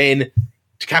 And then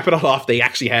to cap it all off, they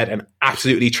actually had an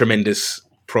absolutely tremendous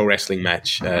pro wrestling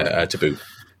match to boot.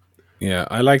 Yeah,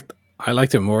 I liked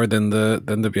it more than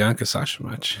the Bianca Sasha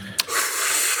match.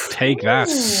 Take that.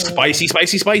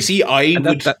 Spicy. I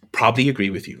would probably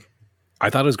agree with you. I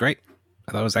thought it was great.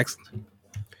 I thought it was excellent.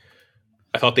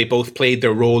 I thought they both played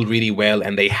their role really well,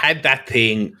 and they had that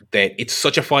thing that it's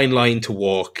such a fine line to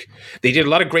walk. They did a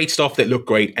lot of great stuff that looked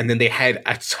great, and then they had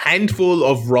a handful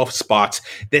of rough spots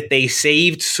that they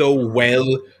saved so well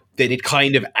that it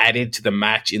kind of added to the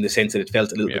match in the sense that it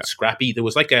felt a little bit scrappy. There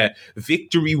was like a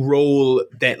victory roll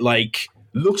that like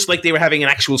looks like they were having an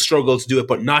actual struggle to do it,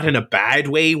 but not in a bad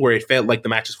way where it felt like the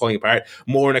match was falling apart.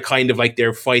 More in a kind of like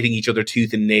they're fighting each other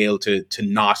tooth and nail to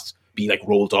not be like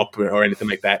rolled up or anything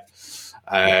like that.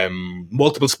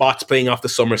 Multiple spots playing off the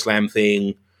SummerSlam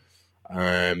thing.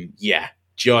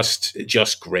 Just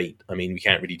great. I mean, we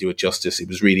can't really do it justice. It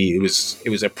was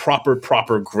a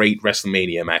proper great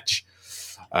WrestleMania match.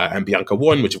 And Bianca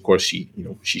won, which of course she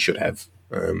should have.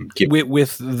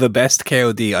 With the best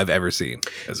KOD I've ever seen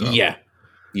as well.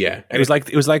 Yeah, it was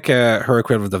like her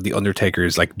equivalent of the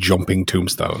Undertaker's like jumping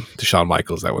tombstone to Shawn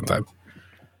Michaels that one time.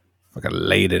 Like I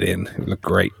laid it in. It looked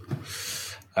great.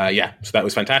 So that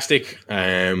was fantastic.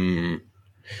 The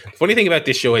funny thing about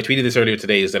this show, I tweeted this earlier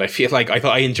today, is that I feel like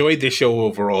I enjoyed this show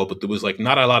overall, but there was like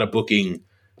not a lot of booking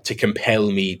to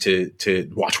compel me to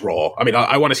watch Raw. I mean,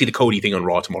 I want to see the Cody thing on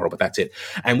Raw tomorrow, but that's it.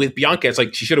 And with Bianca, it's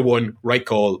like she should have won. Right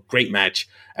call, great match.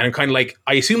 And I'm kind of like,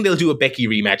 I assume they'll do a Becky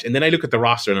rematch, and then I look at the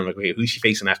roster and I'm like, okay, who's she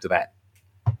facing after that?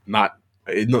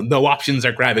 No options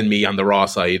are grabbing me on the Raw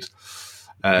side.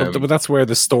 But that's where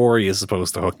the story is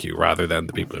supposed to hook you rather than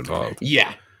the people involved.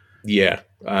 Yeah.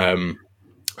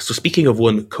 So speaking of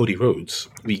one Cody Rhodes,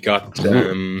 we got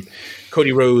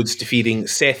Cody Rhodes defeating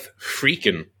Seth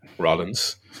freaking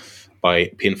Rollins by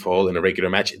pinfall in a regular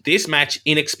match. This match,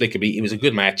 inexplicably, it was a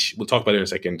good match. We'll talk about it in a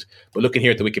second. But looking here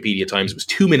at the Wikipedia Times, it was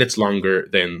 2 minutes longer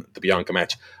than the Bianca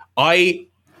match. I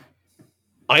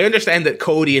understand that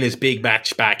Cody in his big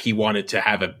match back, he probably wanted to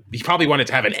have an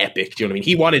epic. Do you know what I mean?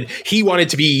 He wanted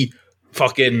to be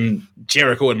fucking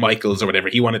Jericho and Michaels or whatever.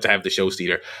 He wanted to have the show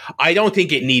stealer. I don't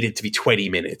think it needed to be 20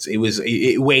 minutes.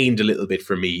 It waned a little bit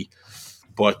for me.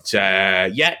 But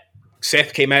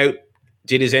Seth came out,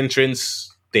 did his entrance.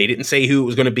 They didn't say who it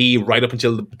was going to be right up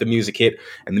until the music hit.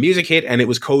 And the music hit, and it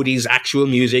was Cody's actual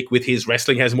music with his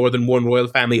Wrestling Has More Than One Royal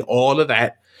Family, all of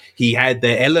that. He had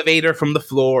the elevator from the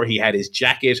floor. He had his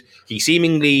jacket. He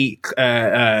seemingly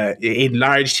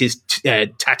enlarged his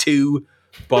tattoo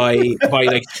by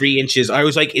like 3 inches. I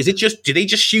was like, did they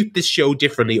just shoot this show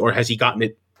differently, or has he gotten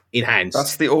it enhanced?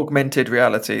 That's the augmented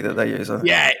reality that they use.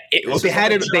 Yeah, they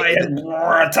had a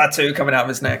tattoo coming out of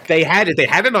his neck. They had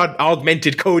an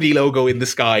augmented Cody logo in the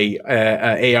sky,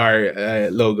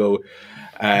 AR logo.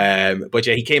 But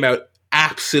yeah, he came out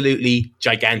absolutely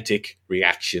gigantic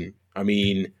reaction. I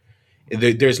mean,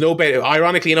 there's no better.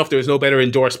 Ironically enough, there's no better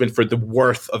endorsement for the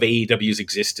worth of AEW's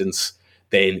existence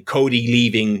than Cody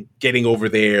leaving, getting over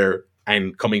there,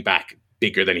 and coming back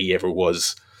bigger than he ever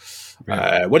was.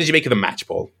 Yeah. What did you make of the match,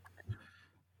 Paul?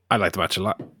 I liked the match a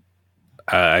lot.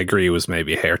 I agree it was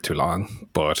maybe a hair too long,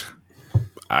 but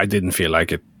I didn't feel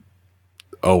like it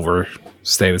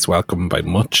overstayed its welcome by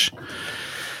much.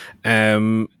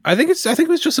 I think it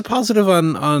was just a positive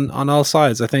on all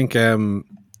sides. I think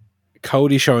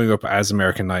Cody showing up as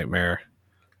American Nightmare,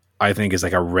 I think, is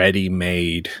like a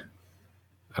ready-made,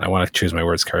 and I want to choose my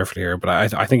words carefully here, but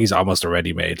I think he's almost a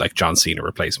ready-made like John Cena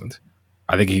replacement.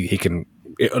 I think he can,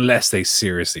 unless they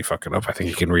seriously fuck it up, I think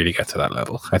he can really get to that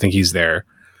level. I think he's their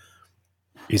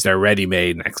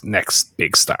ready-made next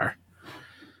big star.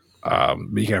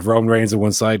 You can have Roman Reigns on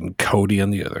one side and Cody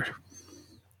on the other.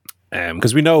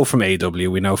 Because we know from AEW,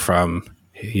 we know from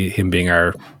him being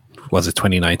our, was it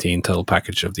 2019 Total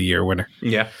Package of the Year winner?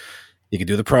 Yeah. You can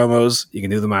do the promos, you can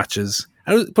do the matches.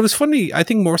 But it's funny, I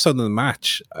think more so than the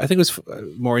match, I think it was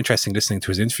more interesting listening to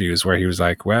his interviews where he was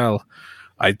like, well,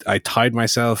 I tied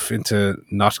myself into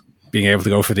not being able to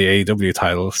go for the AEW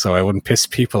title so I wouldn't piss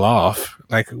people off.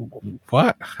 Like,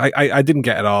 what? I didn't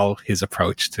get at all his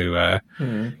approach to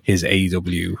his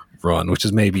AEW run, which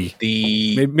is maybe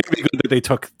good that they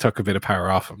took a bit of power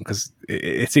off him, because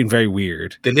it seemed very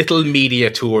weird. The little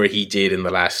media tour he did in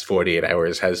the last 48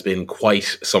 hours has been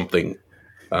quite something.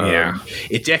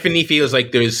 It definitely feels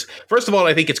like first of all,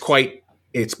 I think it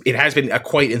has been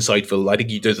quite insightful. I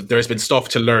think there's been stuff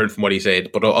to learn from what he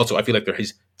said, but also I feel like there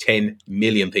is 10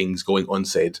 million things going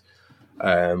unsaid.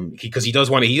 Because he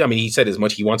does want to, he said as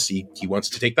much, he wants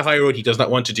to take the high road. He does not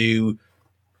want to do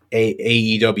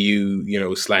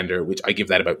AEW, slander, which I give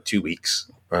that about 2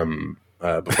 weeks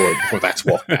before that's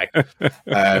walked back.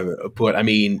 But I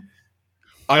mean,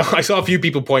 I saw a few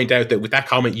people point out that with that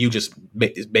comment you just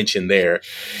mentioned there,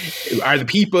 are the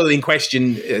people in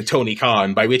question Tony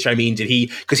Khan, by which I mean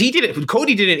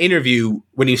Cody did an interview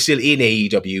when he was still in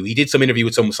AEW. He did some interview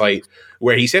with some site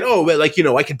where he said, oh, well, I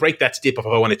could break that stip if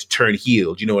I wanted to turn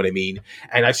heel. Do you know what I mean?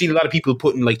 And I've seen a lot of people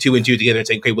putting like 2 and 2 together and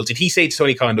saying, okay, well, did he say to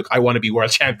Tony Khan, look, I want to be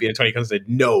world champion? And Tony Khan said,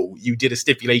 no, you did a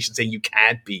stipulation saying you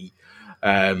can't be.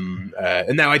 And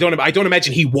now I don't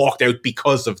imagine he walked out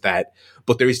because of that,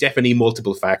 but there is definitely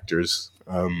multiple factors.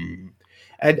 And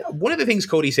one of the things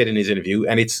Cody said in his interview,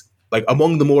 and it's like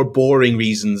among the more boring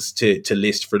reasons to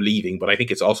list for leaving, but I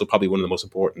think it's also probably one of the most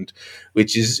important,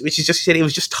 which is just, he said it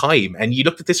was just time. And you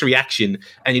looked at this reaction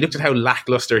and you looked at how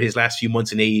lackluster his last few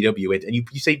months in AEW went, and you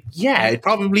say, yeah, it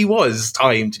probably was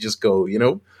time to just go,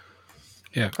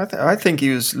 Yeah, I think he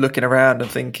was looking around and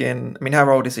thinking, I mean, how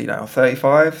old is he now?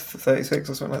 35, 36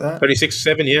 or something like that? 36,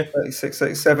 7, yeah. 36,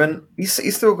 37.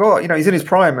 He's still got, he's in his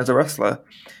prime as a wrestler.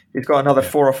 He's got another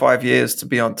 4 or 5 years to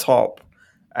be on top.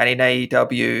 And in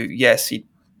AEW, yes, he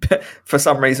for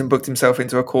some reason booked himself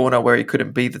into a corner where he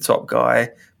couldn't be the top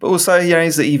guy. But also,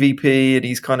 he's the EVP and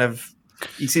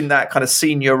he's in that kind of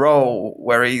senior role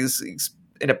where he's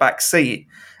in a back seat.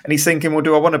 And he's thinking, well,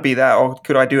 do I want to be that, or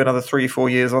could I do another 3 or 4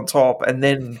 years on top and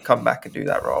then come back and do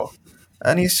that role?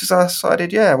 And he's just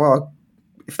decided, yeah, well,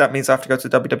 if that means I have to go to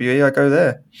WWE, I go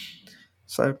there.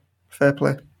 So, fair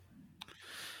play.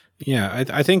 Yeah,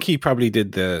 I think he probably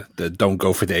did the don't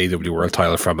go for the AEW World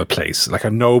title from a place, like a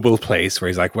noble place, where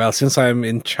he's like, well, since I'm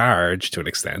in charge to an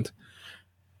extent,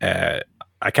 I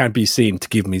can't be seen to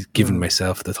giving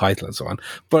myself the title and so on.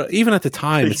 But even at the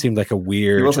time, it seemed like a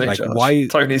weird, like, why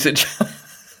Tony's in charge.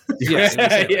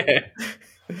 Yeah.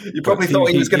 You probably thought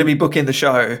he was going to be booking the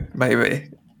show, maybe,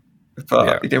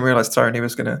 but you didn't realize Tony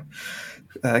was going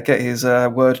to get his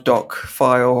Word doc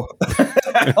file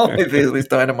with his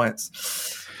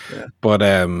dynamites. Yeah. But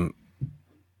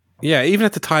even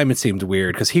at the time, it seemed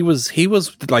weird because he was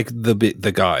like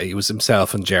the guy. He was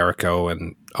himself, and Jericho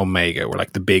and Omega were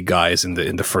like the big guys in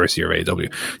the first year of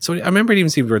AEW. So I remember it even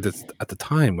seemed weird at the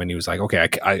time when he was like, okay,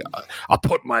 I'll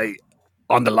put my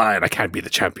on the line, I can't be the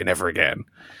champion ever again.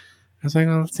 I was like,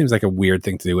 oh, it seems like a weird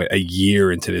thing to do a year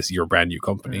into your brand new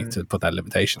company to put that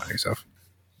limitation on yourself.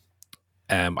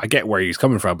 I get where he's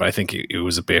coming from, but I think it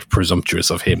was a bit presumptuous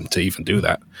of him to even do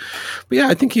that. But yeah,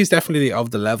 I think he's definitely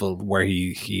of the level where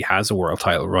he has a world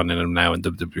title running him now in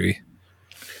WWE.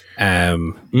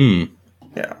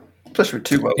 Yeah, especially with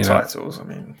 2 world titles. I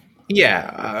mean,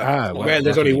 yeah. Well,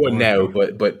 there's only one now,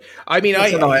 but I mean,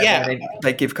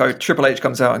 they give Cody. Triple H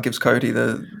comes out and gives Cody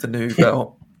the new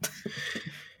belt.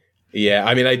 Yeah,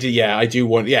 I mean, I do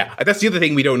want. Yeah, that's the other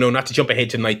thing we don't know. Not to jump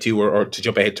ahead to night 2 or to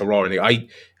jump ahead to Raw.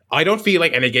 I don't feel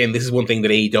like, and again, this is one thing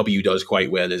that AEW does quite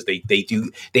well, is they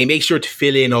make sure to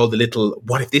fill in all the little,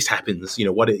 what if this happens,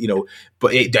 but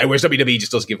whereas WWE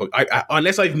just doesn't give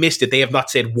unless I've missed it, they have not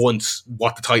said once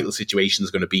what the title situation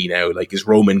is going to be now. Like, is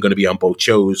Roman going to be on both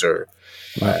shows, or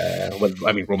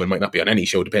Roman might not be on any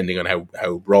show depending on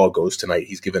how Raw goes tonight.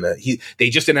 They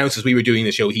just announced as we were doing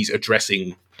the show, he's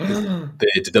addressing the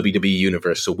WWE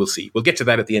universe, so we'll see. We'll get to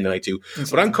that at the end of the night too.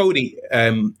 But on Cody,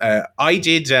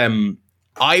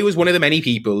 I was one of the many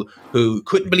people who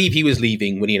couldn't believe he was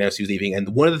leaving when he announced he was leaving. And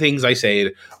one of the things I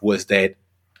said was that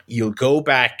you'll go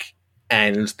back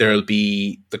and there'll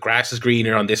be the grass is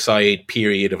greener on this side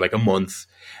period of like a month,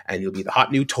 and you'll be the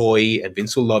hot new toy and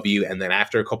Vince will love you. And then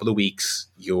after a couple of weeks,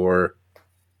 you're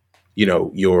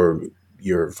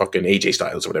fucking AJ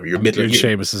Styles or whatever. You're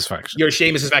Sheamus's faction. You're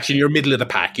Sheamus's faction. You're middle of the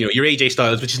pack. You're AJ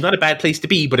Styles, which is not a bad place to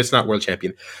be, but it's not world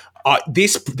champion.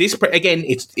 This again,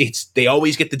 it's they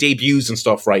always get the debuts and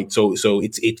stuff right. So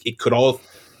it could all,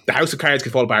 the house of cards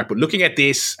could fall apart. But looking at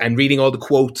this and reading all the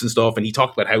quotes and stuff, and he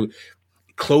talked about how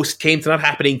close it came to not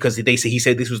happening because he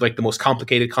said this was like the most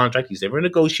complicated contract he's ever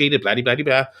negotiated. Blah blah blah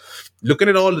blah. Looking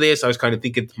at all of this, I was kind of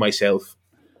thinking to myself,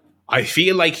 I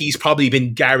feel like he's probably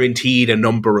been guaranteed a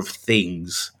number of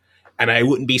things, and I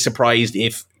wouldn't be surprised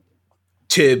if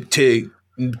to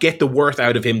get the worth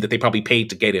out of him that they probably paid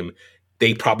to get him,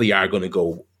 they probably are going to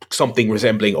go something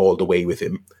resembling all the way with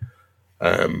him.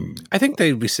 I think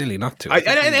they'd be silly not to.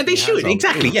 And they should,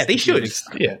 exactly. Yeah, they should.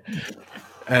 Yeah.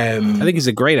 I think he's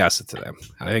a great asset to them.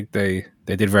 I think they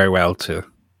did very well to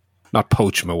not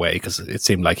poach him away, because it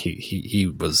seemed like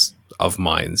he was of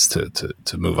minds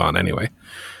to move on anyway.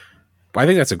 But I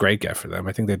think that's a great get for them.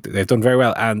 I think they've done very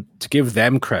well, and to give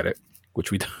them credit, which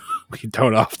we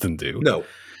don't often do. No,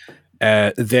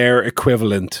 their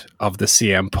equivalent of the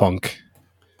CM Punk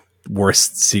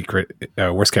worst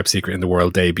kept secret in the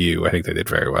world debut, I think they did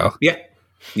very well. Yeah.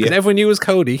 And everyone knew it was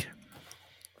Cody,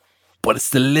 but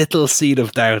it's the little seed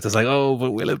of doubt. It's like, oh,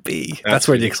 but will it be? That's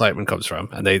where the excitement comes from,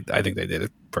 and I think they did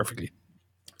it perfectly.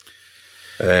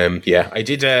 I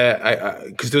did,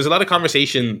 because there was a lot of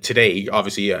conversation today,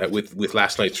 obviously, with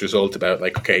last night's result about,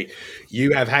 like, okay,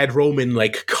 you have had Roman,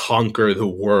 like, conquer the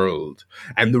world.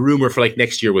 And the rumor for, like,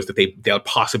 next year was that they'll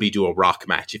possibly do a Rock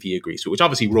match if he agrees to it, which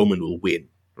obviously Roman will win,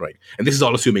 right? And this is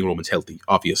all assuming Roman's healthy,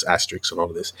 obvious asterisks on all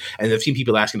of this. And I've seen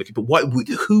people asking, like, but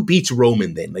who beats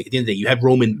Roman then? Like, at the end of the day, you have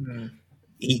Roman... Mm-hmm.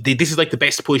 This is like the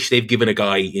best push they've given a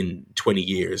guy in 20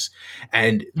 years.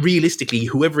 And realistically,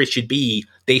 whoever it should be,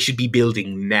 they should be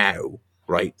building now,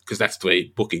 right? Because that's the way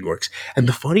booking works. And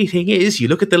the funny thing is, you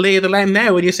look at the lay of the land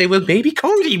now and you say, well, maybe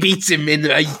Cody beats him in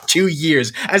 2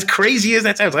 years. As crazy as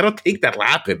that sounds, I don't think that'll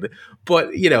happen. But,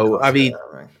 I mean...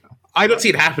 I don't see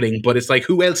it happening, but it's like,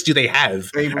 who else do they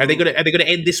have? Are they going to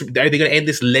end this? Are they going to end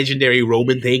this legendary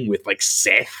Roman thing with, like,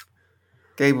 Seth?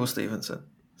 Gable Stevenson.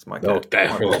 I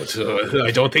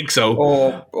don't think so.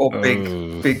 Or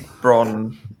big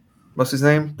Braun. What's his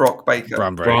name? Brock Baker.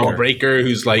 Braun Breaker,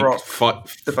 who's like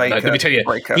the Baker. Let me tell you,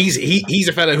 Breaker. he's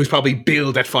a fella who's probably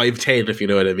billed at 5'10", if you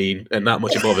know what I mean, and not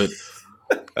much above it.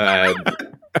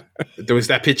 There was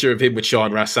that picture of him with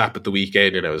Sean Ross Sapp at the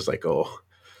weekend, and I was like, oh,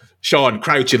 Sean,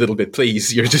 crouch a little bit,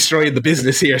 please. You're destroying the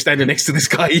business here, standing next to this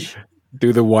guy.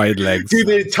 Do the wide legs. Do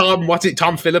the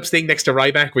Tom Phillips thing next to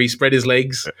Ryback, where he spread his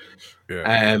legs.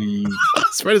 Yeah.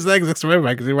 Spread his legs next to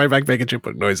Ryback, because Ryback making chip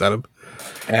put noise at him.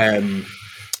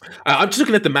 I'm just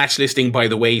looking at the match listing, by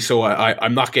the way, so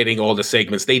I'm not getting all the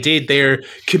segments. They did their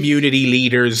community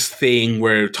leaders thing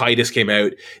where Titus came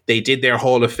out. They did their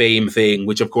Hall of Fame thing,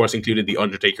 which of course included The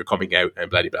Undertaker coming out and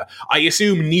blah, blah, blah. I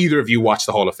assume neither of you watched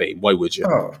the Hall of Fame. Why would you?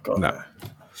 Oh, God. No.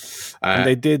 And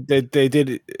they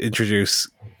did introduce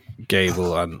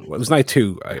Gable on, well, it was night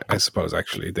 2, I suppose,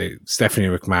 actually. Stephanie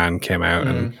McMahon came out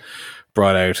and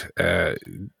brought out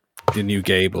the new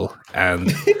Gable, and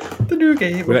the new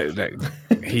Gable. Let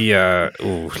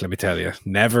me tell you,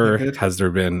 never has there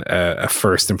been a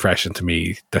first impression to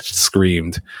me that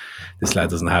screamed, "This lad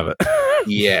doesn't have it."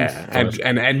 Yeah,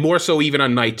 and more so even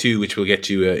on night 2, which we'll get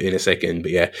to in a second.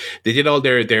 But yeah, they did all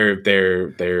their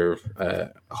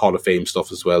Hall of Fame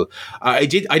stuff as well. I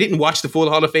didn't watch the full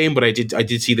Hall of Fame, but I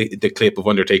did see the clip of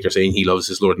Undertaker saying he loves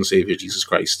his Lord and Savior Jesus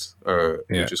Christ,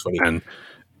 which is funny.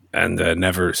 And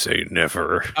never say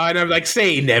never. And I'm like,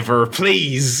 say never,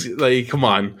 please. Like, come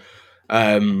on.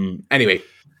 Anyway,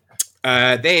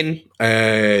 then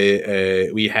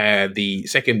we had the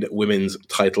second women's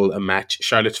title match.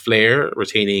 Charlotte Flair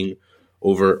retaining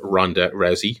over Ronda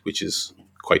Rousey, which is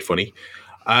quite funny.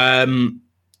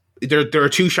 There are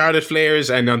 2 Charlotte Flairs,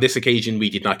 and on this occasion, we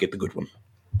did not get the good one.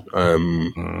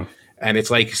 And it's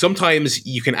like, sometimes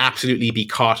you can absolutely be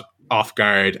caught off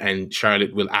guard, and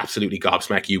Charlotte will absolutely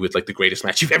gobsmack you with like the greatest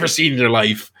match you've ever seen in your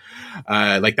life.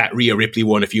 Like that Rhea Ripley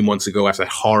one a few months ago after that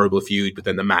horrible feud, but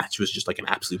then the match was just like an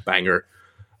absolute banger.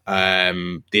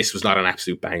 This was not an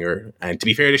absolute banger. And to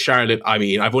be fair to Charlotte, I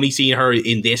mean, I've only seen her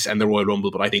in this and the Royal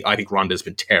Rumble, but I think Ronda's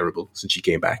been terrible since she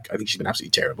came back. I think she's been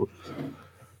absolutely terrible.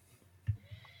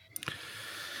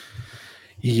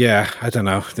 Yeah, I don't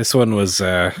know. This one was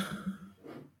not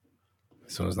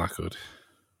good.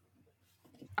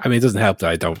 I mean, it doesn't help that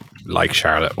I don't like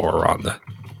Charlotte or Ronda.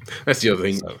 That's the other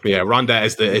thing. So, yeah, Ronda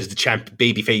as the champ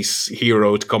babyface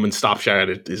hero to come and stop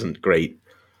Charlotte isn't great.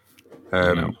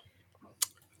 No.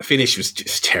 Finish was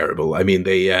just terrible. I mean,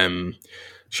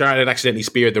 Charlotte accidentally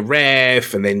speared the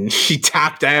ref, and then she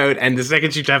tapped out. And the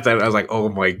second she tapped out, I was like, "Oh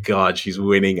my god, she's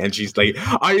winning!" And she's like,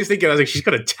 I was like, she's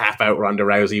gonna tap out Ronda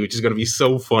Rousey, which is gonna be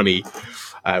so funny.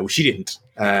 She didn't.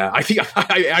 I feel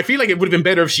like it would have been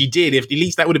better if she did. If at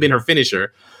least that would have been her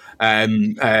finisher.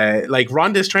 Like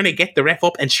Ronda's trying to get the ref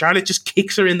up, and Charlotte just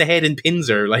kicks her in the head and pins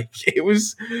her. Like it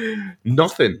was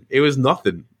nothing. It was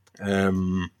nothing.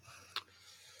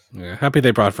 Yeah, happy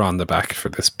they brought Ronda back for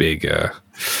this big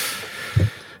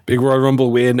Royal Rumble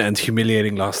win and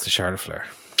humiliating loss to Charlotte Flair.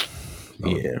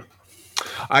 Yeah,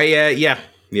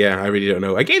 I really don't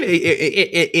know. Again,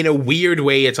 in a weird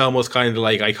way, it's almost kind of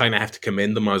like I kind of have to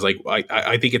commend them. I was like,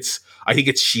 I think it's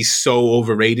she's so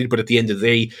overrated, but at the end of the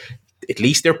day, at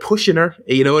least they're pushing her.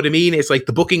 You know what I mean? It's like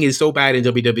the booking is so bad in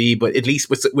WWE, but at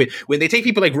least when they take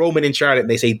people like Roman and Charlotte and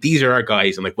they say these are our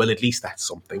guys, I'm like, well, at least that's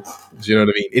something. Do you know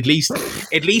what I mean?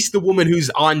 At least the woman who's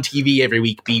on TV every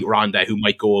week beat Ronda, who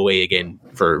might go away again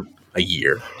for a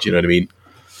year. Do you know what I mean?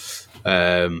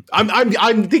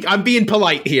 I'm being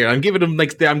polite here. I'm giving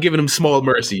them small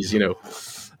mercies. You know.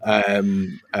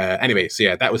 Anyway, so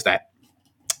yeah, that was that.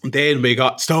 Then we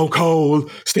got Stone Cold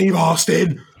Steve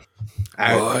Austin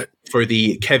for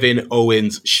the Kevin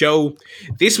Owens show.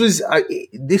 This was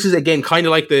again kind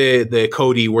of like the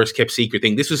Cody worst kept secret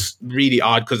thing. This was really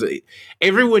odd because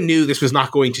everyone knew this was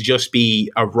not going to just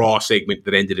be a Raw segment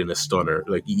that ended in a stunner.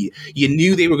 Like you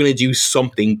knew they were going to do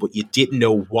something, but you didn't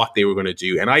know what they were going to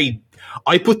do. And I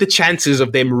put the chances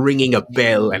of them ringing a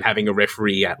bell and having a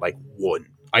referee at like 1.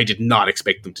 I did not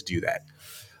expect them to do that.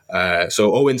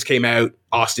 So Owens came out,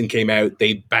 Austin came out.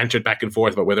 They bantered back and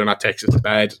forth about whether or not Texas is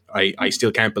bad. I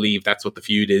still can't believe that's what the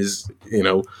feud is, you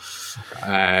know.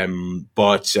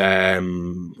 But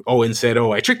Owens said,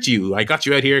 "Oh, I tricked you. I got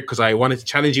you out here because I wanted to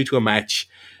challenge you to a match."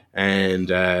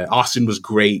 And Austin was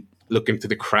great, looking to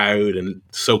the crowd and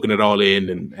soaking it all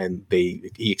in. And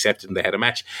he accepted, and they had a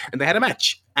match.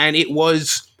 And it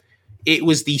was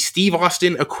the Steve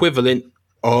Austin equivalent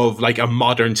of like a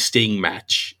modern Sting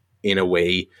match in a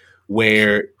way,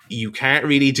 where you can't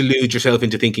really delude yourself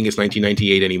into thinking it's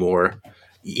 1998 anymore.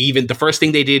 Even the first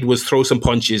thing they did was throw some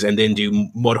punches and then do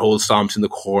mudhole stomps in the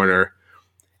corner.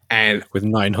 And with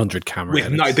 900 camera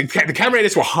edits. The camera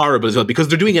edits were horrible as well, because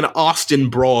they're doing an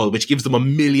Austin brawl, which gives them a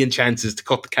million chances to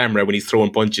cut the camera when he's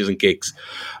throwing punches and kicks.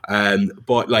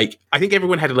 But like, I think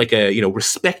everyone had like a, you know,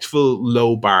 respectful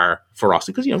low bar for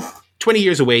Austin, because, you know, 20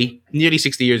 years away, nearly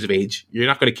 60 years of age. You're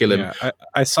not going to kill him. Yeah,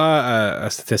 I saw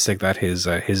a statistic that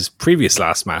his previous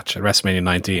last match at WrestleMania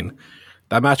 19,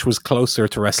 that match was closer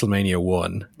to WrestleMania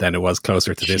 1 than it was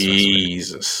closer to this.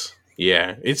 Jesus.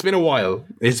 Yeah, it's been a while.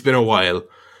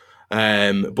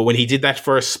 But when he did that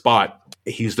first spot,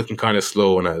 he was looking kind of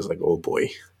slow, and I was like, oh boy.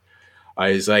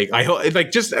 I was like, I hope,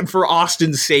 like, just for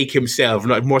Austin's sake himself,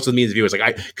 not more so than me as a viewer,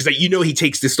 because you know he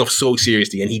takes this stuff so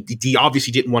seriously, and he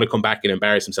obviously didn't want to come back and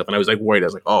embarrass himself, and I was like worried. I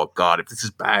was like, oh god, if this is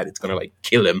bad, it's gonna like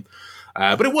kill him.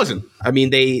 But it wasn't. I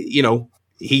mean,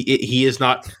 he is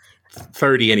not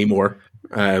 30 anymore.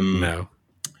 No.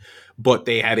 But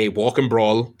they had a walk and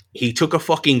brawl. He took a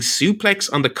fucking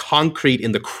suplex on the concrete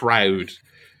in the crowd,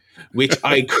 which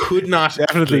I could not.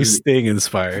 Definitely Sting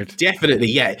inspired. Definitely,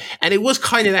 yeah. And it was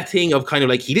kind of that thing of kind of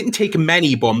like, he didn't take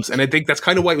many bumps, and I think that's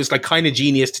kind of why it was like kind of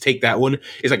genius to take that one.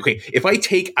 It's like, okay, if I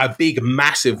take a big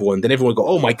massive one, then everyone will go,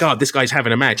 oh my god, this guy's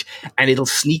having a match, and it'll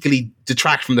sneakily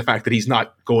detract from the fact that he's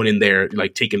not going in there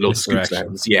like taking loads of scoop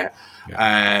slams. Yeah.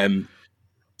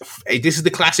 This is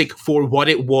the classic. For what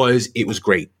it was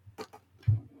great.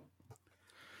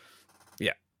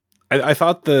 I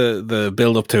thought the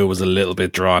build up to it was a little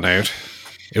bit drawn out.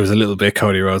 It was a little bit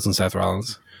Cody Rhodes and Seth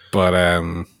Rollins, but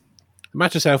the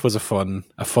match itself was a fun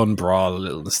brawl, a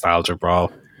little nostalgia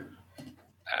brawl.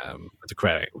 With the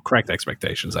correct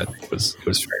expectations, I think it was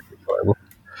fairly enjoyable.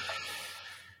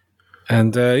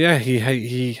 And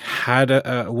he had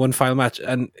a one final match,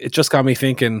 and it just got me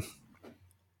thinking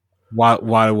what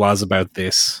it was about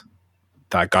this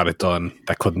that got it done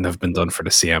that couldn't have been done for the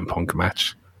CM Punk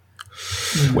match.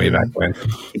 way back when.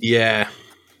 Yeah.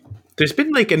 There's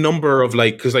been like a number of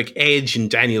like, because like Edge and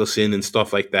Danielson and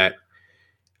stuff like that.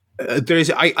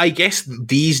 I guess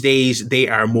these days they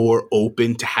are more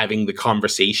open to having the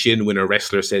conversation when a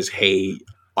wrestler says, "Hey,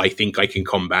 I think I can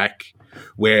come back."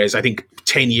 Whereas I think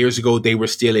 10 years ago they were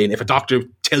still in, if a doctor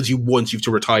tells you once you have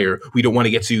to retire, we don't want to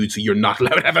get sued, so you're not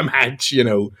allowed to have a match, you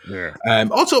know. Yeah.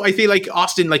 Also, I feel like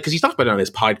Austin, like, because he's talked about it on his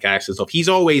podcast and stuff, he's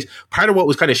always, part of what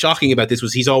was kind of shocking about this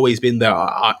was he's always been the,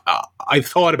 I've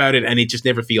thought about it and it just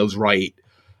never feels right.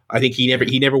 I think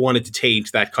he never wanted to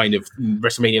taint that kind of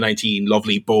WrestleMania 19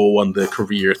 lovely bow on the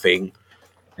career thing.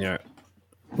 Yeah.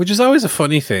 Which is always a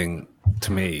funny thing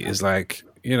to me, is like,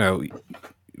 you know,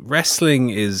 wrestling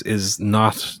is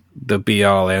not the be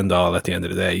all end all at the end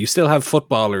of the day. You still have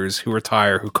footballers who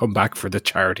retire who come back for the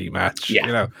charity match. Yeah.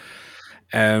 You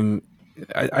know,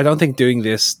 I don't think doing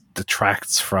this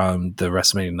detracts from the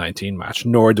WrestleMania 19 match,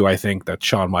 nor do I think that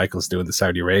Shawn Michaels doing the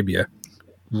Saudi Arabia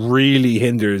really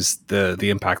hinders the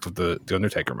impact of the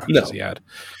Undertaker matches he had.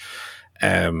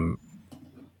 So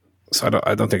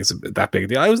I don't think it's that big a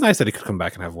deal. It was nice that he could come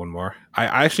back and have one more. I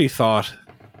actually thought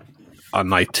on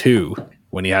night 2,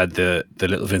 when he had the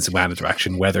little Vince McMahon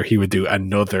interaction, whether he would do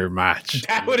another match.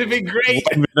 That would have been great.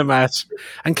 1 minute match.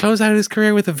 And close out his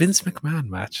career with a Vince McMahon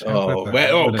match. God.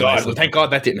 Well, thank God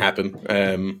that didn't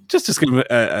happen. Just give him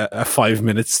a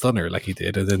 5-minute stunner like he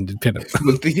did, and then pin him.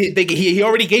 Well, he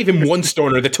already gave him one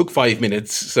stunner that took 5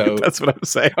 minutes. So That's what I was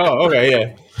saying. Oh,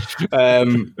 okay,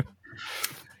 yeah.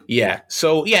 Yeah,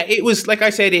 so yeah, it was, like I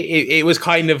said, it was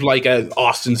kind of like a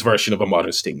Austin's version of a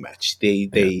modern Sting match.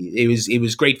 It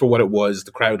was great for what it was.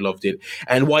 The crowd loved it,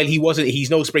 and while he's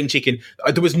no spring chicken,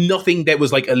 there was nothing that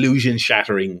was like illusion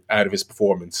shattering out of his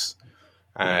performance.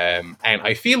 And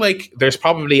I feel like there's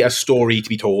probably a story to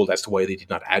be told as to why they did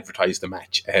not advertise the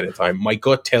match ahead of time. My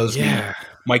gut tells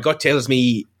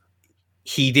me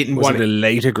he didn't want a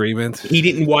late agreement. He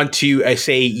didn't want to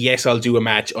say, yes, I'll do a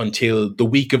match until the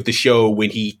week of the show when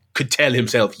he could tell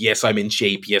himself, yes, I'm in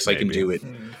shape. Yes, I can do it.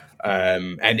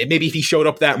 And maybe if he showed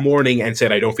up that morning and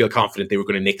said, I don't feel confident, they were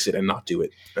going to nix it and not do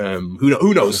it.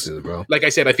 Who knows? Like I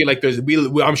said, I feel like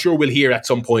I'm sure we'll hear at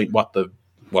some point what the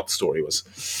story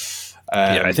was.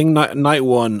 I think night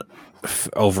 1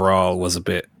 overall was a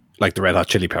bit like the Red Hot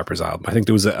Chili Peppers album. I think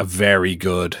there was a very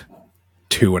good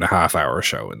 2.5 hour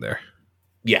show in there.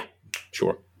 Yeah,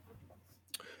 sure.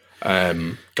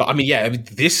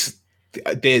 This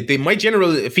my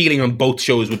general feeling on both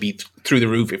shows would be through the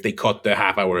roof if they cut the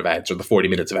half hour of ads or the 40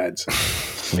 minutes of ads.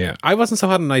 Yeah, I wasn't so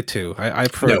hot on night 2. I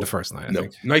preferred the first night. I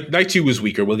think. Night 2 was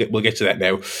weaker. We'll get to that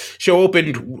now. Show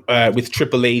opened with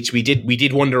Triple H. We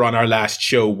did wonder on our last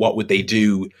show what would they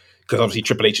do, because obviously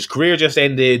Triple H's career just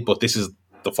ended, but this is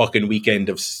the fucking weekend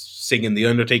of singing the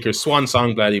Undertaker's swan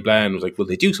song, blah, blah, blah, and was like, will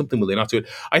they do something? Will they not do it?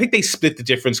 I think they split the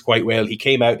difference quite well. He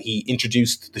came out, he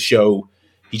introduced the show.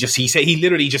 He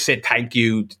literally just said thank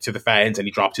you to the fans, and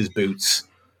he dropped his boots,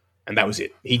 and that was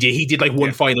it. He did like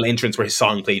one final entrance where his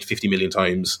song played 50 million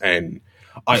times, and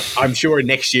I'm sure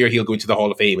next year he'll go into the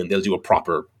Hall of Fame and they'll do a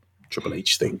proper Triple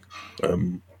H thing.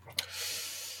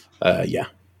 Yeah.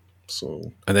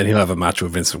 So, and then he'll have a match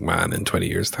with Vince McMahon in 20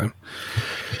 years' time.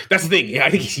 That's the thing. Yeah, I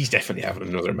think he's definitely having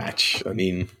another match. I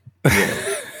mean,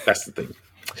 that's the thing.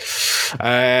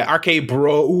 RK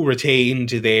Bro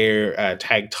retained their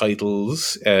tag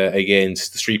titles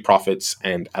against the Street Profits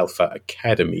and Alpha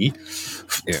Academy.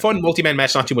 Fun multi-man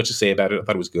match. Not too much to say about it. I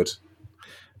thought it was good.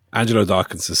 Angelo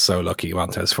Dawkins is so lucky.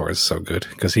 Montez Ford is so good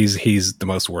because he's the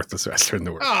most worthless wrestler in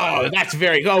the world. Oh, that's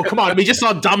very. Oh, come on! We just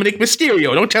saw Dominic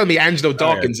Mysterio. Don't tell me Angelo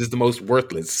Dawkins is the most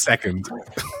worthless. Second.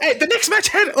 Hey, the next match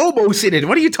had Omos in it.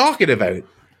 What are you talking about?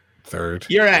 Third.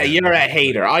 You're a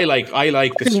hater. I like. I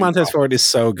think Montez Ford is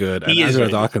so good. And Angelo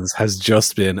Dawkins has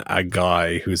just been a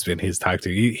guy who's been his tag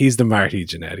team. He's the Marty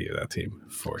Jannetty of that team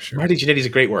for sure. Marty Jannetty's a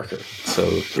great worker. So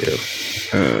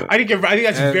yeah. I think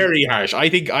that's very harsh. I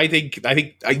think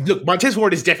look, Montez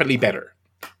Ford is definitely better,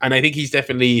 and I think he's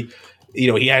definitely,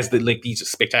 he has these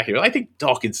spectacular. I think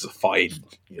Dawkins is a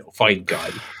fine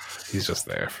guy. He's just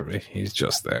there for me. He's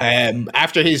just there.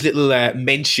 After his little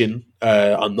mention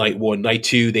on night 1, night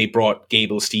 2, they brought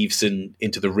Gable Steveson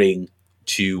into the ring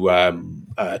to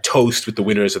toast with the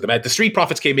winners of the match. The Street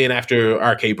Profits came in after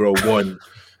RK Bro won,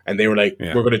 and they were like,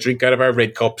 we're going to drink out of our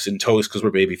red cups and toast because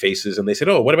we're baby faces. And they said,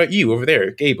 oh, what about you over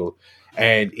there, Gable?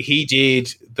 And he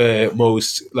did the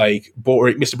most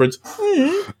boring Mr. Burns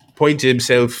point to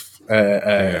himself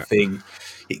thing.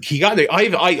 He got there.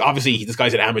 I obviously, this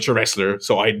guy's an amateur wrestler,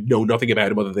 so I know nothing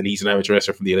about him other than he's an amateur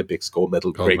wrestler from the Olympics, gold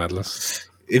medalist.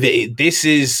 This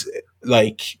is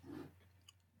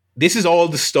all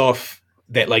the stuff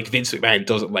that like Vince McMahon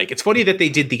doesn't like. It's funny that they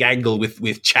did the angle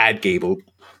with Chad Gable.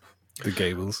 The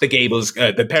Gables.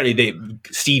 Apparently,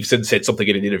 Stevenson said something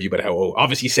in an interview about how,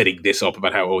 obviously setting this up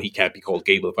about how, he can't be called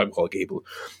Gable if I'm called Gable.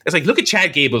 It's like, look at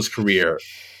Chad Gable's career.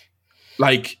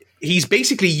 Like, he's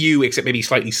basically you, except maybe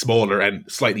slightly smaller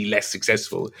and slightly less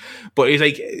successful. But it's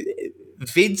like,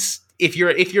 Vince, if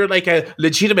you're like a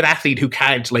legitimate athlete who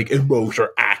can't like emote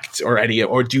or act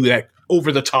or do that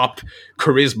over the top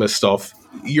charisma stuff,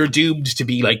 you're doomed to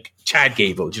be like Chad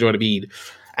Gable. Do you know what I mean?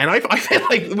 And I felt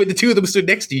like when the two of them stood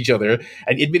next to each other,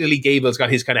 and admittedly Gable's got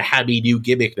his kind of hammy new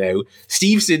gimmick now,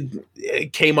 Stevenson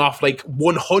came off like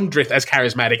 100th as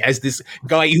charismatic as this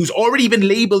guy who's already been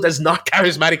labelled as not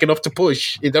charismatic enough to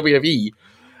push in WWE.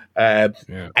 And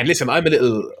listen, I'm a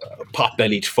little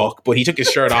pot-bellied fuck, but he took his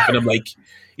shirt off and I'm like,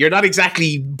 you're not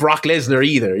exactly Brock Lesnar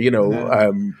either, you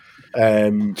know.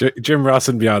 Jim Ross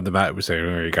and Beyond the Mat was saying,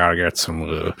 you gotta get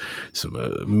some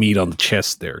meat on the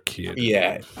chest there, kid.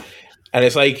 Yeah. And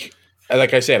it's like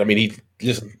I said, I mean,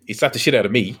 he slapped the shit out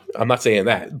of me. I'm not saying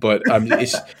that, but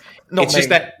it's just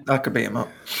that I could beat him up.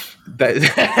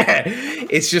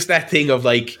 It's just that thing of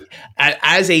like,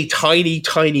 as a tiny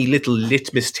little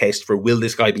litmus test for will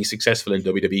this guy be successful in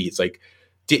WWE? It's like,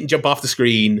 didn't jump off the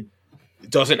screen,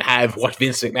 doesn't have what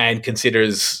Vince McMahon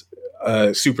considers a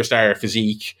superstar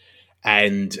physique.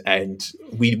 And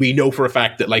we know for a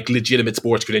fact that like legitimate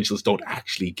sports credentials don't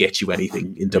actually get you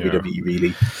anything in WWE,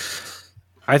 really.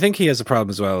 I think he has a problem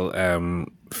as well.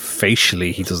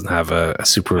 Facially, he doesn't have a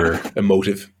super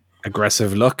emotive,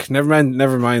 aggressive look. Never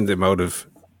mind the emotive.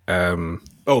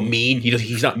 Mean.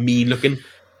 He's not mean looking.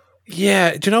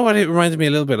 Yeah, do you know what it reminded me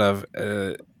a little bit of?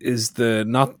 Is the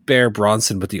not Bear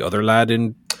Bronson, but the other lad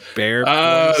in Bear?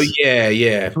 Oh,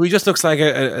 yeah. Who just looks like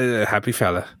a happy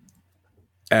fella.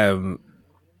 I don't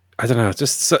know.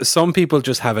 Just some people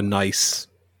just have a nice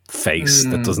face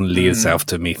that doesn't lead itself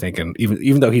to me thinking,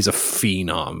 even though he's a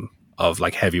phenom of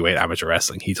like heavyweight amateur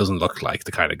wrestling, he doesn't look like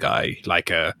the kind of guy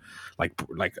like I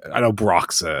know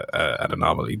Brock's an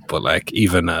anomaly, but like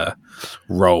even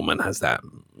Roman has that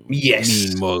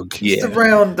mean mug. Yeah, the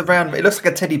round. It looks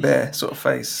like a teddy bear sort of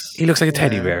face. He looks like a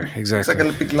teddy bear, exactly. Looks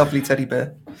like a big lovely teddy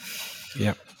bear.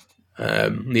 Yeah.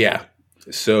 Yeah.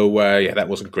 So, that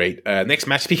wasn't great. Next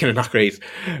match, speaking of not great,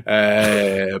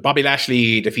 Bobby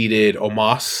Lashley defeated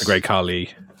Omos. A great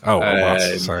colleague.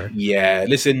 Omos, sorry. Yeah,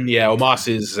 listen, Omos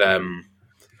is... I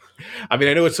mean,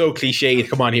 I know it's so cliche to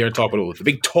come on here and talk about the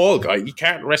big tall guy. He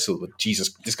can't wrestle, but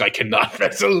Jesus, this guy cannot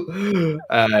wrestle.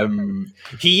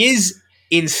 He is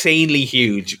insanely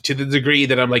huge to the degree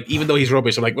that I'm like, even though he's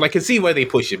rubbish, I'm like, well, I can see why they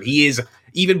push him. He is,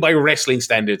 even by wrestling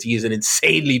standards, he is an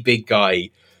insanely big guy.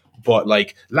 But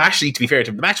like Lashley, to be fair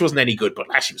to him, the match wasn't any good, but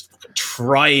Lashley was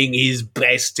trying his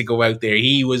best to go out there.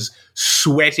 He was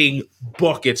sweating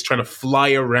buckets trying to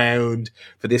fly around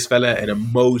for this fella and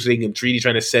emoting and really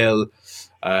trying to sell.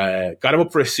 Got him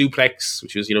up for a suplex,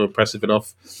 which was, impressive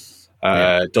enough.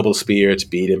 Double spear to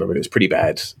beat him. I mean, it was pretty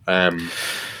bad.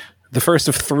 The first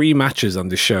of 3 matches on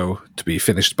the show to be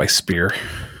finished by spear.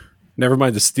 Never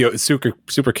mind the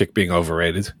super kick being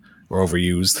overrated or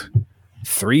overused.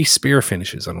 3 spear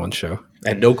finishes on one show.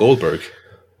 And no Goldberg.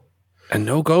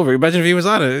 Imagine if he was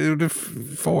on it. It would have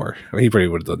 4. Well, he probably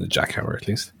would have done the jackhammer at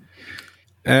least.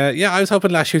 I was hoping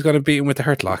Lashley was going to beat him with the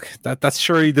Hurt Lock. That's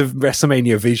surely the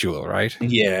WrestleMania visual, right?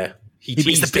 Yeah. He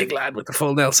beats the big lad with the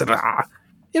full Nelson. Yeah,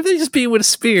 they just beat him with a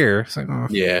spear. It's like,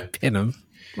 pin him.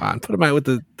 Come on, put him out with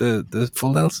the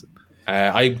full Nelson.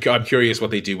 I'm curious what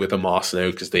they do with Omos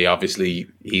now, because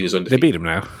he was undefeated. They beat him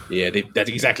now. Yeah, that's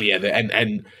exactly,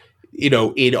 and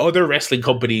in other wrestling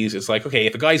companies, it's like, okay,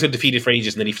 if a guy's undefeated for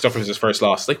ages and then he suffers his first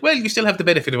loss, like, well, you still have the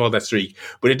benefit of all that streak.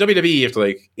 But in WWE, you have to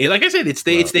like I said,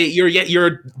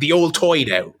 you're the old toy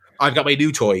now. I've got my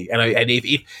new toy, and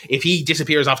if he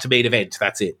disappears off to main event,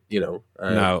 that's it. No,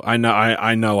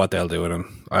 I know what they'll do with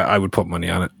him. I would put money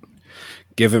on it.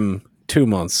 Give him 2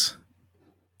 months.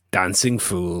 Dancing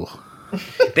Fool.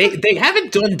 They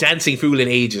haven't done Dancing Fool in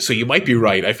ages, so you might be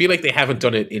right. I feel like they haven't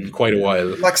done it in quite a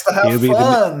while. Likes to have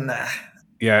fun.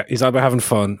 Yeah, he's all about having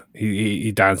fun.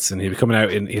 He dances, and he'll be coming out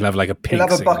and he'll have like a pink. He'll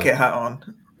have a bucket hat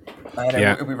on.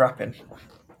 He'll be rapping.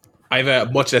 I have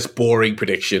a much less boring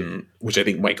prediction, which I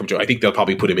think might come true. I think they'll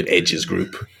probably put him in Edge's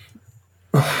group.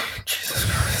 Jesus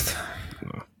Christ.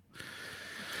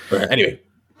 Anyway.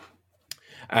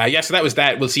 So that was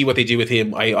that. We'll see what they do with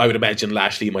him. I would imagine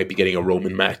Lashley might be getting a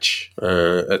Roman match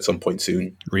at some point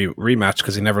soon. Rematch,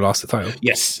 because he never lost the title.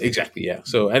 Yes, exactly, yeah.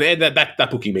 So and that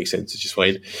booking makes sense, which is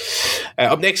fine.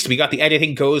 Up next, we got the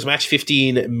Anything Goes match,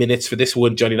 15 minutes for this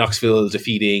one. Johnny Knoxville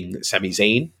defeating Sami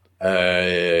Zayn.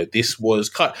 This was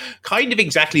kind of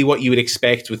exactly what you would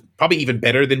expect, with probably even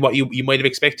better than what you might have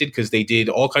expected, because they did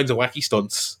all kinds of wacky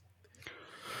stunts.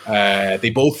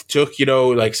 They both took,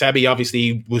 like Sammy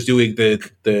obviously was doing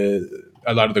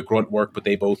a lot of the grunt work, but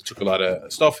they both took a lot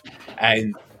of stuff.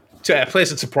 And to a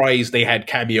pleasant surprise, they had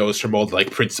cameos from all the like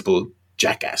principal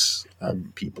Jackass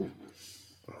people.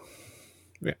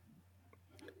 Yeah.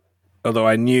 Although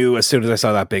I knew as soon as I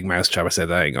saw that big mousetrap, I said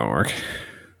that ain't gonna work.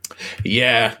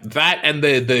 Yeah, that and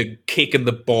the kick in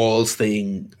the balls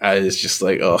thing is just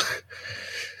like,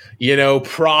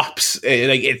 props.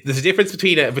 There's a difference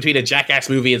between a Jackass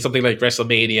movie and something like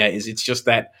WrestleMania. It's just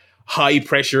that high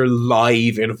pressure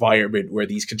live environment where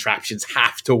these contraptions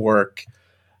have to work.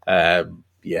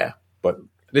 Yeah, but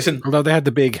listen, although they had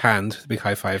the big high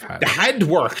five hand. The hand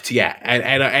worked, yeah,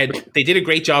 and they did a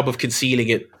great job of concealing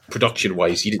it production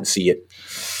wise. You didn't see it.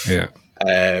 Yeah.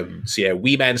 So yeah,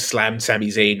 Wee Man slammed Sami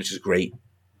Zayn, which is great.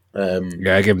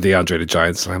 Yeah, I gave him the Andre the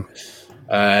Giant slam.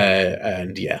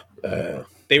 And yeah,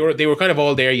 they were kind of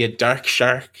all there. You had Dark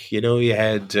Shark, you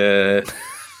had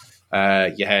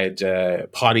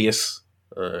Pontius,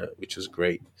 which was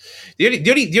great. The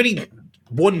only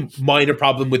one minor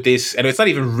problem with this, and it's not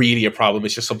even really a problem,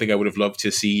 it's just something I would have loved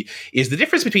to see, is the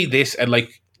difference between this and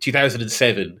like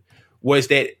 2007 was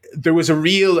that there was a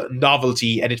real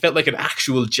novelty, and it felt like an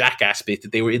actual Jackass bit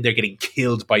that they were in there getting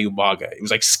killed by Umaga. It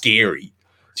was like scary.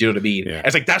 Do you know what I mean? Yeah.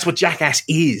 It's like, that's what Jackass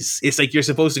is. It's like you're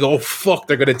supposed to go, oh fuck,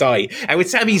 they're gonna die. And with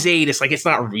Sami Zayn, it's like it's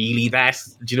not really that.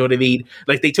 Do you know what I mean?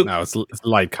 Like they took it's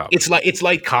light comedy. It's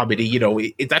light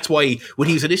comedy. That's why when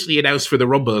he was initially announced for the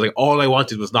Rumble, like all I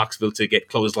wanted was Knoxville to get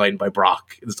clotheslined by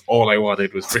Brock. That's all I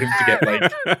wanted was for him to get like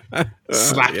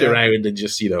slapped around and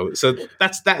just So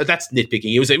that's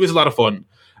nitpicking. It was a lot of fun.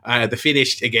 The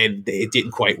finish again, it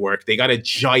didn't quite work. They got a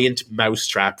giant mouse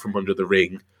trap from under the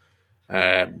ring.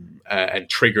 And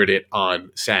triggered it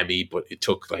on Sammy, but it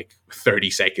took like 30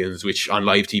 seconds, which on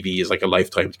live TV is like a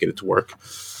lifetime to get it to work.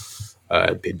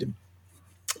 Pinned him.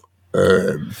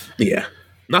 Yeah.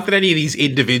 Not that any of these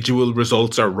individual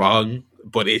results are wrong,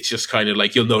 but it's just kind of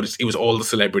like, you'll notice it was all the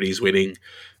celebrities winning,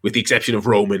 with the exception of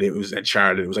Roman and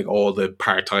Charlotte. It was like all the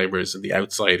part-timers and the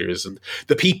outsiders, and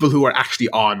the people who are actually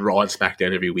on Raw and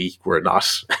SmackDown every week were not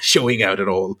showing out at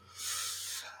all.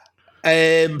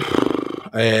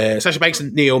 Sasha Banks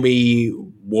and Naomi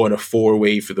won a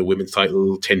 4-way for the women's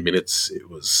title. 10 minutes. It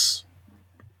was,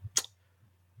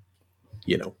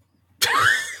 it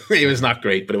was not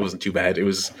great, but it wasn't too bad. It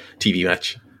was a TV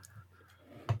match.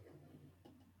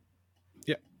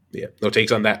 Yeah. No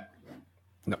takes on that.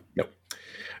 No.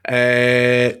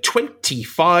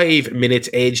 25 minutes.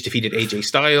 Edge defeated AJ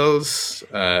Styles.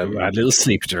 A little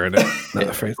sleep during it. Not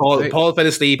afraid. Paul fell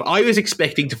asleep. I was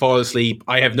expecting to fall asleep.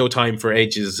 I have no time for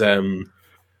Edge's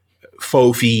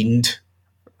faux fiend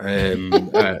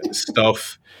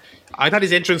stuff. I thought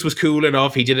his entrance was cool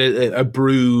enough. He did a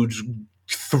brood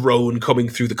throne coming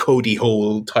through the Cody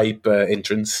hole type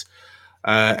entrance.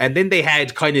 And then they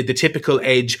had kind of the typical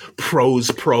Edge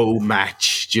pros pro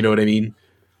match. Do you know what I mean?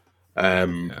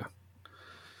 Yeah.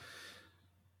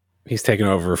 He's taken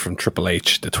over from Triple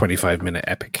H, the 25-minute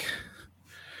epic.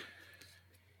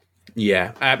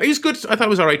 Yeah. It was good. I thought it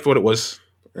was all right for what it was.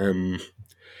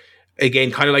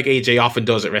 Again, kind of like AJ often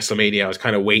does at WrestleMania, I was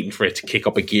kind of waiting for it to kick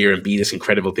up a gear and be this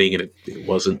incredible thing, and it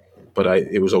wasn't. But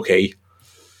it was okay.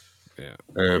 Yeah.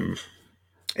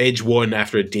 Edge won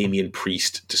after a Damian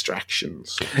Priest distraction.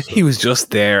 So. He was just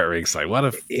there at ringside. What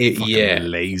a fucking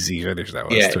lazy finish that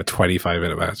was to a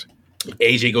 25-minute match.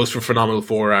 AJ goes for phenomenal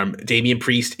forearm. Damian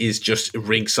Priest is just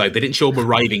ringside. They didn't show him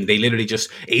arriving. They literally just,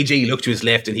 AJ looked to his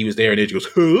left and he was there, and Edge goes,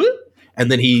 huh?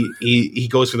 And then he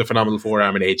goes for the phenomenal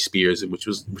forearm, and Edge spears him, which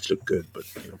looked good. But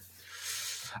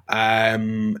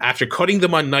after cutting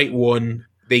them on night one,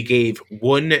 they gave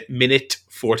 1 minute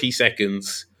 40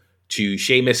 seconds to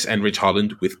Sheamus and Ridge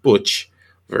Holland with Butch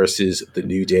versus the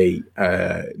New Day.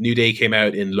 New Day came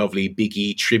out in lovely Big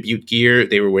E tribute gear.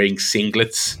 They were wearing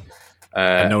singlets.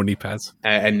 And no knee pads.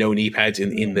 And no knee pads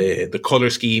in the color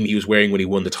scheme he was wearing when he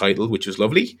won the title, which was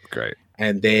lovely. Great.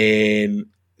 And then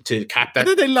to cap that, and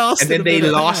then they lost. And then they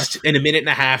lost in a minute and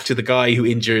a half to the guy who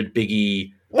injured Big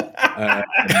E. He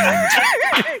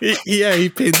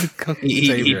pinned. He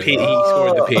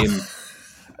scored the pin.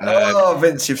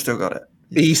 Vince, you've still got it.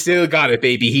 He still got it,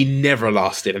 baby. He never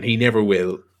lost it, and he never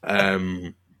will.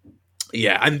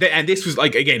 Yeah, and this was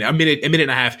like, again, a minute and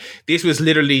a half. This was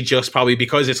literally just probably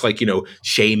because it's like,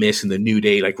 Sheamus and the New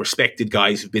Day, like respected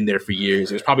guys who've been there for years.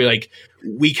 It was probably like,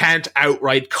 we can't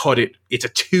outright cut it. It's a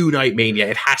 2-night Mania.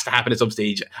 It has to happen at some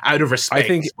stage out of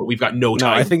respect. But we've got no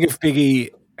time. I think if Big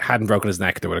E hadn't broken his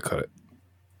neck, they would have cut it.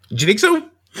 Do you think so?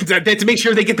 to make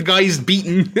sure they get the guys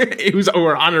beaten who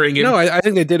are honoring him. No, I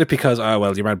think they did it because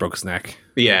your man broke his neck.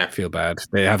 Yeah, I feel bad.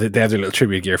 They have their little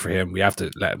tribute gear for him. We have to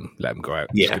let him go out.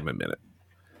 Yeah. Just give him a minute.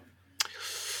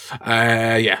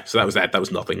 So that was that. That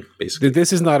was nothing, basically.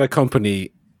 This is not a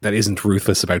company that isn't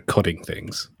ruthless about cutting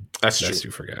things. That's true. Lest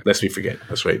you forget. Lest we forget.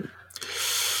 That's right.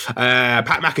 Pat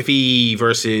McAfee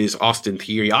versus Austin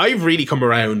Theory. I've really come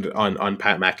around on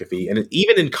Pat McAfee, and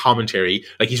even in commentary,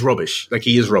 like he's rubbish. Like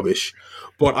he is rubbish.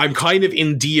 But I'm kind of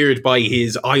endeared by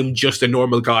his, I'm just a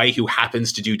normal guy who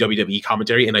happens to do WWE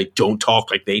commentary and I don't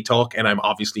talk like they talk, and I'm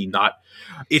obviously not.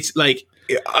 It's like,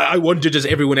 I wonder, does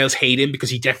everyone else hate him because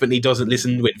he definitely doesn't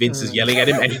listen when Vince is yelling at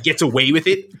him, and he gets away with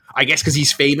it, I guess because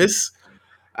he's famous.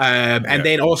 And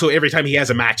then also every time he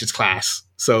has a match, it's class.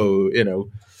 So, you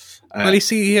know. Well,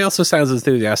 he also sounds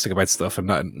enthusiastic about stuff and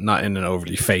not in an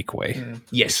overly fake way.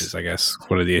 Yes. Which is, I guess,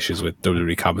 one of the issues with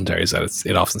WWE commentary is that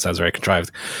it often sounds very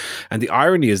contrived. And the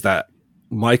irony is that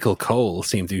Michael Cole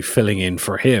seemed to be filling in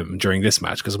for him during this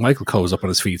match because Michael Cole was up on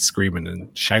his feet screaming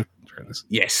and shouting during this.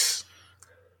 Yes.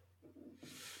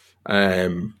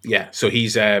 So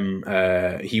he's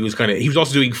he was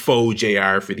also doing faux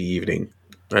JR for the evening.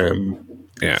 So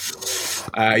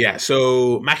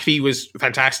McAfee was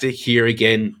fantastic here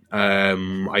again.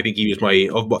 I think he was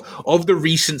of the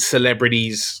recent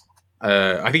celebrities.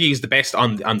 I think he was the best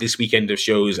on this weekend of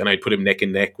shows, and I'd put him neck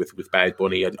and neck with Bad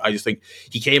Bunny. I just think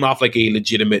he came off like a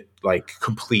legitimate, like,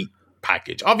 complete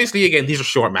package. Obviously, again, these are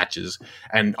short matches,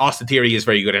 and Austin Theory is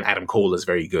very good, and Adam Cole is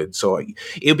very good. So it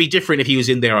would be different if he was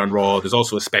in there on Raw. There's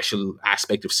also a special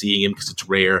aspect of seeing him because it's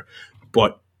rare,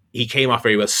 but he came off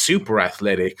very well, super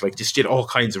athletic, like just did all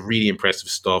kinds of really impressive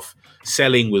stuff.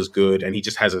 Selling was good, and he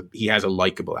has a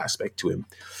likable aspect to him.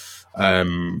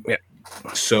 Austin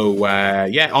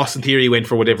Theory went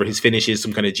for whatever his finish is,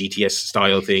 some kind of GTS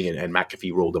style thing, and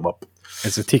McAfee rolled him up.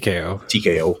 It's a TKO.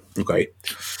 Okay.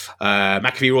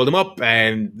 McAfee rolled him up,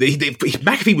 and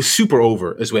McAfee was super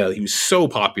over as well. He was so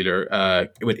popular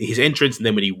with his entrance, and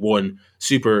then when he won,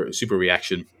 super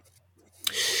reaction.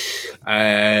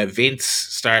 Vince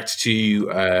starts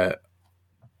to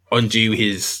undo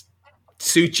his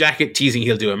suit jacket, teasing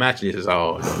he'll do a match, and he says,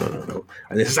 "Oh, no.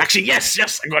 And this is actually, yes,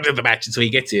 I'm going to do the match." And so he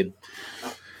gets in.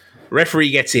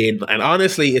 Referee gets in, and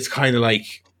honestly, it's kind of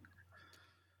like,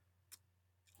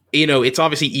 you know, it's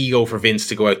obviously ego for Vince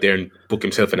to go out there and book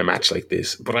himself in a match like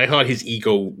this. But I thought his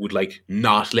ego would, like,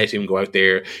 not let him go out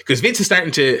there, because Vince is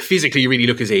starting to physically really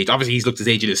look his age. Obviously, he's looked his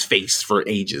age in his face for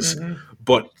ages,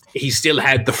 but he still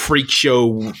had the freak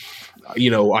show, you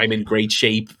know, I'm in great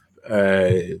shape.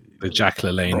 The Jack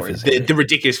LaLanne physique. The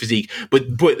ridiculous physique. But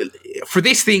for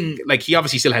this thing, like, he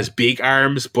obviously still has big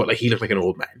arms, but like he looked like an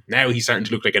old man. Now he's starting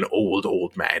to look like an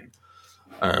old man.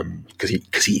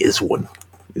 Because he is one,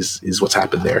 is what's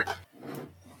happened there.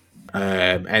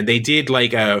 And they did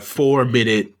like a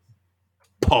 4-minute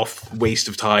puff waste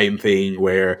of time thing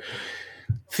where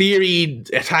Theory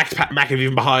attacked Pat McAfee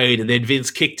from behind, and then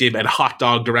Vince kicked him and hot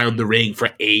dogged around the ring for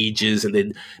ages, and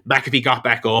then McAfee got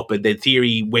back up, and then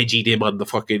Theory wedgied him on the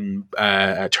fucking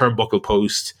turnbuckle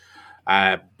post,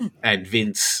 and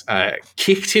Vince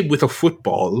kicked him with a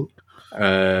football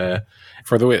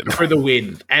for the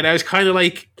win. And I was kind of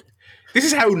like, this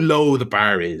is how low the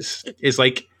bar is. It's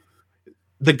like,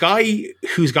 the guy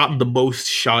who's gotten the most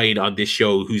shine on this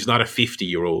show, who's not a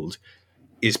 50-year-old,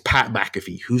 is Pat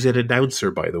McAfee, who's an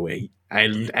announcer, by the way,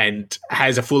 and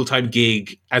has a full-time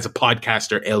gig as a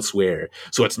podcaster elsewhere.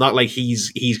 So it's not like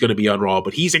he's going to be on Raw,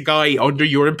 but he's a guy under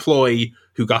your employ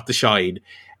who got the shine.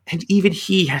 And even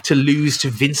he had to lose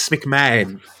to Vince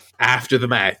McMahon after the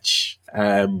match.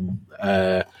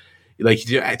 Like,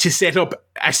 to set up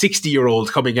a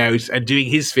 60-year-old coming out and doing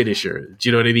his finisher. Do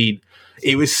you know what I mean?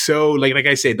 It was so, like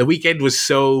I said, the weekend was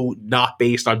so not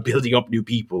based on building up new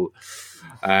people.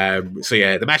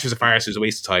 The match was a farce. It was a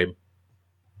waste of time.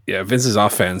 Yeah, Vince's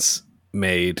offense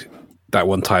made that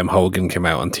one time Hogan came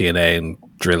out on TNA and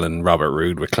drilling Robert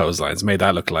Roode with clotheslines, made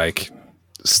that look like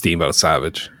Steamboat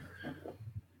Savage.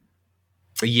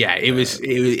 Yeah, it was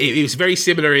very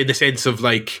similar in the sense of,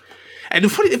 like, and the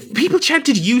funny, people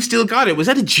chanted, "You still got it." Was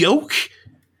that a joke?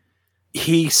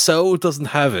 He so doesn't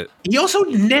have it. He also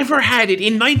never had it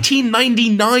in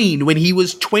 1999 when he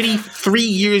was 23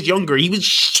 years younger. He was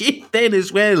shit then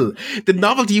as well. The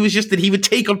novelty was just that he would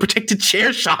take unprotected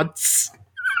chair shots.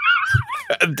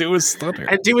 And do a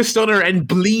stunner. And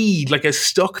bleed like a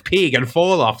stuck pig and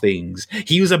fall off things.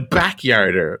 He was a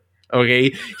backyarder.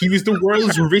 Okay? He was the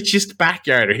world's richest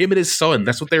backyarder. Him and his son.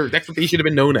 That's what they should have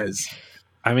been known as.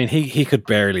 I mean, he could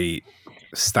barely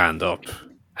stand up.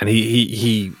 And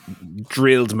he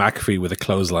drilled McAfee with a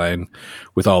clothesline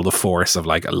with all the force of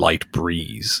like a light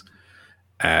breeze.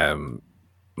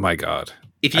 My God.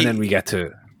 If And then we get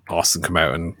to Austin come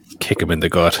out and kick him in the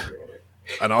gut.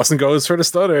 And Austin goes for the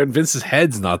stunner, and Vince's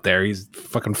head's not there. He's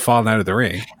fucking falling out of the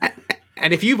ring.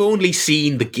 And if you've only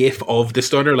seen the gif of the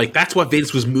stunner, like that's what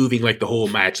Vince was moving like the whole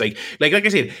match. Like I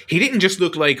said, he didn't just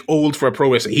look like old for a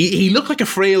pro wrestler. He looked like a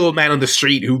frail old man on the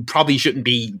street who probably shouldn't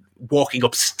be walking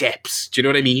up steps. Do you know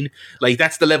what I mean? Like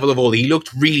that's the level of old. He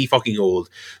looked really fucking old.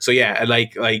 So yeah,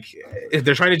 like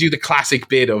they're trying to do the classic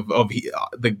bit of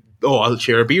I'll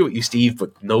share a beer with you, Steve,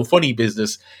 but no funny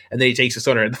business. And then he takes the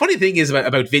stunner. And the funny thing is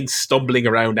about Vince stumbling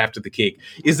around after the kick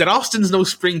is that Austin's no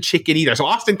spring chicken either. So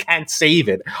Austin can't save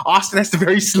it. Austin has to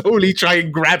very slowly try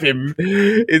and grab him.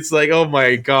 It's like, oh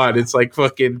my God, it's like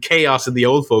fucking chaos in the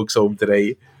old folks' home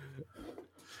today.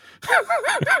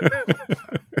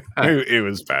 It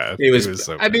was bad. It was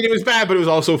so bad. I mean, it was bad, but it was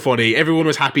also funny. Everyone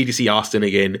was happy to see Austin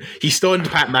again. He stunned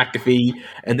Pat McAfee,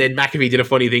 and then McAfee did a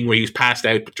funny thing where he was passed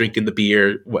out drinking the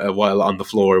beer while on the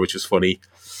floor, which was funny.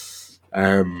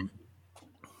 And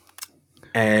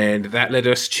that led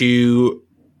us to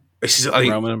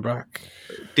Roman and Brock.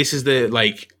 This is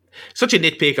such a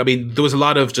nitpick. I mean, there was a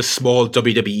lot of just small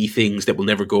WWE things that will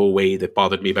never go away that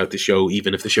bothered me about the show,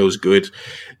 even if the show's good.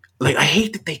 Like, I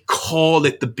hate that they call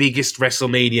it the biggest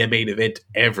WrestleMania main event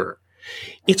ever.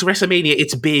 It's WrestleMania.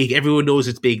 It's big. Everyone knows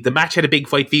it's big. The match had a big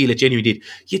fight feel. It genuinely did.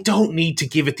 You don't need to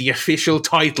give it the official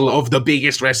title of the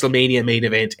biggest WrestleMania main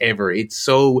event ever. It's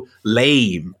so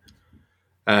lame.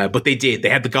 But they did. They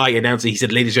had the guy announce it. He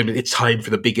said, ladies and gentlemen, it's time for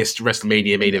the biggest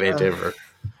WrestleMania main event ever.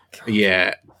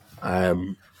 Yeah.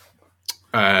 Roman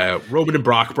and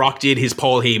Brock. Brock did his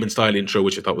Paul Heyman style intro,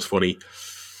 which I thought was funny.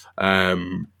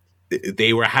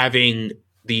 They were having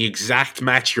the exact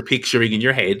match you're picturing in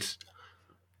your head.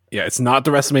 Yeah, it's not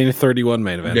the WrestleMania 31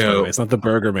 main event. No, it's not the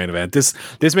burger main event. This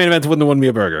main event wouldn't have won me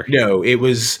a burger. No, it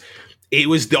was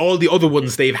all the other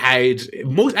ones they've had.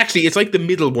 Actually, it's like the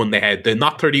middle one they had, the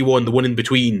not 31, the one in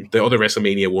between, the other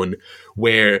WrestleMania one,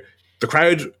 where the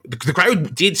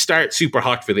crowd did start super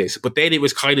hot for this, but then it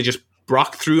was kind of just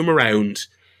Brock threw him around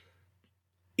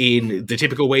in the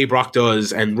typical way Brock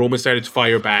does, and Roman started to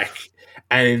fire back.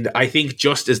 And I think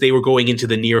just as they were going into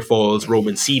the near falls,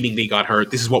 Roman seemingly got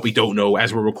hurt. This is what we don't know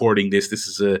as we're recording this. This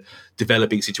is a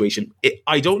developing situation.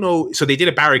 I don't know. So they did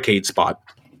a barricade spot.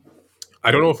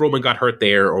 I don't know if Roman got hurt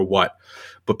there or what.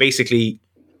 But basically,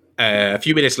 a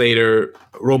few minutes later,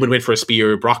 Roman went for a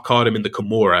spear. Brock caught him in the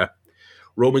Kimura.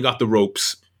 Roman got the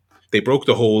ropes. They broke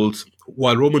the hold.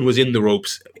 While Roman was in the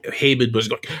ropes, Heyman was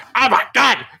going, oh my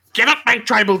God, get up, my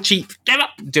tribal chief. Get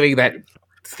up. Doing that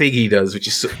thing he does, which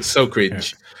is so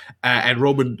cringe. And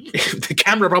Roman, the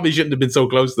camera probably shouldn't have been so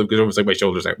close to them because Roman's like, my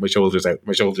shoulders out, my shoulders out,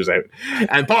 my shoulders out.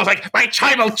 And Paul's like, my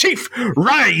tribal chief,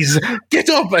 rise, get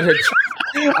up. And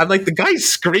I'm like, the guy's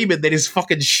screaming that his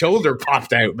fucking shoulder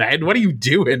popped out, man. What are you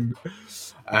doing?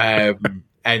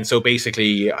 And so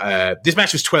basically, this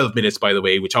match was 12 minutes, by the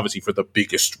way, which obviously for the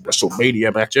biggest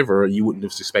WrestleMania match ever, you wouldn't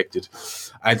have suspected.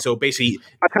 And so basically,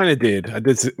 I kind of did. I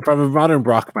did from a modern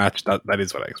Brock match. That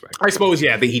is what I expect. I suppose,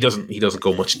 yeah. He doesn't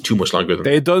go too much longer than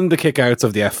they had done the kickouts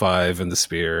of the F5 and the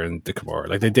spear and the Kimura.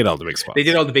 Like they did all the big spots. They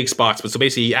did all the big spots. But so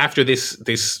basically, after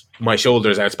this my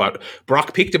shoulders out spot,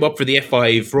 Brock picked him up for the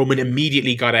F5. Roman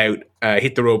immediately got out,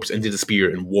 hit the ropes, and did a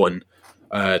spear and won.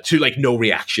 To like no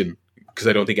reaction. Because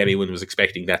I don't think anyone was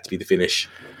expecting that to be the finish.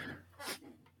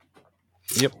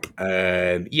 Yep.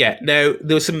 Yeah. Now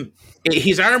there was some.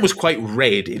 His arm was quite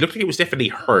red. It looked like it was definitely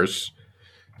hurt.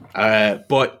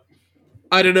 But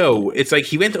I don't know. It's like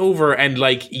he went over and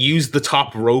like used the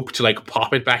top rope to like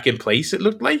pop it back in place. It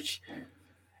looked like,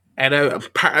 and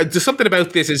there's something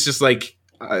about this. It's just like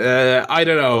I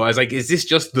don't know. I was like, is this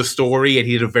just the story and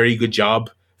he did a very good job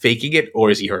faking it, or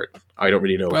is he hurt? I don't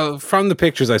really know. Well, from the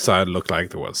pictures I saw, it looked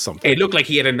like there was something. It looked like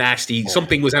he had a nasty...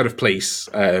 Something was out of place.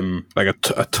 Like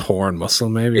a torn muscle,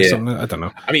 maybe, or something. I don't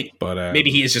know. I mean, but maybe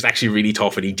he is just actually really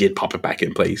tough and he did pop it back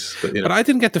in place. But, but I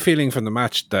didn't get the feeling from the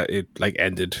match that it like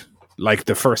ended like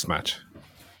the first match.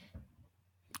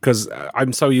 Because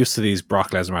I'm so used to these Brock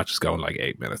Lesnar matches going like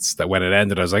 8 minutes that when it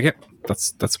ended, I was like, yeah,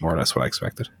 that's more or less what I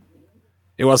expected.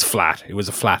 It was flat. It was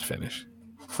a flat finish,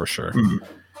 for sure. Mm-hmm.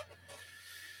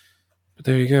 But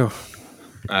there you go.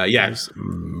 Yeah. So,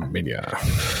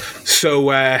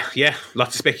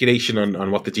 lots of speculation on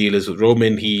what the deal is with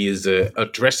Roman. He is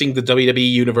addressing the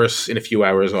WWE universe in a few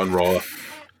hours on Raw.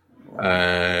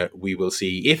 We will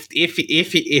see if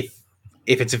he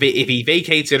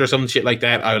vacates it or some shit like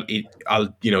that.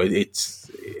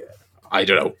 It's I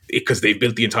don't know, because they've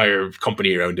built the entire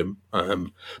company around him.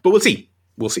 But we'll see.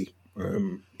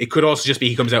 It could also just be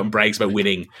he comes out and brags about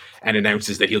winning and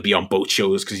announces that he'll be on both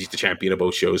shows because he's the champion of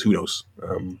both shows. Who knows?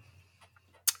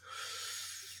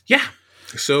 Yeah.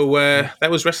 So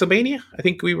that was WrestleMania. I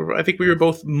think we were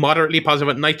both moderately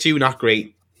positive. Night 2, not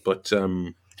great, but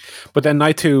then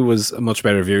night 2 was a much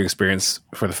better viewing experience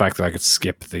for the fact that I could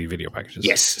skip the video packages.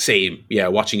 yes, same. Yeah,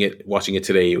 watching it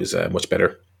today, it was much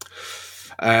better.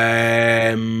 Did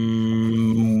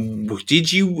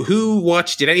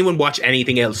anyone watch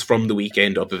anything else from the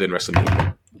weekend other than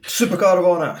WrestleMania? Supercard of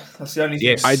Honor. That's the only thing.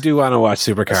 Yes. I do want to watch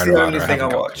Supercard of the Honor. only thing I haven't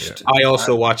got watched. to yet. I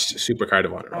also watched Supercard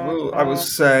of Honor. I will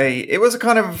say it was a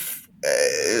kind of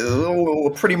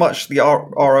pretty much the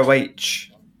ROH,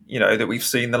 that we've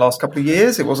seen the last couple of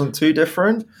years. It wasn't too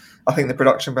different. I think the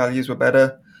production values were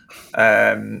better,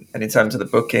 and in terms of the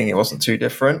booking, it wasn't too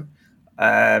different.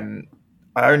 I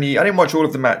didn't watch all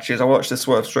of the matches. I watched the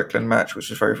Swerve Strickland match,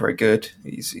 which was very, very good.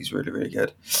 He's really, really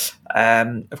good.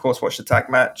 Of course, watched the tag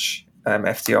match,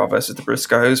 FTR versus the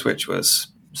Briscoes, which was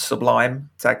sublime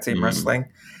tag team wrestling.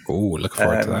 Oh, looking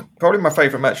forward to that. Probably my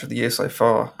favourite match of the year so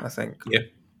far, I think. Yeah,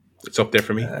 it's up there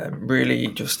for me. Really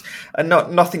just, and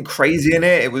nothing crazy in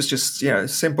it. It was just,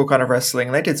 simple kind of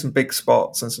wrestling. They did some big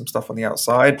spots and some stuff on the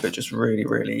outside, but just really,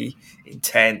 really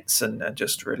intense and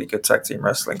just really good tag team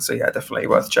wrestling. So yeah, definitely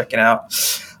worth checking out.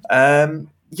 And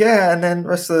then the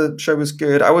rest of the show was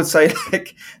good. I would say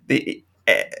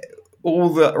all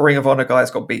the Ring of Honor guys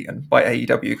got beaten by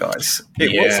AEW guys.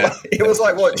 It was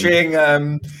like watching.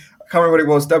 I can't remember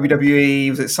what it was, WWE,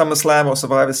 was it SummerSlam or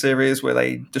Survivor Series, where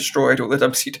they destroyed all the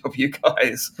WCW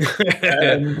guys.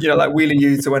 Like Wheeler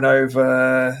Yuta went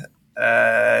over,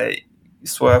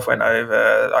 Swerve went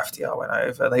over, FTR went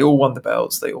over. They all won the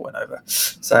belts. They all went over.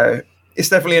 So it's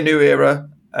definitely a new era.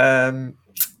 And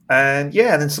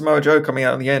then Samoa Joe coming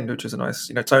out in the end, which is a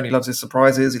nice, Tony loves his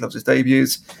surprises. He loves his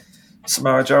debuts.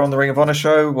 Samoa Joe on the Ring of Honor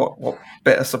show. What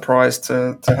better surprise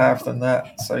to have than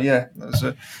that? So yeah, it was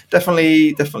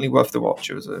definitely worth the watch.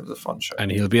 It was a fun show,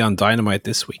 and he'll be on Dynamite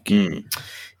this week.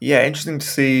 Yeah, interesting to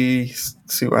see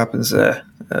what happens there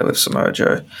with Samoa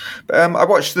Joe. But I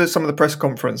watched some of the press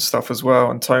conference stuff as well,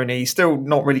 and Tony still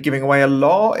not really giving away a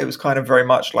lot. It was kind of very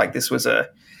much like this was a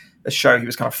show he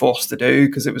was kind of forced to do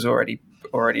because it was already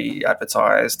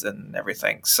advertised and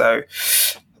everything. So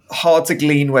hard to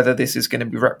glean whether this is going to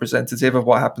be representative of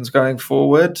what happens going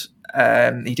forward.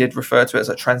 He did refer to it as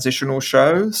a transitional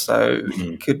show, so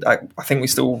I think we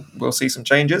still will see some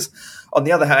changes. On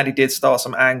the other hand, he did start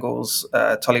some angles.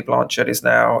 Tully Blanchard is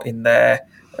now in there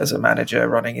as a manager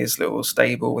running his little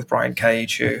stable with Brian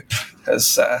Cage, who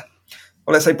has,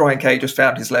 let's say Brian Cage has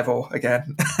found his level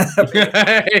again.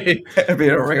 Being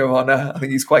on Ring of Honor. I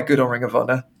think he's quite good on Ring of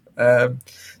Honor.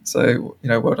 So,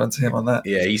 well done to him on that.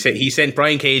 Yeah, he sent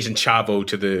Brian Cage and Chavo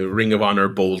to the Ring of Honor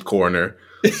bold corner.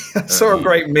 I saw a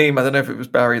great meme. I don't know if it was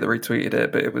Barry that retweeted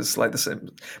it, but it was like might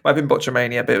have been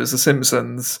Botchamania, but it was The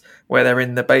Simpsons where they're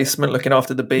in the basement looking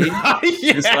after the bee.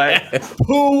 It's like,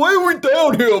 why are we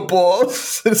down here,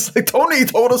 boss? It's like, Tony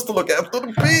told us to look after the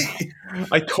bee.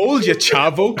 I told you,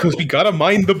 Chavo, because we gotta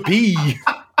mind the bee.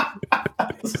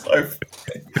 So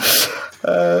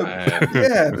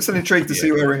it's an intrigue to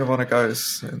see where Ring of Honor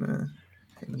goes.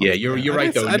 Yeah, you're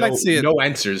right though. I'd like to see it. No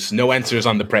answers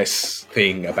on the press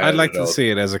thing about. I'd like to see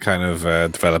it as a kind of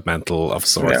developmental of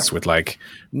sorts, with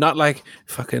not like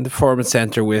fucking the Performance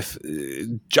Center with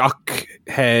jock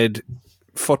head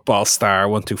football star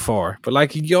 124, but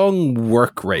like young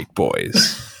work rate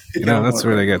boys. That's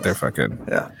where they get their fucking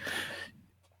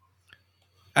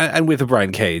and with a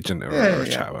Brian Cage and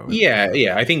Chavo.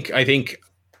 Yeah. I think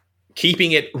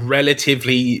keeping it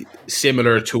relatively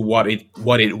similar to what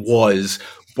it was,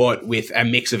 but with a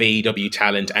mix of AEW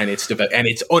talent and its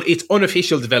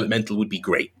unofficial developmental would be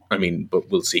great. I mean, but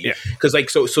we'll see. Because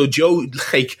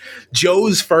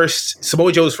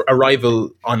Samoa Joe's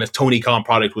arrival on a Tony Khan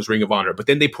product was Ring of Honor, but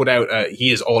then they put out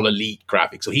he is all elite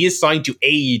graphic, so he is signed to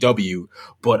AEW.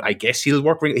 But I guess he'll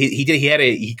work.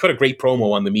 He cut a great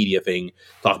promo on the media thing,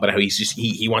 talking about how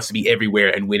he wants to be everywhere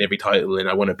and win every title, and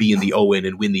I want to be in the Owen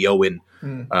and win the Owen.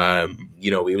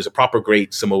 It was a proper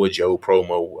great Samoa Joe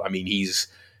promo. I mean, he's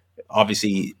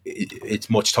obviously it's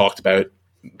much talked about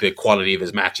the quality of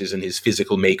his matches and his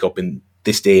physical makeup in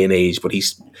this day and age, but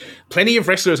plenty of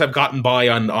wrestlers have gotten by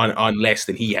on less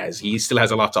than he has. He still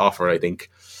has a lot to offer, I think.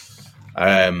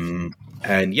 I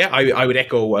would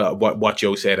echo what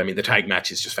Joe said. I mean, the tag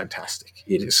match is just fantastic.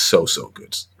 It is so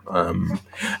good. And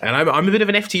I'm a bit of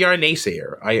an FTR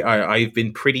naysayer. I've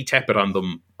been pretty tepid on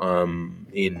them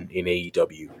in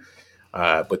AEW,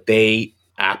 but they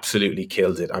absolutely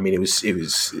killed it. I mean, it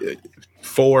was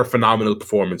 4 phenomenal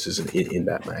performances in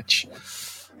that match.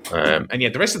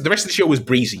 The rest of the show was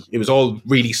breezy. It was all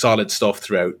really solid stuff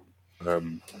throughout.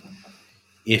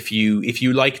 If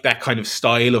you like that kind of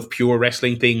style of pure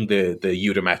wrestling thing, the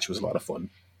Yuta match was a lot of fun.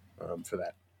 for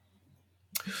that.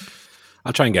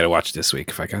 I'll try and get a watch this week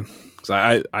if I can.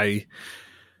 Because I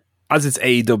as it's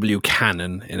AEW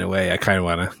canon in a way, I kind of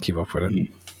want to keep up with it.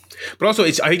 But also,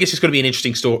 I think it's just going to be an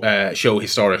interesting show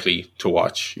historically to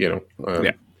watch. So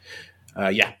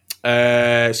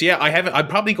yeah, I'm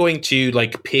probably going to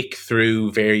like pick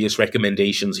through various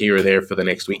recommendations here or there for the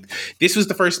next week. This was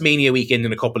the first Mania weekend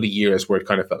in a couple of years where it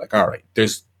kind of felt like, all right,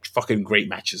 there's fucking great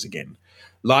matches again.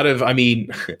 A lot of, I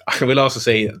will also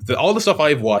say that all the stuff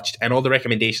I've watched and all the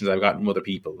recommendations I've gotten from other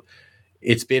people,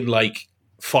 it's been like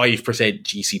 5%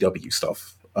 GCW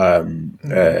stuff.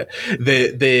 The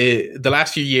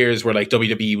last few years where like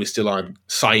WWE was still on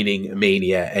signing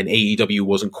Mania and AEW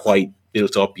wasn't quite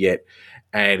built up yet,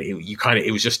 and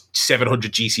it was just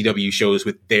 700 GCW shows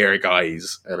with their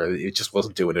guys, and it just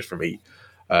wasn't doing it for me.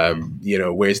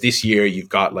 Whereas this year you've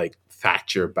got like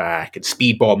Thatcher back and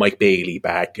Speedball Mike Bailey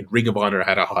back, and Ring of Honor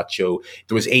had a hot show.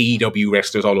 There was AEW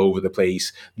wrestlers all over the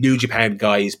place. New Japan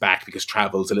guys back because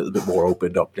travel's a little bit more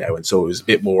opened up now, and so it was a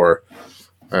bit more,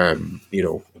 a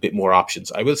bit more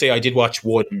options. I will say I did watch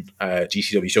one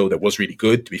GCW show that was really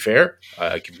good. To be fair,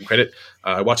 give them credit.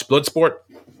 I watched Bloodsport,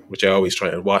 which I always try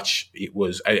and watch. It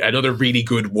was another really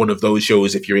good one of those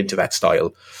shows if you're into that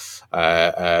style.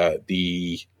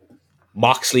 The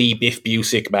Moxley Biff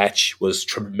Busick match was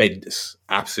tremendous,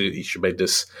 absolutely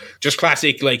tremendous. Just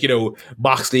classic,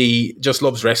 Moxley just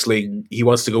loves wrestling. He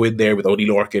wants to go in there with Oney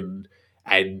Lorcan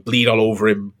and bleed all over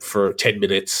him for 10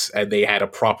 minutes, and they had a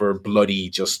proper bloody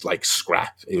just like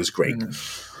scrap. It was great.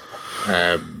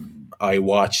 I'm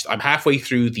halfway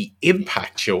through the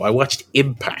Impact show. I watched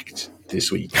Impact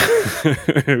this week.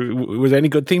 Was there any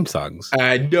good theme songs?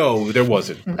 No, there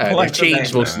wasn't. They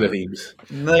changed most of the themes.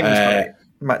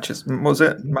 Matches, was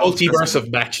it? Multiverse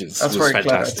of Matches. That's very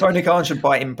fantastic. Clever. Tony Khan should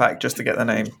buy Impact just to get the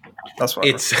name. That's what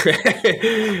it's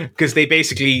because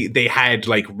they had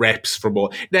like reps from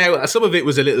all. Now some of it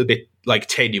was a little bit like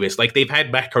tenuous. Like they've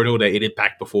had Matt Cardona in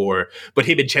Impact before, but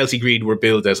him and Chelsea Green were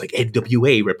billed as like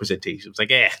NWA representations.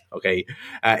 Like, okay.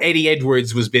 Eddie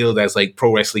Edwards was billed as like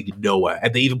Pro Wrestling Noah,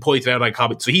 and they even pointed out on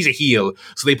comment. So he's a heel.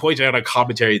 So they pointed out on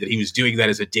commentary that he was doing that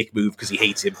as a dick move because he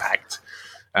hates Impact.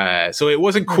 So it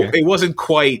wasn't it wasn't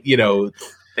quite,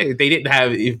 they didn't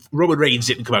have, if Roman Reigns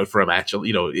didn't come out for a match,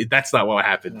 that's not what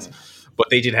happened. But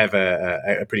they did have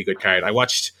a pretty good card. I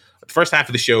watched the first half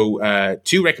of the show,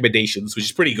 2 recommendations, which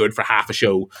is pretty good for half a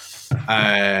show.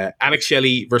 Alex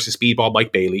Shelley versus Speedball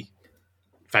Mike Bailey.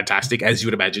 Fantastic, as you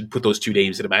would imagine. Put those 2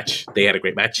 names in a match. They had a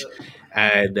great match.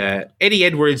 And Eddie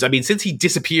Edwards, since he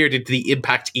disappeared into the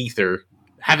Impact ether,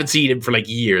 haven't seen him for like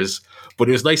years. But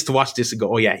it was nice to watch this and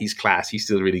go, oh yeah, he's class. He's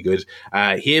still really good.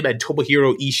 Him and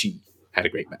Tomohiro Ishii had a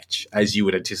great match, as you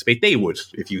would anticipate they would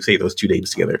if you say those 2 names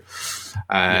together.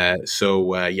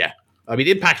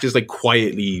 Impact is like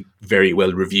quietly very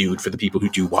well reviewed for the people who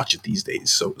do watch it these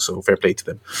days. So fair play to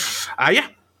them.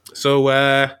 So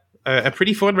a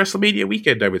pretty fun WrestleMania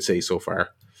weekend, I would say, so far.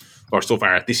 Or so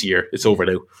far this year. It's over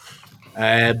now.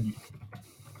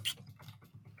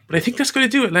 But I think that's going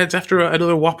to do it, lads, after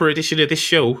another Whopper edition of this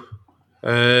show.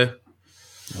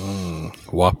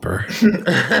 Whopper.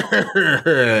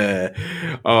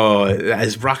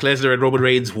 As Brock Lesnar and Roman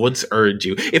Reigns once earned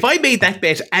you. If I made that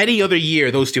bet any other year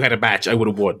those two had a match, I would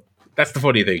have won. That's the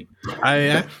funny thing.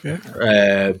 Yeah.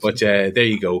 But there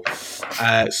you go.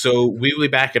 So we will be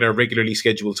back at our regularly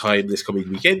scheduled time this coming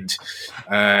weekend.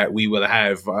 We will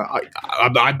have...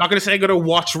 I'm not going to say I'm going to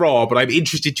watch Raw, but I'm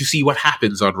interested to see what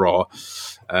happens on Raw.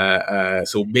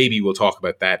 So maybe we'll talk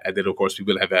about that. And then, of course, we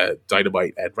will have a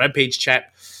Dynamite and Rampage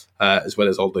chat, as well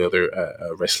as all the other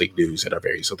wrestling news and our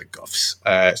various other guffs.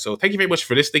 So thank you very much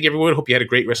for listening, everyone. Hope you had a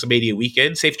great WrestleMania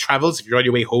weekend. Safe travels if you're on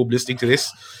your way home listening to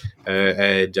this.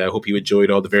 And I hope you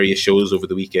enjoyed all the various shows over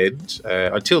the weekend.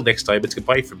 Until next time, it's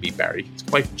goodbye from me, Barry. It's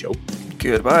goodbye from Joe.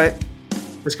 Goodbye.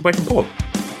 It's goodbye from Paul.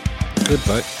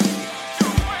 Goodbye.